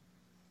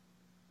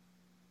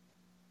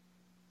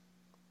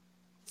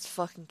 It's a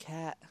fucking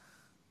cat.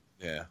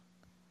 Yeah.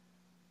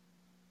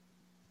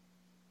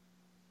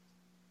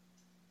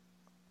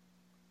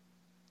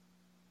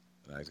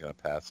 Now he's going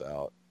to pass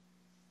out.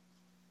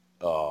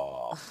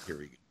 Oh, here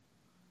we go.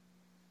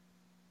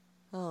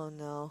 Oh,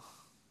 no.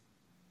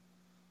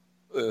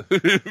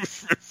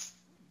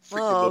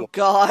 Oh,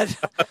 God.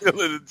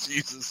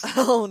 Jesus.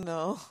 Oh,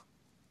 no.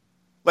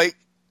 Like,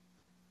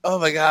 oh,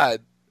 my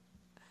God.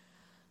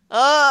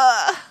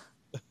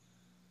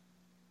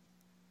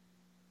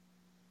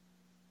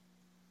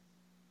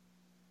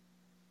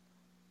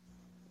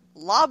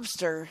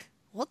 Lobster.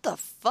 What the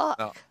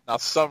fuck? Now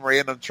some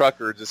random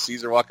trucker just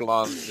sees her walking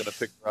along and is going to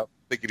pick her up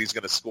thinking he's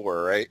going to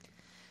score, right?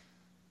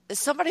 Is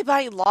somebody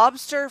buying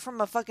lobster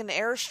from a fucking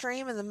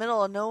Airstream in the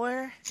middle of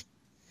nowhere?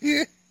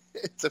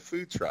 It's a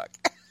food truck.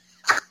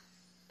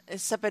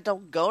 Except it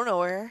don't go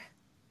nowhere.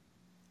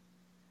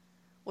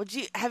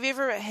 Have you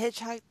ever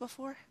hitchhiked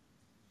before?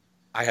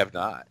 I have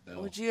not,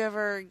 no. Would you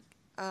ever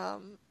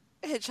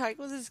hitchhike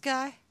with this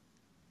guy?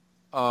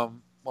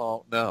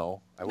 Well,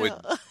 no. I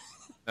wouldn't.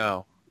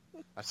 No.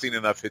 I've seen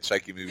enough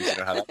hitchhiking movies to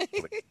know how that's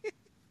going.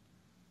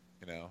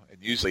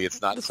 And usually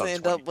it's not some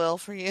end up well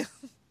for you.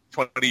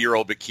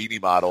 20-year-old bikini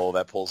model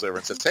that pulls over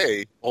and says,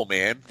 "Hey, old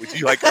man, would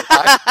you like to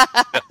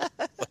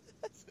buy?"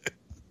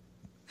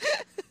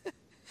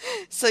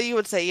 So you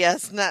would say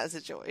yes in that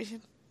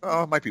situation.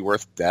 Oh, it might be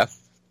worth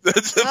death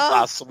to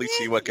possibly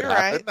see what could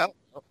happen. Right. I don't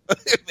know.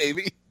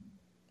 Maybe.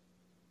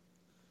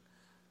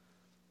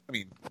 I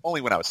mean,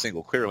 only when I was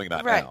single. Clearly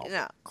not now.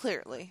 No,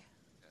 clearly.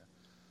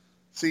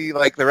 See,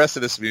 like the rest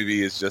of this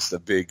movie is just a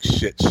big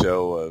shit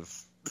show of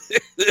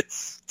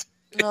this.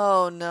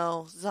 Oh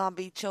no,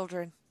 zombie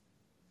children.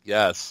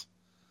 Yes.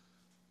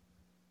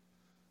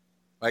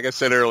 Like I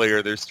said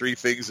earlier, there's 3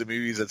 things in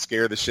movies that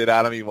scare the shit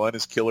out of me. One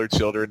is killer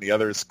children. The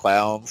other is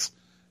clowns.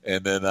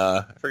 And then,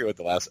 I forget what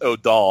the last... Oh,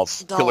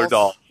 dolls. Killer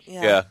doll.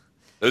 Yeah.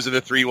 Those are the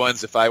 3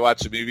 ones. If I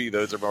watch a movie,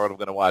 those are what I'm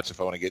going to watch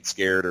if I want to get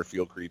scared or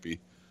feel creepy.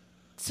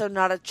 So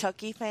not a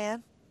Chucky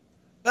fan?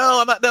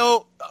 No, I'm not.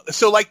 No.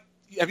 So, like,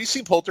 have you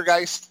seen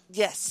Poltergeist?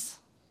 Yes.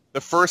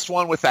 The first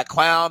one with that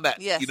clown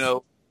that, Yes. you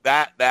know,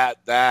 that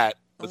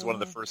was one of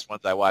the first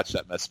ones I watched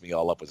that messed me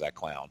all up, was that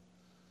clown.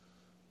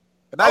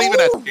 And not even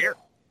that scary.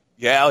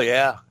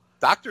 Yeah.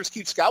 Doctors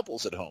keep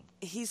scalpels at home.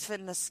 He's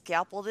finna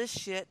scalpel this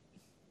shit.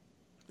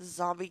 The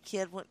zombie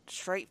kid went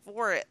straight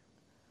for it.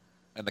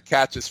 And the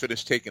cat just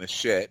finished taking a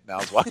shit. Now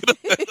it's walking.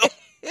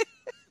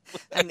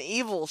 An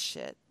evil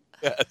shit.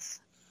 Yes.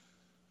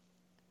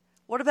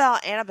 What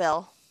about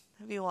Annabelle?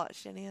 Have you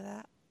watched any of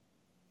that?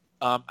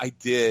 I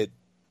did.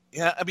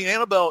 Yeah, I mean,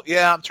 Annabelle,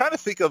 yeah, I'm trying to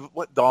think of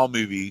what doll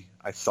movie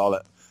I saw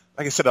that.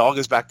 Like I said, it all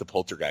goes back to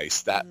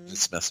Poltergeist. That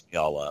just messed me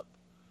all up.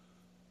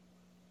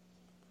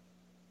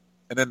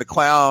 And then the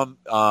clown,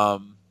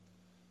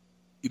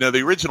 you know,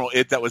 the original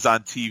It that was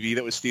on TV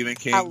that was Stephen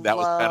King. That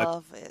was kind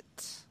of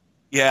it.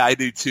 Yeah, I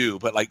do too.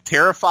 But like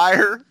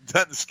Terrifier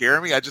doesn't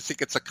scare me. I just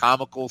think it's a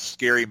comical,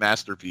 scary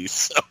masterpiece.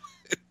 So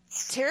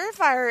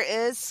Terrifier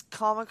is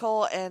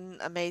comical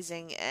and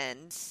amazing,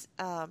 and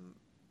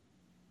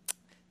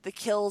the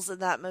kills in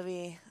that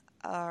movie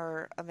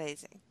are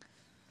amazing.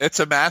 It's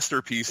a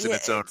masterpiece in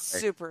its own right.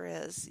 Super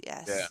is,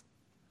 yes. Yeah.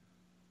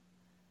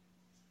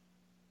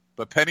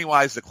 But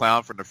Pennywise the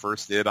Clown from the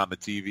first It on the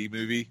TV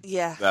movie,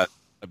 that's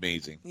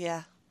amazing.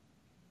 Yeah.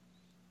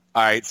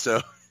 All right,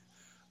 so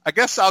I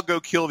guess I'll go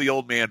kill the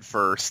old man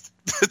first.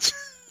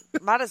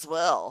 Might as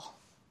well.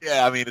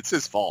 Yeah, I mean, it's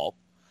his fault.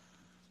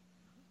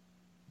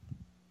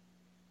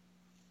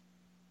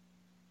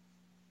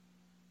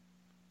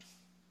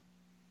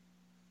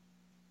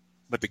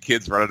 But the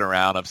kid's running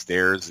around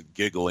upstairs and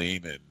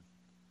giggling and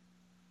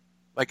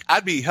like,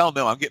 I'd be, hell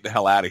no, I'm getting the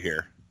hell out of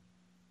here.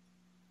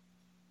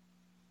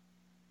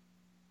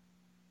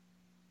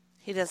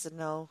 He doesn't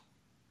know.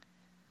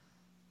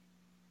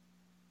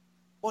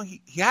 Well,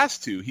 he has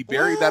to. He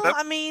buried that up.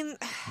 I mean,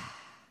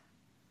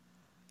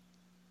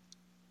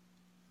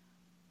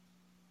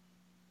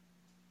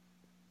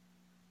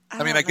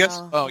 I guess.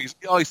 Oh,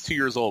 he's 2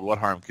 years old. What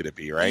harm could it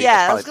be, right?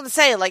 Yeah, I was going to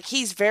say, like,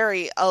 he's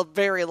a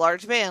very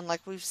large man,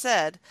 like we've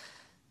said.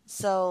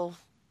 So.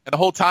 And the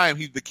whole time,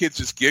 the kid's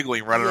just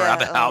giggling, running around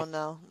the house. Oh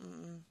no.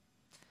 Mm-mm.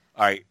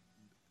 All right,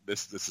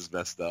 this is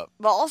messed up.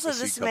 But also,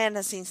 this man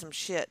has seen some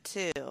shit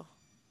too.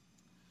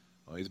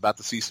 Well, he's about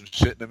to see some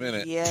shit in a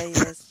minute. Yeah, he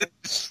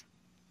is.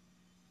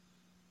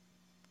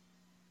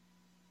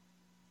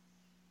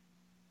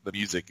 The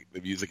music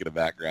in the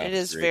background. It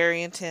is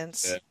very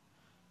intense. Yeah.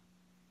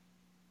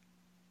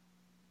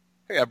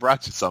 Hey, I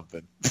brought you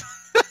something.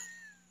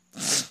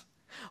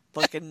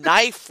 Like a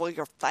knife for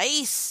your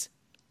face.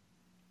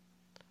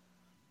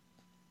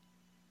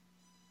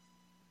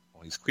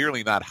 Well, he's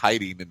clearly not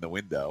hiding in the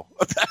window.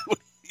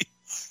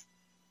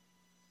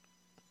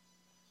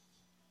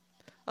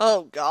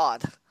 Oh,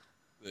 God.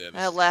 Yeah,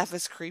 That laugh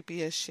is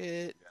creepy as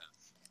shit. Yeah.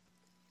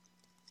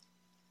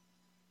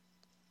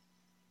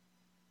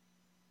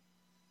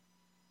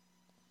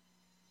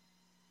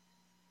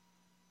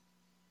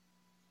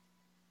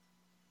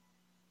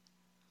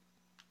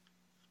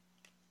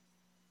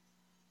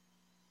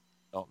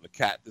 Oh, the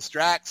cat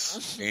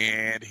distracts,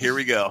 and here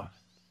we go.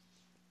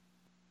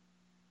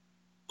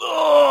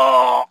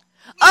 Oh,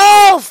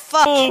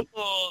 fuck!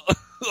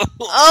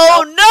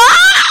 Oh,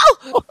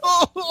 no!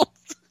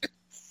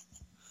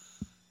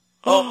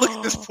 Oh, look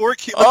at this poor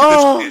kid.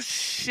 Oh, this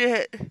kid.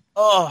 shit.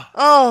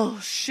 Oh,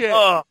 shit.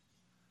 Oh.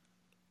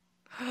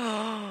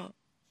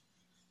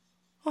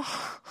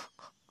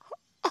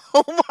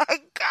 Oh, my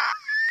God.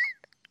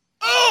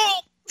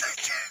 Oh!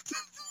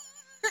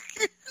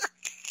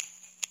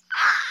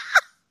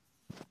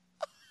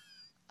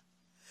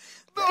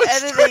 The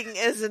editing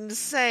is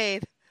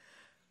insane.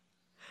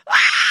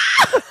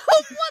 What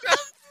the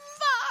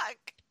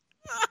fuck?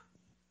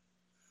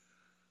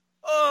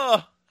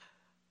 Oh.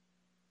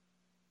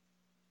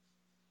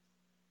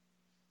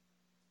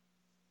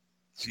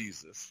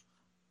 Jesus.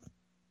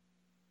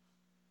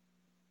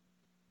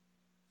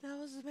 That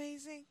was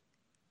amazing.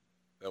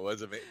 That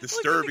was amazing.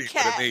 Disturbing,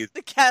 but amazing.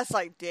 The cat's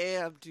like,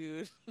 damn,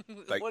 dude.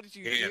 Like, what did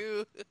you damn.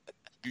 do?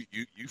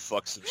 You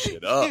fucked some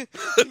shit up.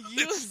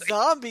 You a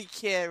zombie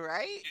kid,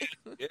 right?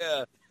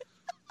 Yeah.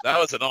 That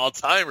was an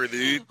all-timer,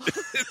 dude.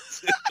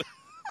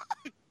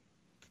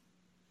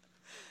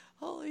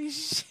 Holy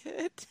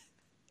shit.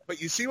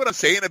 But you see what I'm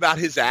saying about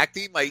his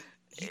acting? Like,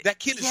 that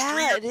kid is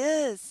it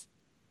is.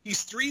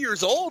 He's 3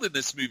 years old in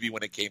this movie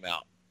when it came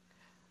out.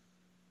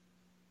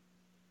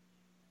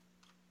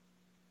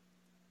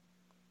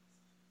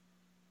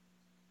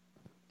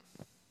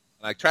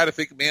 And I try to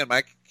think, man,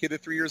 my kid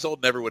at 3 years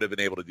old never would have been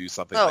able to do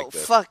something like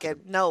this. Oh,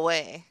 fucking no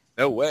way.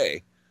 No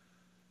way.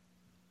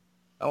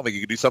 I don't think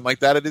he could do something like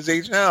that at his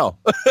age now.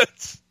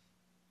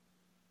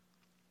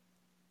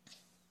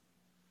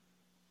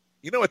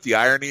 You know what the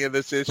irony of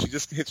this is? She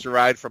just hitched a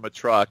ride from a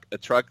truck,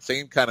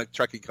 same kind of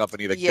trucking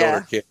company that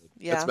killed her kid.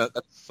 Yeah.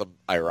 That's some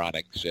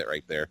ironic shit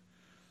right there.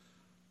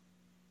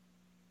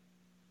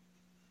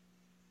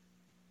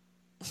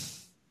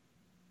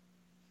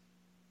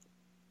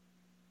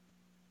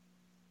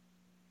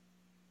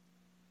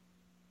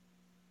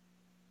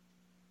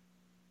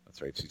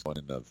 That's right. She's going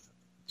into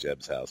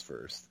Jeb's house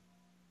first.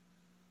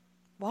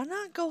 Why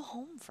not go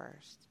home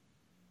first?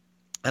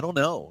 I don't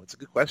know. It's a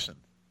good question.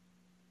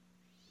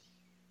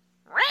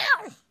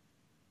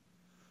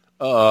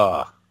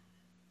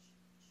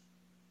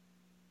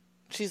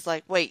 She's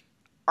like, wait,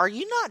 are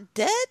you not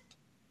dead?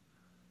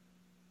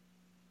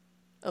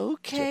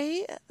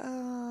 Okay,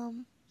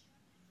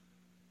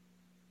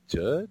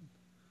 Judd?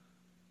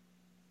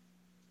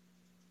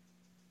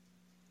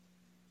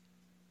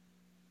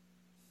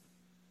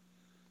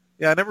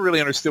 Yeah, I never really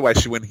understood why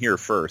she went here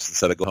first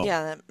instead of going home.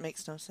 Yeah, that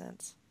makes no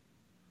sense.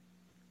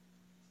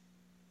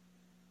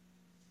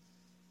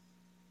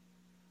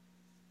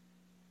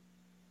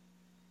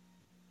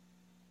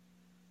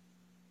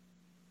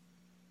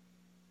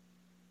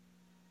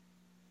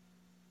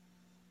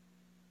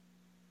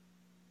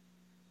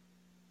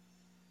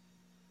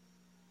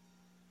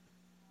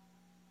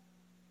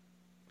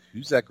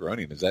 Who's that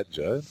groaning? Is that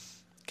Judd?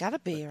 Gotta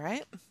be,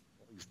 right?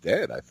 He's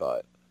dead, I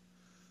thought.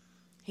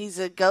 He's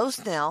a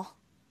ghost now.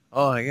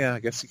 Oh, yeah, I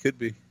guess he could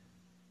be.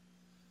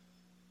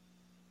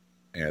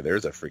 Yeah,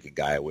 there's a freaking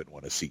guy I wouldn't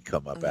want to see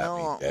come up at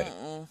me dead.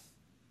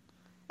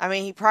 I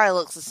mean, he probably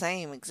looks the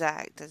same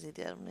exact as he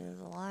did when he was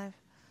alive.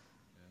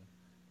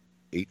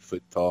 8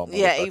 foot tall motherfucker.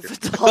 Yeah, 8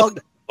 foot tall,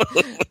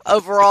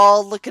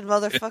 overall looking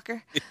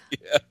motherfucker.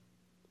 Yeah.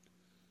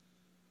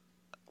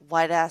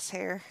 White ass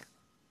hair.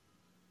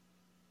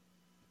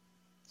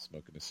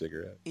 Smoking a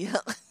cigarette. Yeah.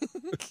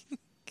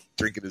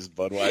 Drinking his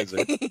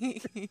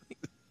Budweiser.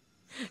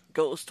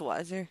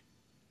 Ghostweiser.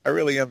 I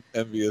really am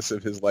envious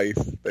of his life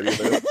that he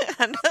lived.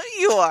 I know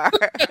you are.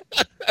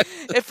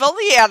 If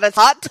only he had a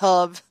hot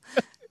tub.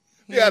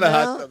 He had a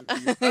hot tub.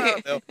 I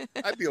don't know.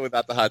 I'd deal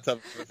without the hot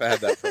tub if I had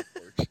that front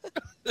porch.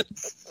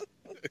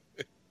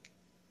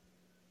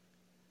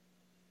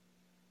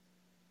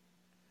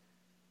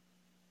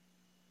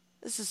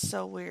 This is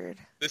so weird.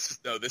 This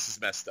is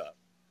messed up.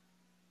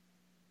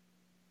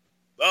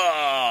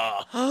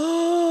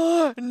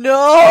 Oh!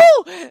 No!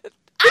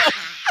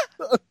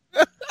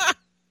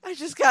 I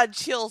just got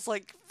chills,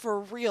 like, for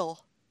real.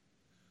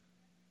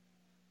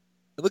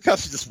 Look how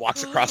she just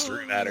walks across the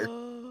room at her.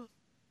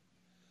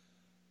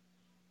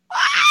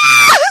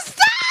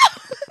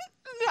 Stop!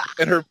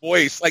 And her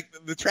voice, like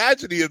the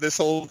tragedy of this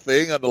whole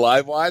thing on the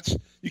live watch,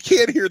 you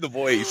can't hear the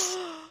voice.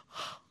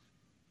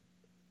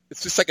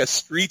 It's just like a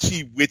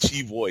screechy,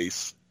 witchy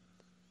voice.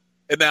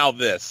 And now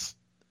this.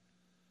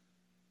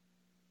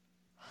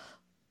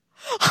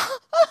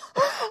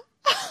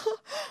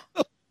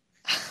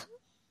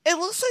 It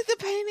looks like the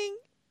painting.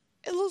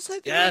 It looks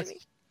like the painting.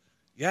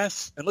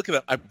 Yes. And look at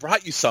it. I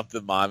brought you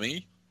something,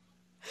 Mommy.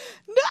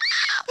 No!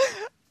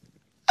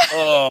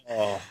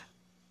 Oh.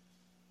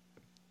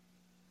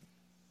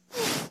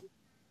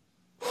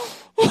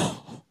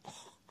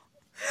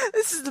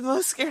 This is the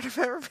most scared I've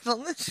ever been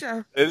on this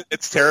show.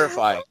 It's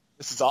terrifying.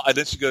 This is all. And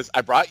then she goes, I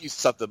brought you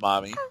something,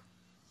 Mommy.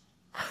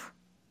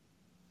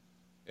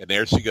 And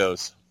there she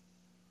goes.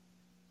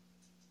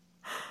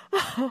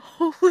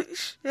 Holy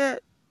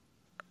shit.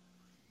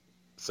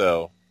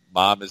 So,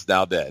 Mom is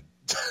now dead.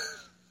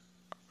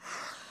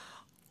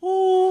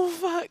 Oh,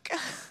 fuck.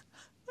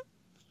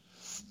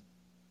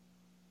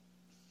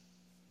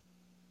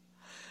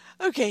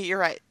 Okay, you're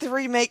right. The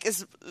remake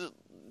is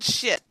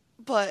shit,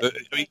 but... I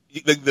mean,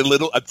 the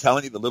little, I'm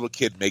telling you, the little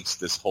kid makes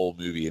this whole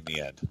movie in the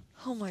end.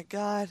 Oh, my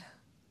God.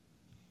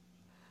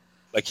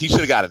 Like, he should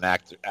have got an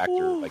actor,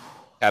 like,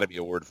 Academy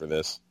Award for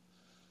this.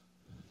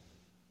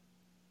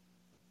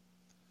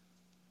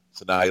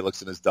 So now he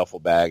looks in his duffel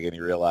bag and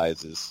he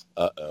realizes,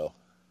 uh-oh.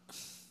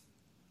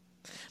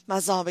 My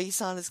zombie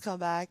son has come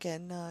back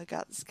and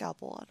got the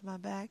scalpel out of my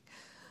bag.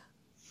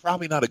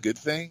 Probably not a good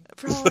thing.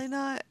 Probably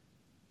not.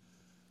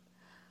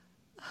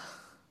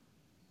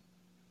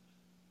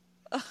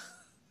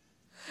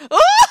 Oh!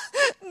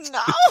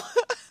 No!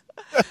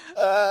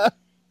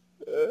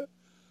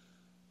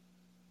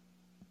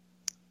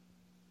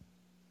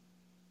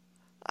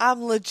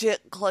 I'm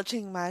legit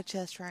clutching my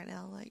chest right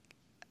now. Like,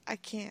 I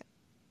can't.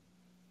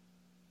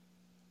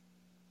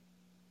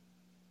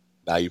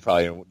 Now you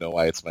probably don't know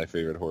why it's my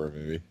favorite horror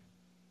movie.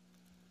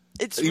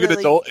 It's even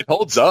really, adult, it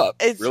holds up.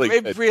 It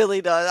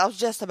really does. I was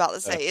just about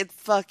to say, it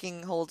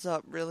fucking holds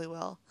up really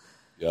well.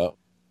 Yep.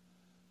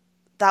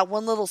 That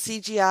one little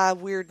CGI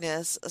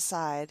weirdness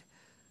aside.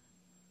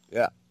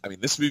 Yeah. I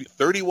mean, this movie,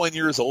 31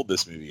 years old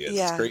this movie is.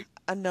 Yeah, it's great.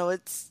 I know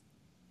it's...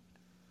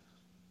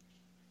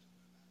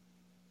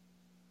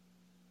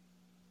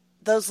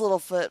 Those little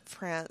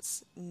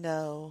footprints,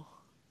 no.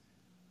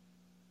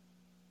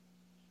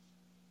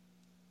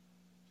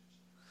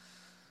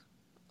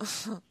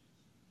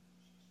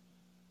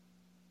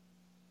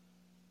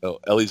 Oh,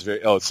 Ellie's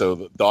very. Oh, so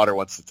the daughter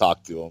wants to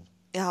talk to him.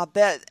 Yeah, I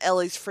bet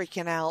Ellie's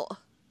freaking out.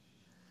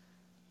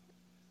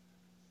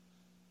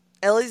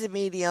 Ellie's a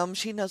medium.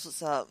 She knows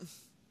what's up.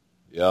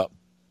 Yep.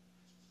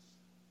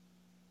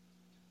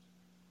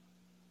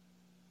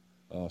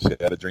 Oh, she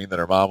had a dream that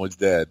her mom was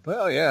dead.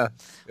 Well, yeah.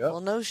 Yep. Well,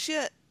 no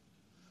shit.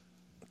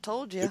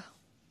 Told you.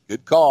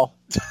 Good call.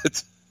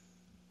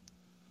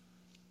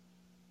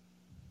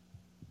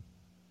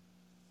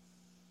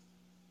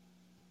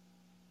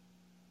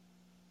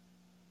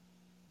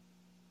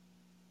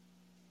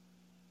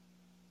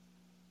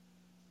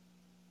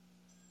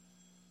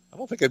 I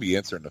don't think I'd be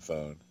answering the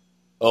phone.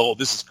 Oh,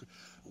 this is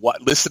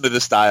what. Listen to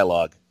this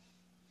dialogue.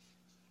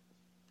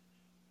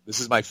 This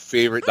is my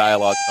favorite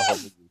dialogue in the whole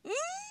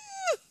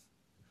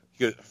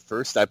movie.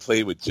 First, I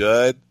played with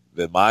Judd.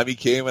 Then Mommy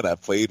came and I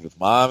played with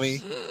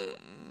Mommy.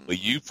 But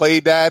you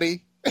played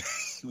Daddy.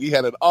 We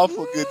had an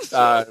awful good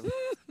time.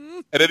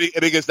 And then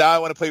he goes, now I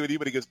want to play with you.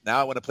 But he goes,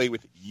 now I want to play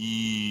with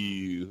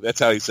you. That's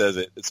how he says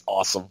it. It's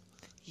awesome.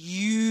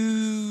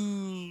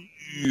 You.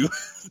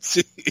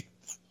 Jeez.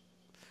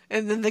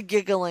 And then the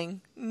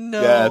giggling.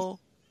 No. Yes.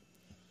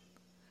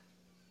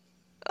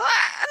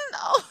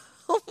 No.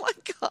 Oh, my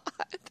God.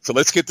 So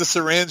let's get the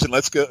syringe and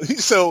let's go.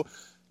 So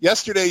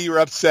yesterday you were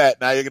upset.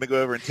 Now you're going to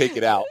go over and take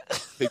it out.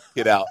 Take the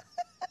kid out.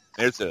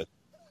 There's a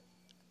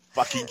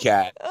fucking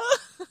cat.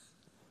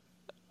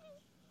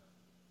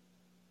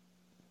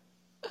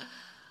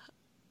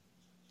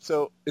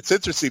 So it's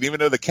interesting. Even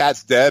though the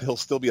cat's dead, he'll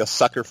still be a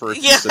sucker for a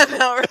piece of it. Yeah, I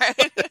know,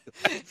 right?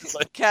 It's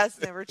like,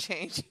 cats never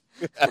change.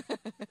 Yeah.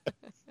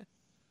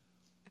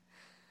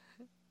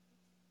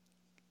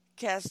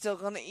 Cat's still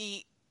going to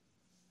eat.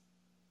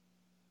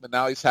 But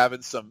now he's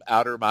having some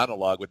outer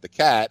monologue with the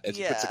cat as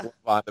he puts a glove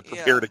on to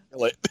prepare to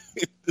kill it.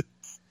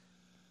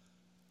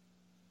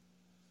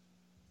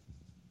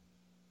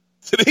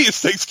 Today is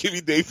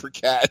Thanksgiving Day for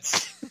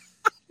cats.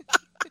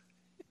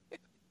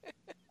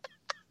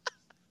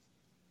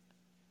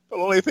 But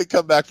only if they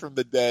come back from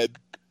the dead.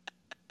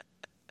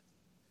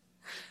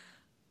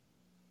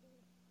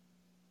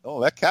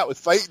 Oh, that cat was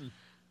fighting.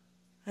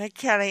 That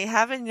cat ain't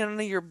having none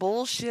of your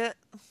bullshit.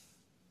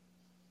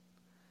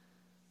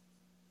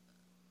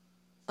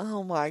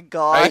 Oh, my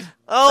God. Right?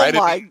 Oh, Right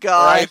my in the-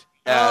 God. right,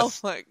 Oh,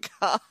 yes. my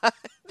God. I mean,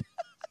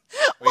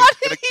 Why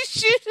did he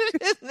shoot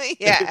it in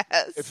the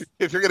ass?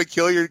 If you're going to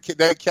kill your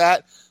dead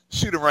cat,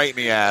 shoot him right in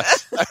the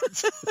ass. What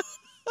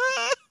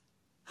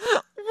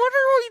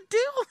are we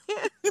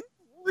doing?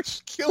 We're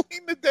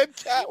killing the dead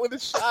cat with a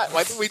shot.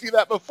 Why didn't we do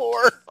that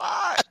before?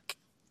 Fuck.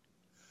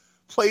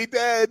 Play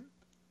dead.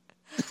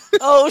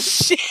 Oh,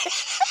 shit.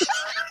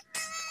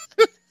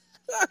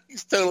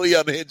 He's totally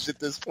unhinged at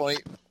this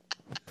point.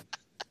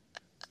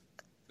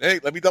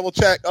 Hey, let me double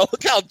check. Oh,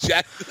 look how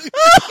jacked the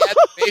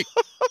cat's face.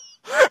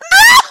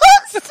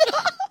 No,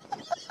 stop.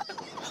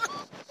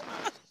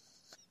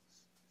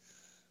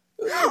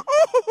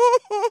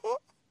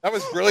 That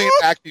was brilliant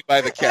acting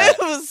by the cat.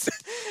 It was...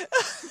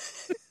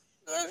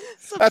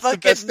 That's the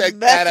best dead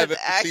cat I've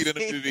ever acting. seen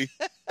in a movie.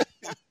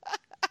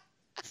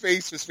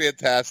 Face was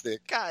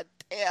fantastic. God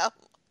damn.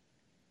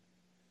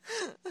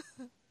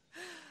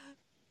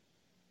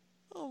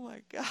 Oh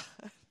my God.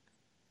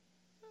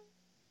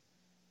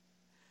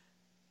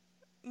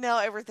 Now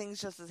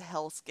everything's just a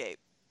hellscape.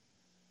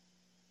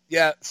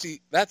 Yeah,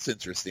 see, that's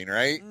interesting,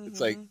 right? Mm-hmm. It's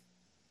like,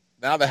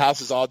 now the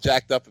house is all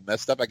jacked up and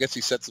messed up. I guess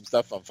he set some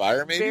stuff on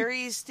fire, maybe?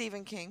 Very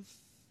Stephen King.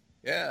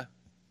 Yeah.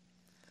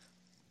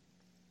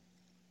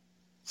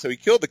 So he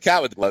killed the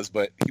cat with gloves,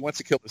 but he wants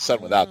to kill the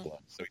son without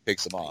gloves, so he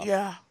takes them off.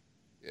 Yeah.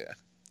 Yeah.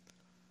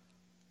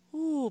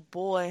 Ooh,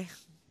 boy.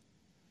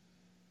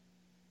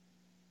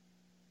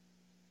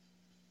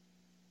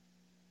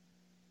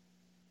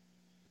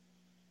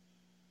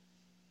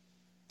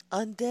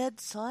 Undead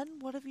son,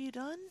 what have you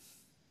done?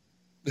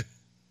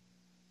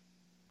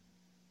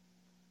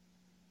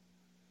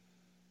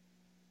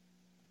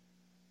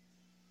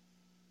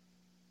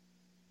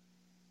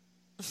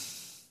 Well,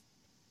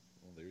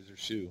 there's her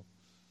shoe.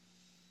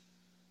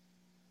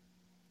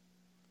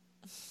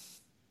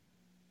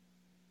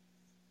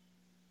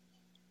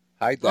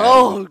 Hi, Dad.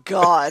 Oh,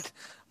 God.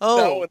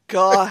 Oh,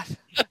 God.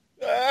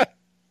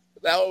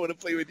 Now I want to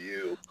play with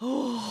you.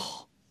 Oh.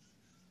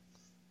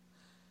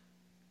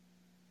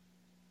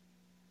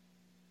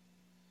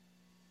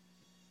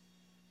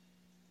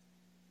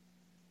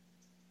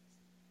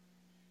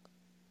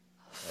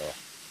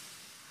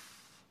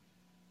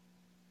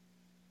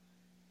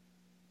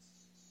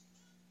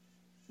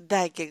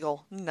 That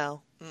giggle.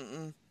 No.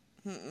 Mm-mm.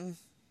 Mm-mm.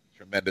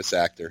 Tremendous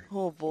actor.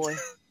 Oh, boy.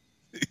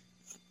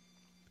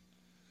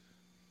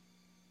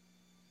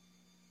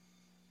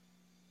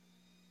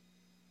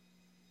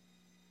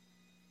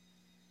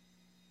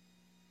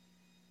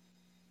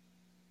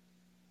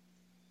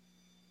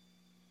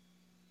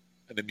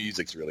 And the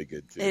music's really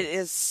good, too. It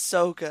is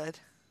so good.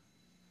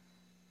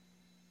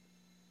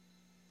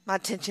 My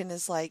attention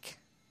is like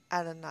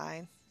at a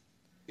 9.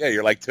 Yeah,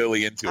 you're like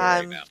totally into it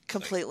right now. I'm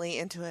completely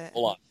into it.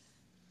 Hold on.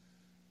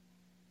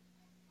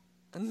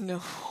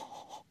 No.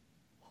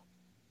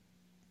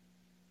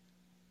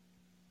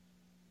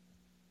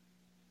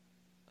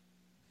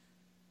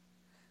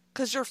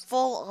 Because you're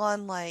full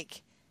on,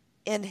 like,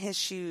 in his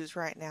shoes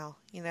right now,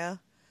 you know?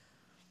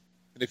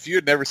 And if you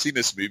had never seen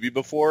this movie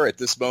before, at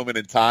this moment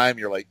in time,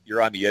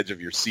 you're on the edge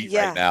of your seat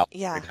right now,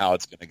 and how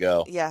it's going to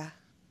go. Yeah.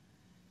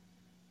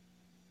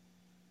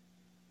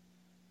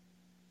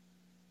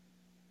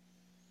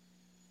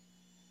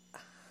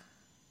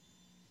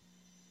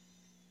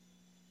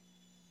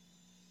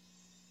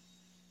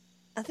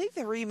 I think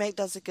the remake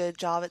does a good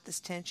job at this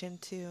tension,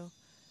 too.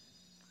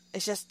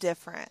 It's just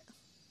different.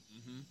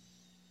 Mm-hmm.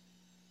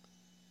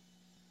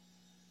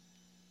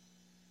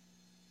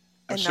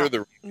 I'm And sure the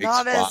remake's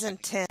not fine. as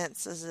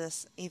intense as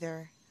this,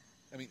 either.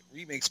 I mean,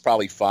 remake's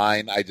probably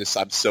fine.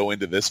 I'm so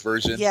into this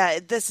version. Yeah,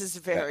 this is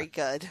very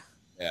good.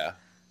 Yeah.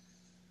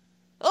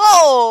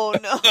 Oh,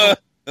 no!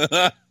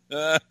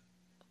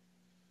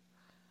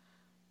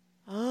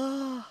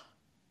 Oh.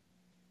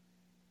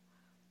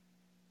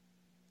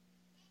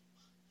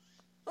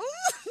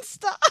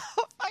 Stop!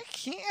 I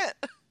can't.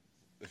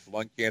 If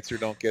lung cancer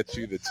don't get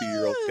you, the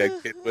 2-year-old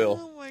kid will.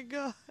 Oh my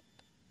god!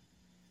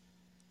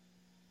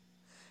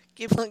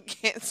 Give lung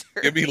cancer.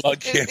 Give me lung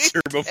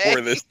cancer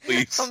before this,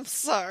 please. I'm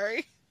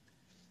sorry.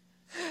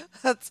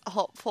 That's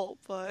awful,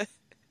 but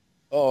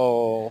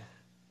oh,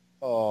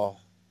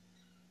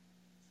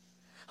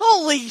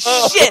 holy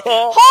shit!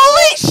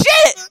 Holy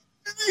shit!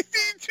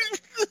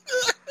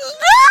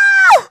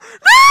 No!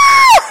 No!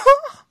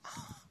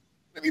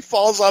 And he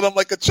falls on him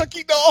like a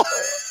Chucky doll.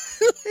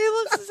 He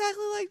looks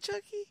exactly like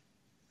Chucky.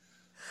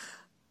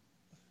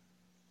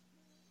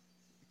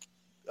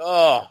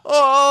 Oh.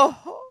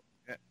 Oh.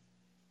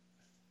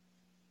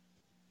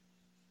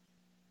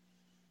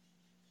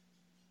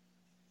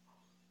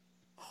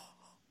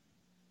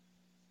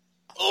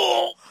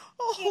 Oh.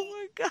 Oh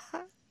my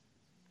god.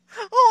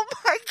 Oh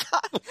my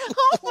god.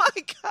 Oh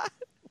my god.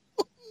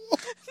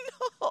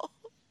 No.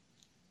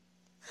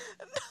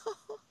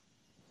 No.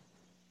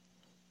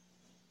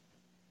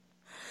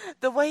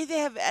 The way they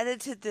have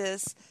edited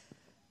this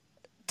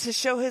to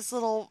show his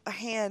little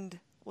hand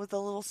with a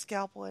little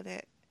scalpel in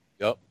it.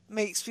 Yep.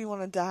 Makes me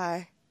want to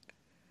die.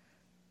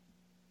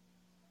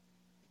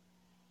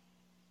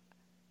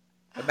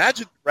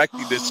 Imagine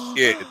directing this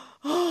kid.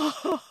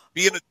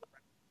 Imagine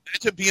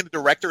being a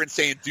director and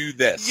saying, do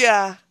this.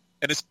 Yeah.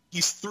 And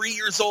he's 3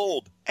 years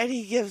old. And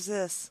he gives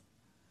this.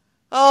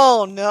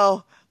 Oh,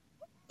 no.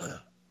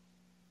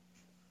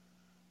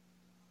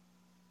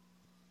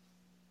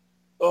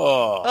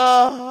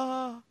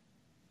 Oh.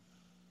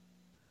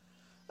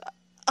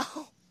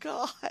 Oh,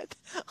 God.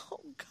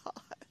 Oh,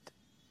 God.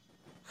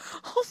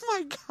 Oh,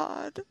 my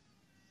God.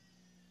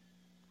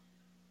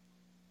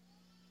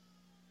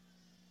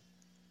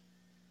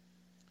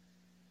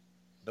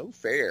 No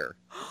fair.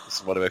 This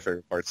is one of my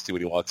favorite parts, too,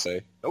 when he walks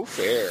away. No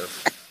fair.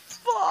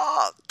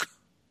 Fuck.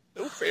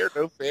 No fair,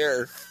 no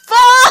fair.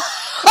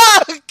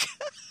 Fuck.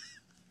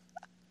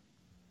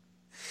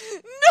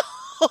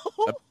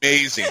 No.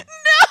 Amazing.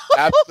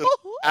 No.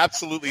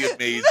 Absolutely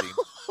amazing.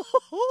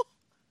 No.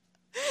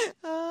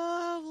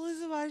 Oh, I'm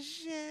losing my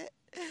shit.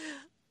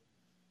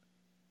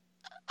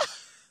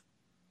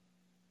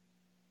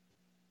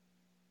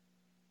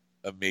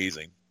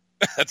 Amazing.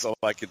 That's all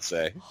I can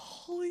say.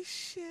 Holy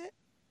shit.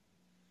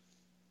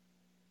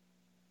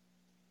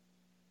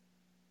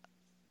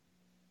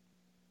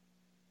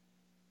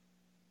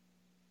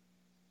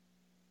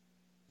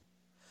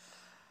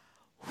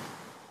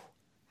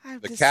 I'm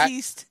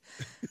deceased.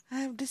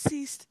 I'm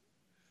deceased.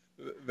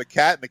 The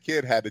cat and the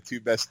kid had the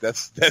two best death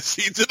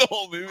scenes in the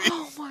whole movie.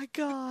 Oh my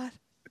god.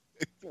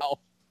 Wow.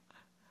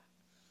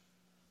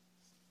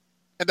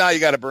 And now you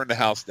got to burn the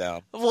house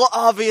down. Well,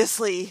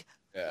 obviously.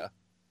 Yeah.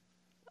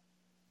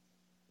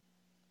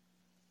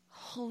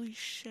 Holy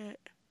shit.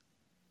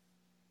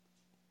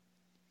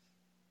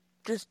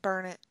 Just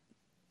burn it.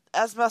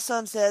 As my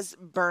son says,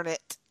 burn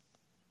it.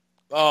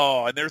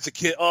 Oh, and there's a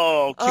kid.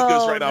 Oh, kid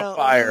goes right on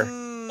fire.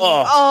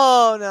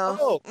 Oh,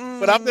 no.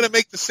 But I'm going to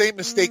make the same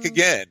mistake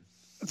again.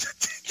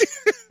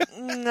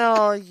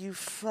 No, you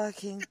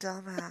fucking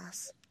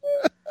dumbass.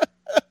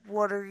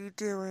 What are you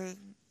doing?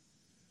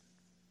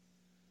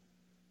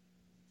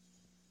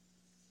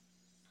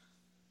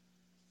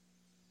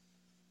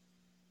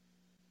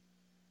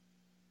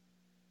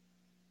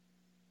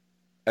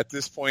 At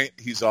this point,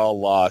 he's all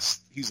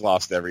lost. He's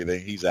lost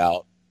everything. He's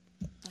out.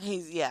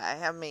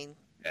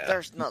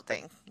 There's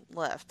nothing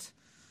left.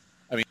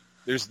 I mean,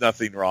 there's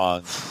nothing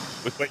wrong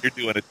with what you're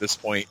doing at this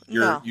point.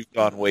 You've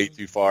gone way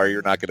too far.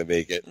 You're not going to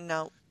make it.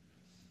 No.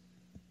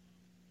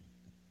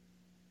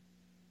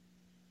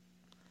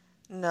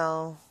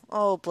 No.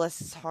 Oh, bless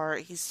his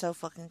heart. He's so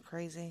fucking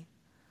crazy.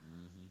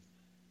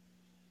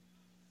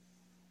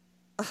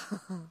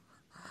 Mm-hmm.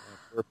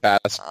 Poor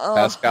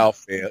Pascal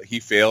failed.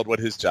 He failed what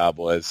his job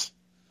was.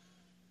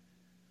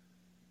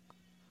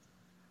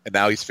 And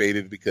now he's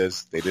faded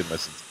because they didn't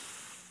listen to him.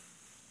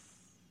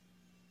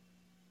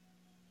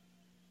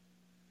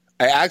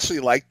 I actually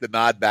like the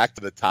nod back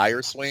to the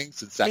tire swing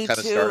since that kind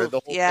of started the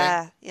whole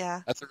thing.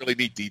 Yeah. That's a really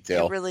neat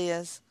detail. It really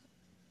is.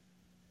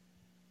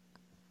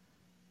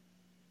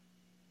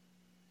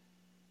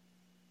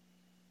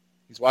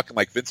 He's walking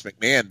like Vince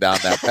McMahon down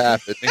that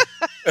path, isn't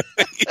he?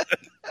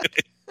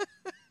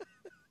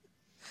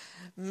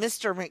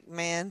 Mr.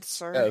 McMahon,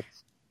 sir. Yeah.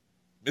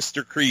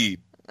 Mr.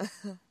 Creed.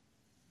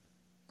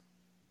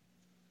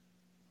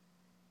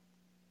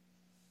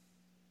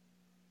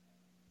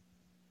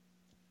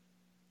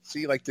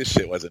 See, like, this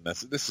shit wasn't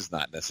necessary. This is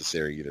not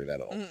necessary either,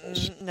 that old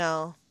bullshit.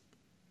 No.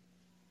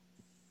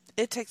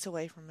 It takes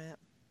away from it.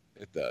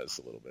 It does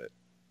a little bit.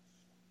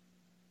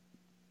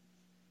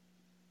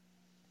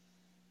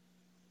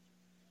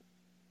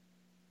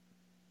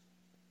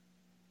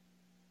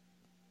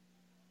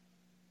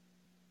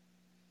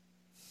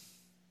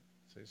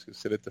 So he's going to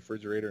sit at the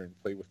refrigerator and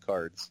play with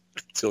cards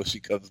until she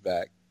comes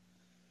back.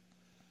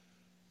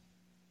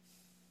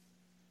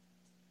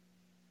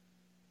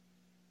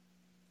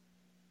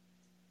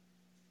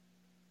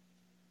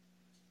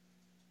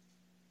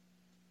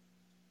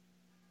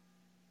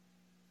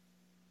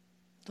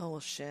 Oh,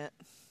 shit.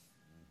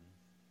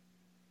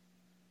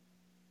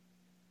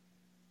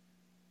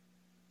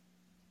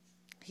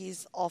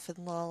 He's off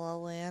in La La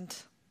Land.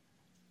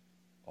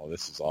 Oh,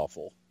 this is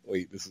awful.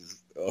 Wait, this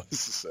is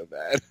so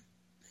bad.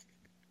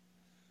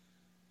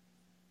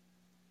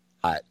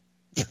 Hot.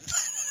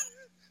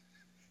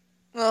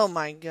 Oh,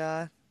 my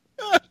God.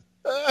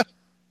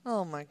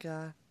 Oh, my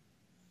God.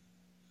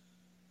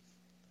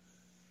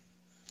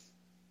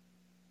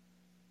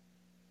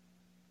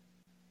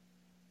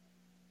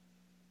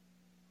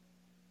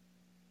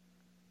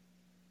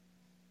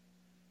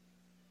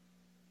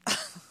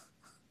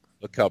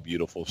 Look how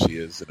beautiful she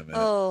is in a minute.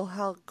 Oh,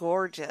 how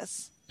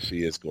gorgeous.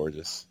 She is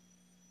gorgeous.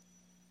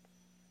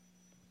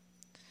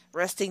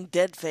 Resting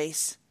dead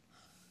face.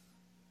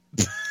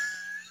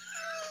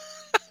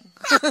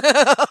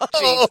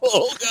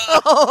 Oh,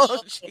 God.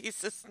 Oh,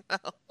 Jesus, no.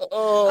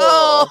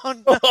 Oh,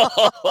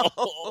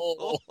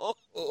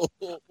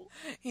 no.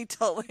 He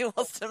totally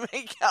wants to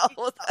make out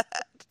with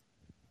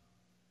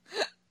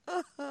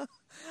that.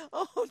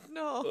 Oh,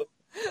 no.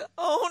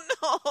 Oh,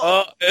 no.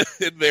 Oh,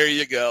 and there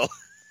you go.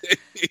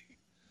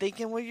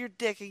 Thinking with your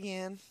dick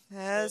again,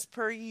 as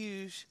per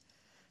usual.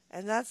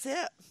 And that's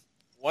it.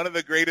 One of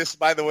the greatest,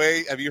 by the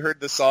way, have you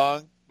heard the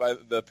song, by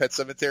the Pet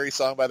Sematary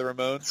song by the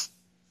Ramones?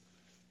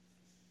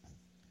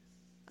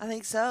 I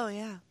think so,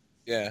 yeah.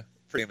 Yeah,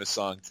 famous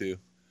song, too.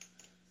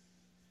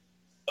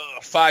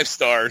 5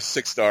 stars,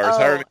 6 stars, Oh,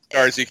 however many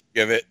stars you can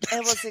give it. It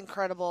was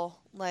incredible.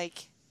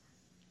 Like,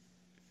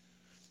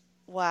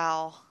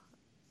 wow.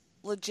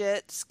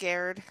 Legit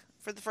scared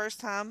for the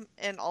first time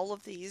in all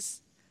of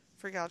these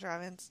Freak Out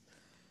Drive-Ins.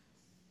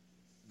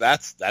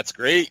 That's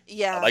great.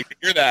 Yeah. I like to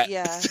hear that.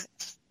 Yeah.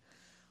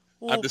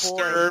 I'm Oh,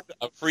 disturbed. boy.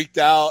 I'm freaked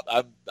out.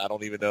 I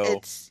don't even know.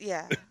 It's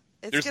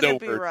There's gonna no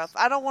be words. rough.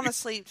 I don't want to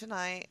sleep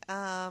tonight.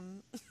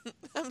 I'm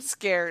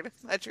scared.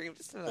 My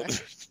dreams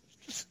tonight.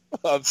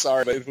 I'm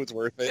sorry, but it was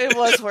worth it. It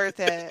was worth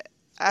it.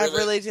 I Really?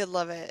 really did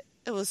love it.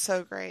 It was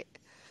so great.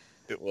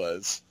 It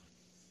was.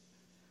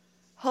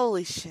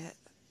 Holy shit.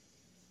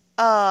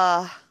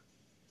 Wow.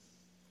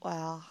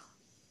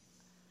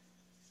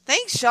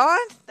 Thanks, Shawn.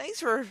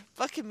 Thanks for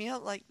fucking me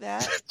up like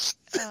that.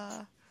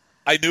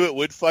 I knew it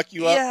would fuck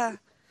you up. Yeah.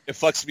 It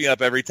fucks me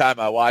up every time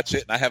I watch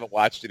it, and I haven't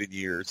watched it in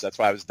years. That's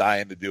why I was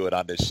dying to do it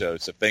on this show.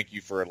 So thank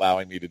you for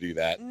allowing me to do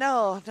that.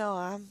 No,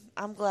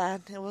 I'm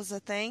glad it was a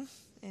thing.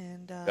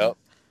 And Yep.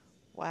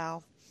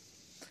 wow.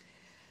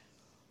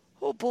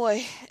 Oh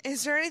boy,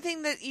 is there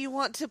anything that you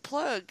want to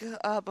plug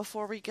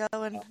before we go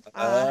and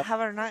have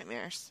our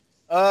nightmares?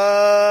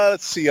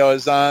 Let's see. I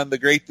was on the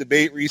Great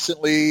Debate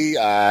recently.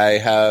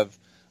 I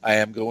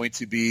am going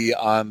to be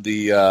on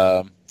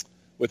the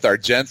with our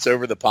gents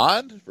over the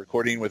pond,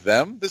 recording with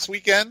them this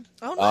weekend.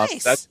 Oh,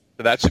 nice.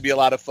 That should be a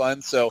lot of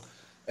fun. So,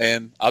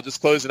 and I'll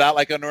just close it out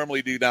like I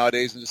normally do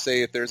nowadays and just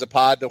say, if there's a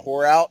pod to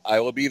whore out,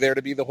 I will be there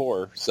to be the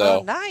whore.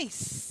 So,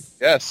 nice.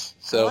 yes.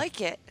 So, I like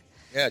it.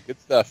 Yeah,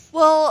 good stuff.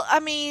 Well, I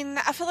mean,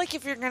 I feel like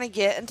if you're going to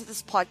get into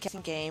this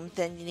podcasting game,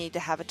 then you need to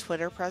have a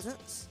Twitter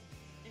presence.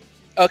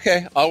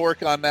 Okay, I'll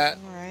work on that.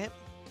 All right.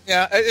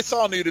 Yeah, it's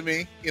all new to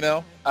me, you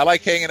know. I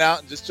like hanging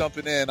out and just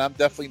jumping in. I'm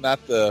definitely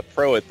not the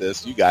pro at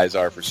this. You guys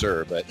are for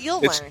sure, but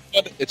You'll it's learn.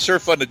 fun. It's sure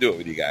fun to do it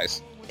with you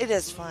guys. It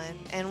is fun.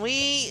 And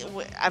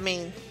I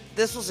mean,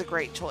 this was a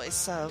great choice,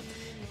 so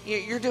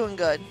you're doing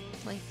good.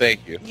 Like,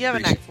 Thank you. You have a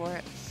knack for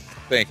it.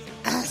 Thank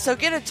you. So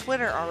get a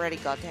Twitter already,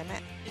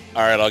 goddammit.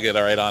 All right, I'll get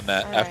right on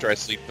that All after right. I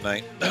sleep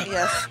tonight.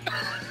 Yes.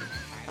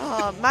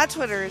 My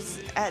Twitter is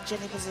at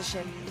Jenny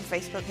Position,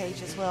 Facebook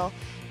page as well.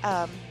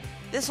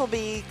 This will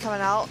be coming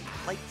out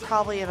like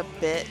probably in a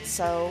bit,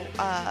 so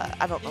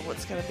I don't know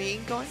what's going to be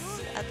going on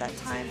at that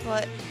time,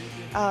 but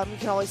you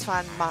can always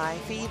find my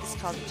feed. It's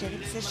called Jenny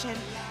Position,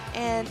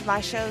 and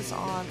my show's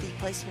on the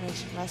Placement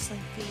Nation Wrestling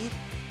feed,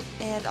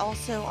 and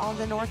also on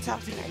the North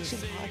South Connection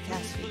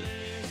podcast feed.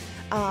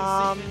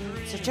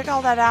 So check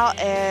all that out,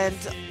 and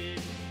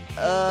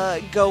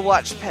go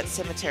watch Pet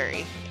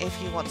Sematary if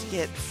you want to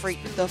get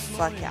freaked the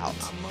fuck out.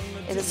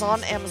 It is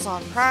on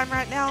Amazon Prime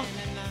right now,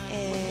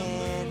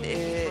 and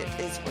it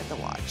is worth a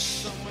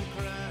watch.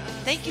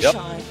 Thank you, Yep.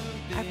 Shawn. I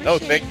appreciate No,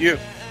 thank it. you. All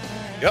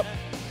right. Yep.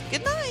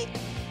 Good night.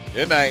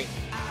 Good night.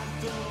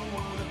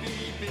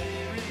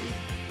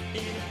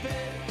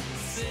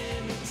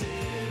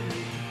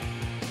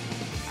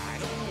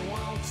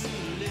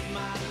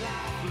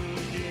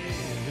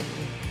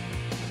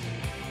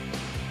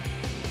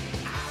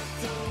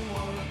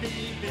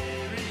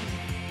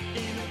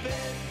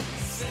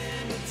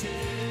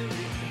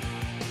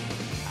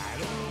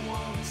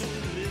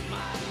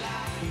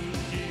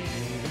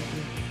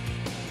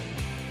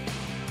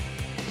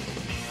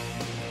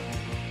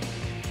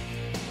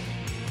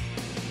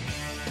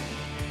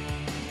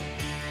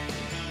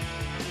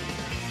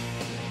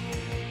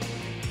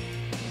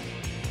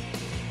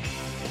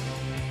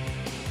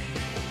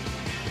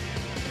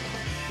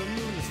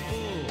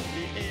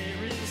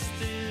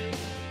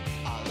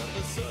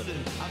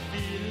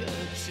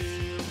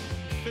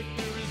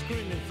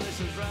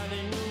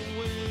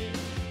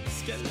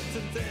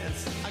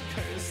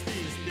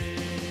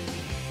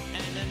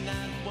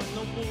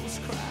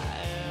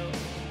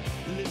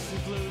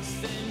 Listen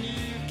close, then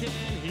you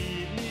can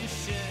hear me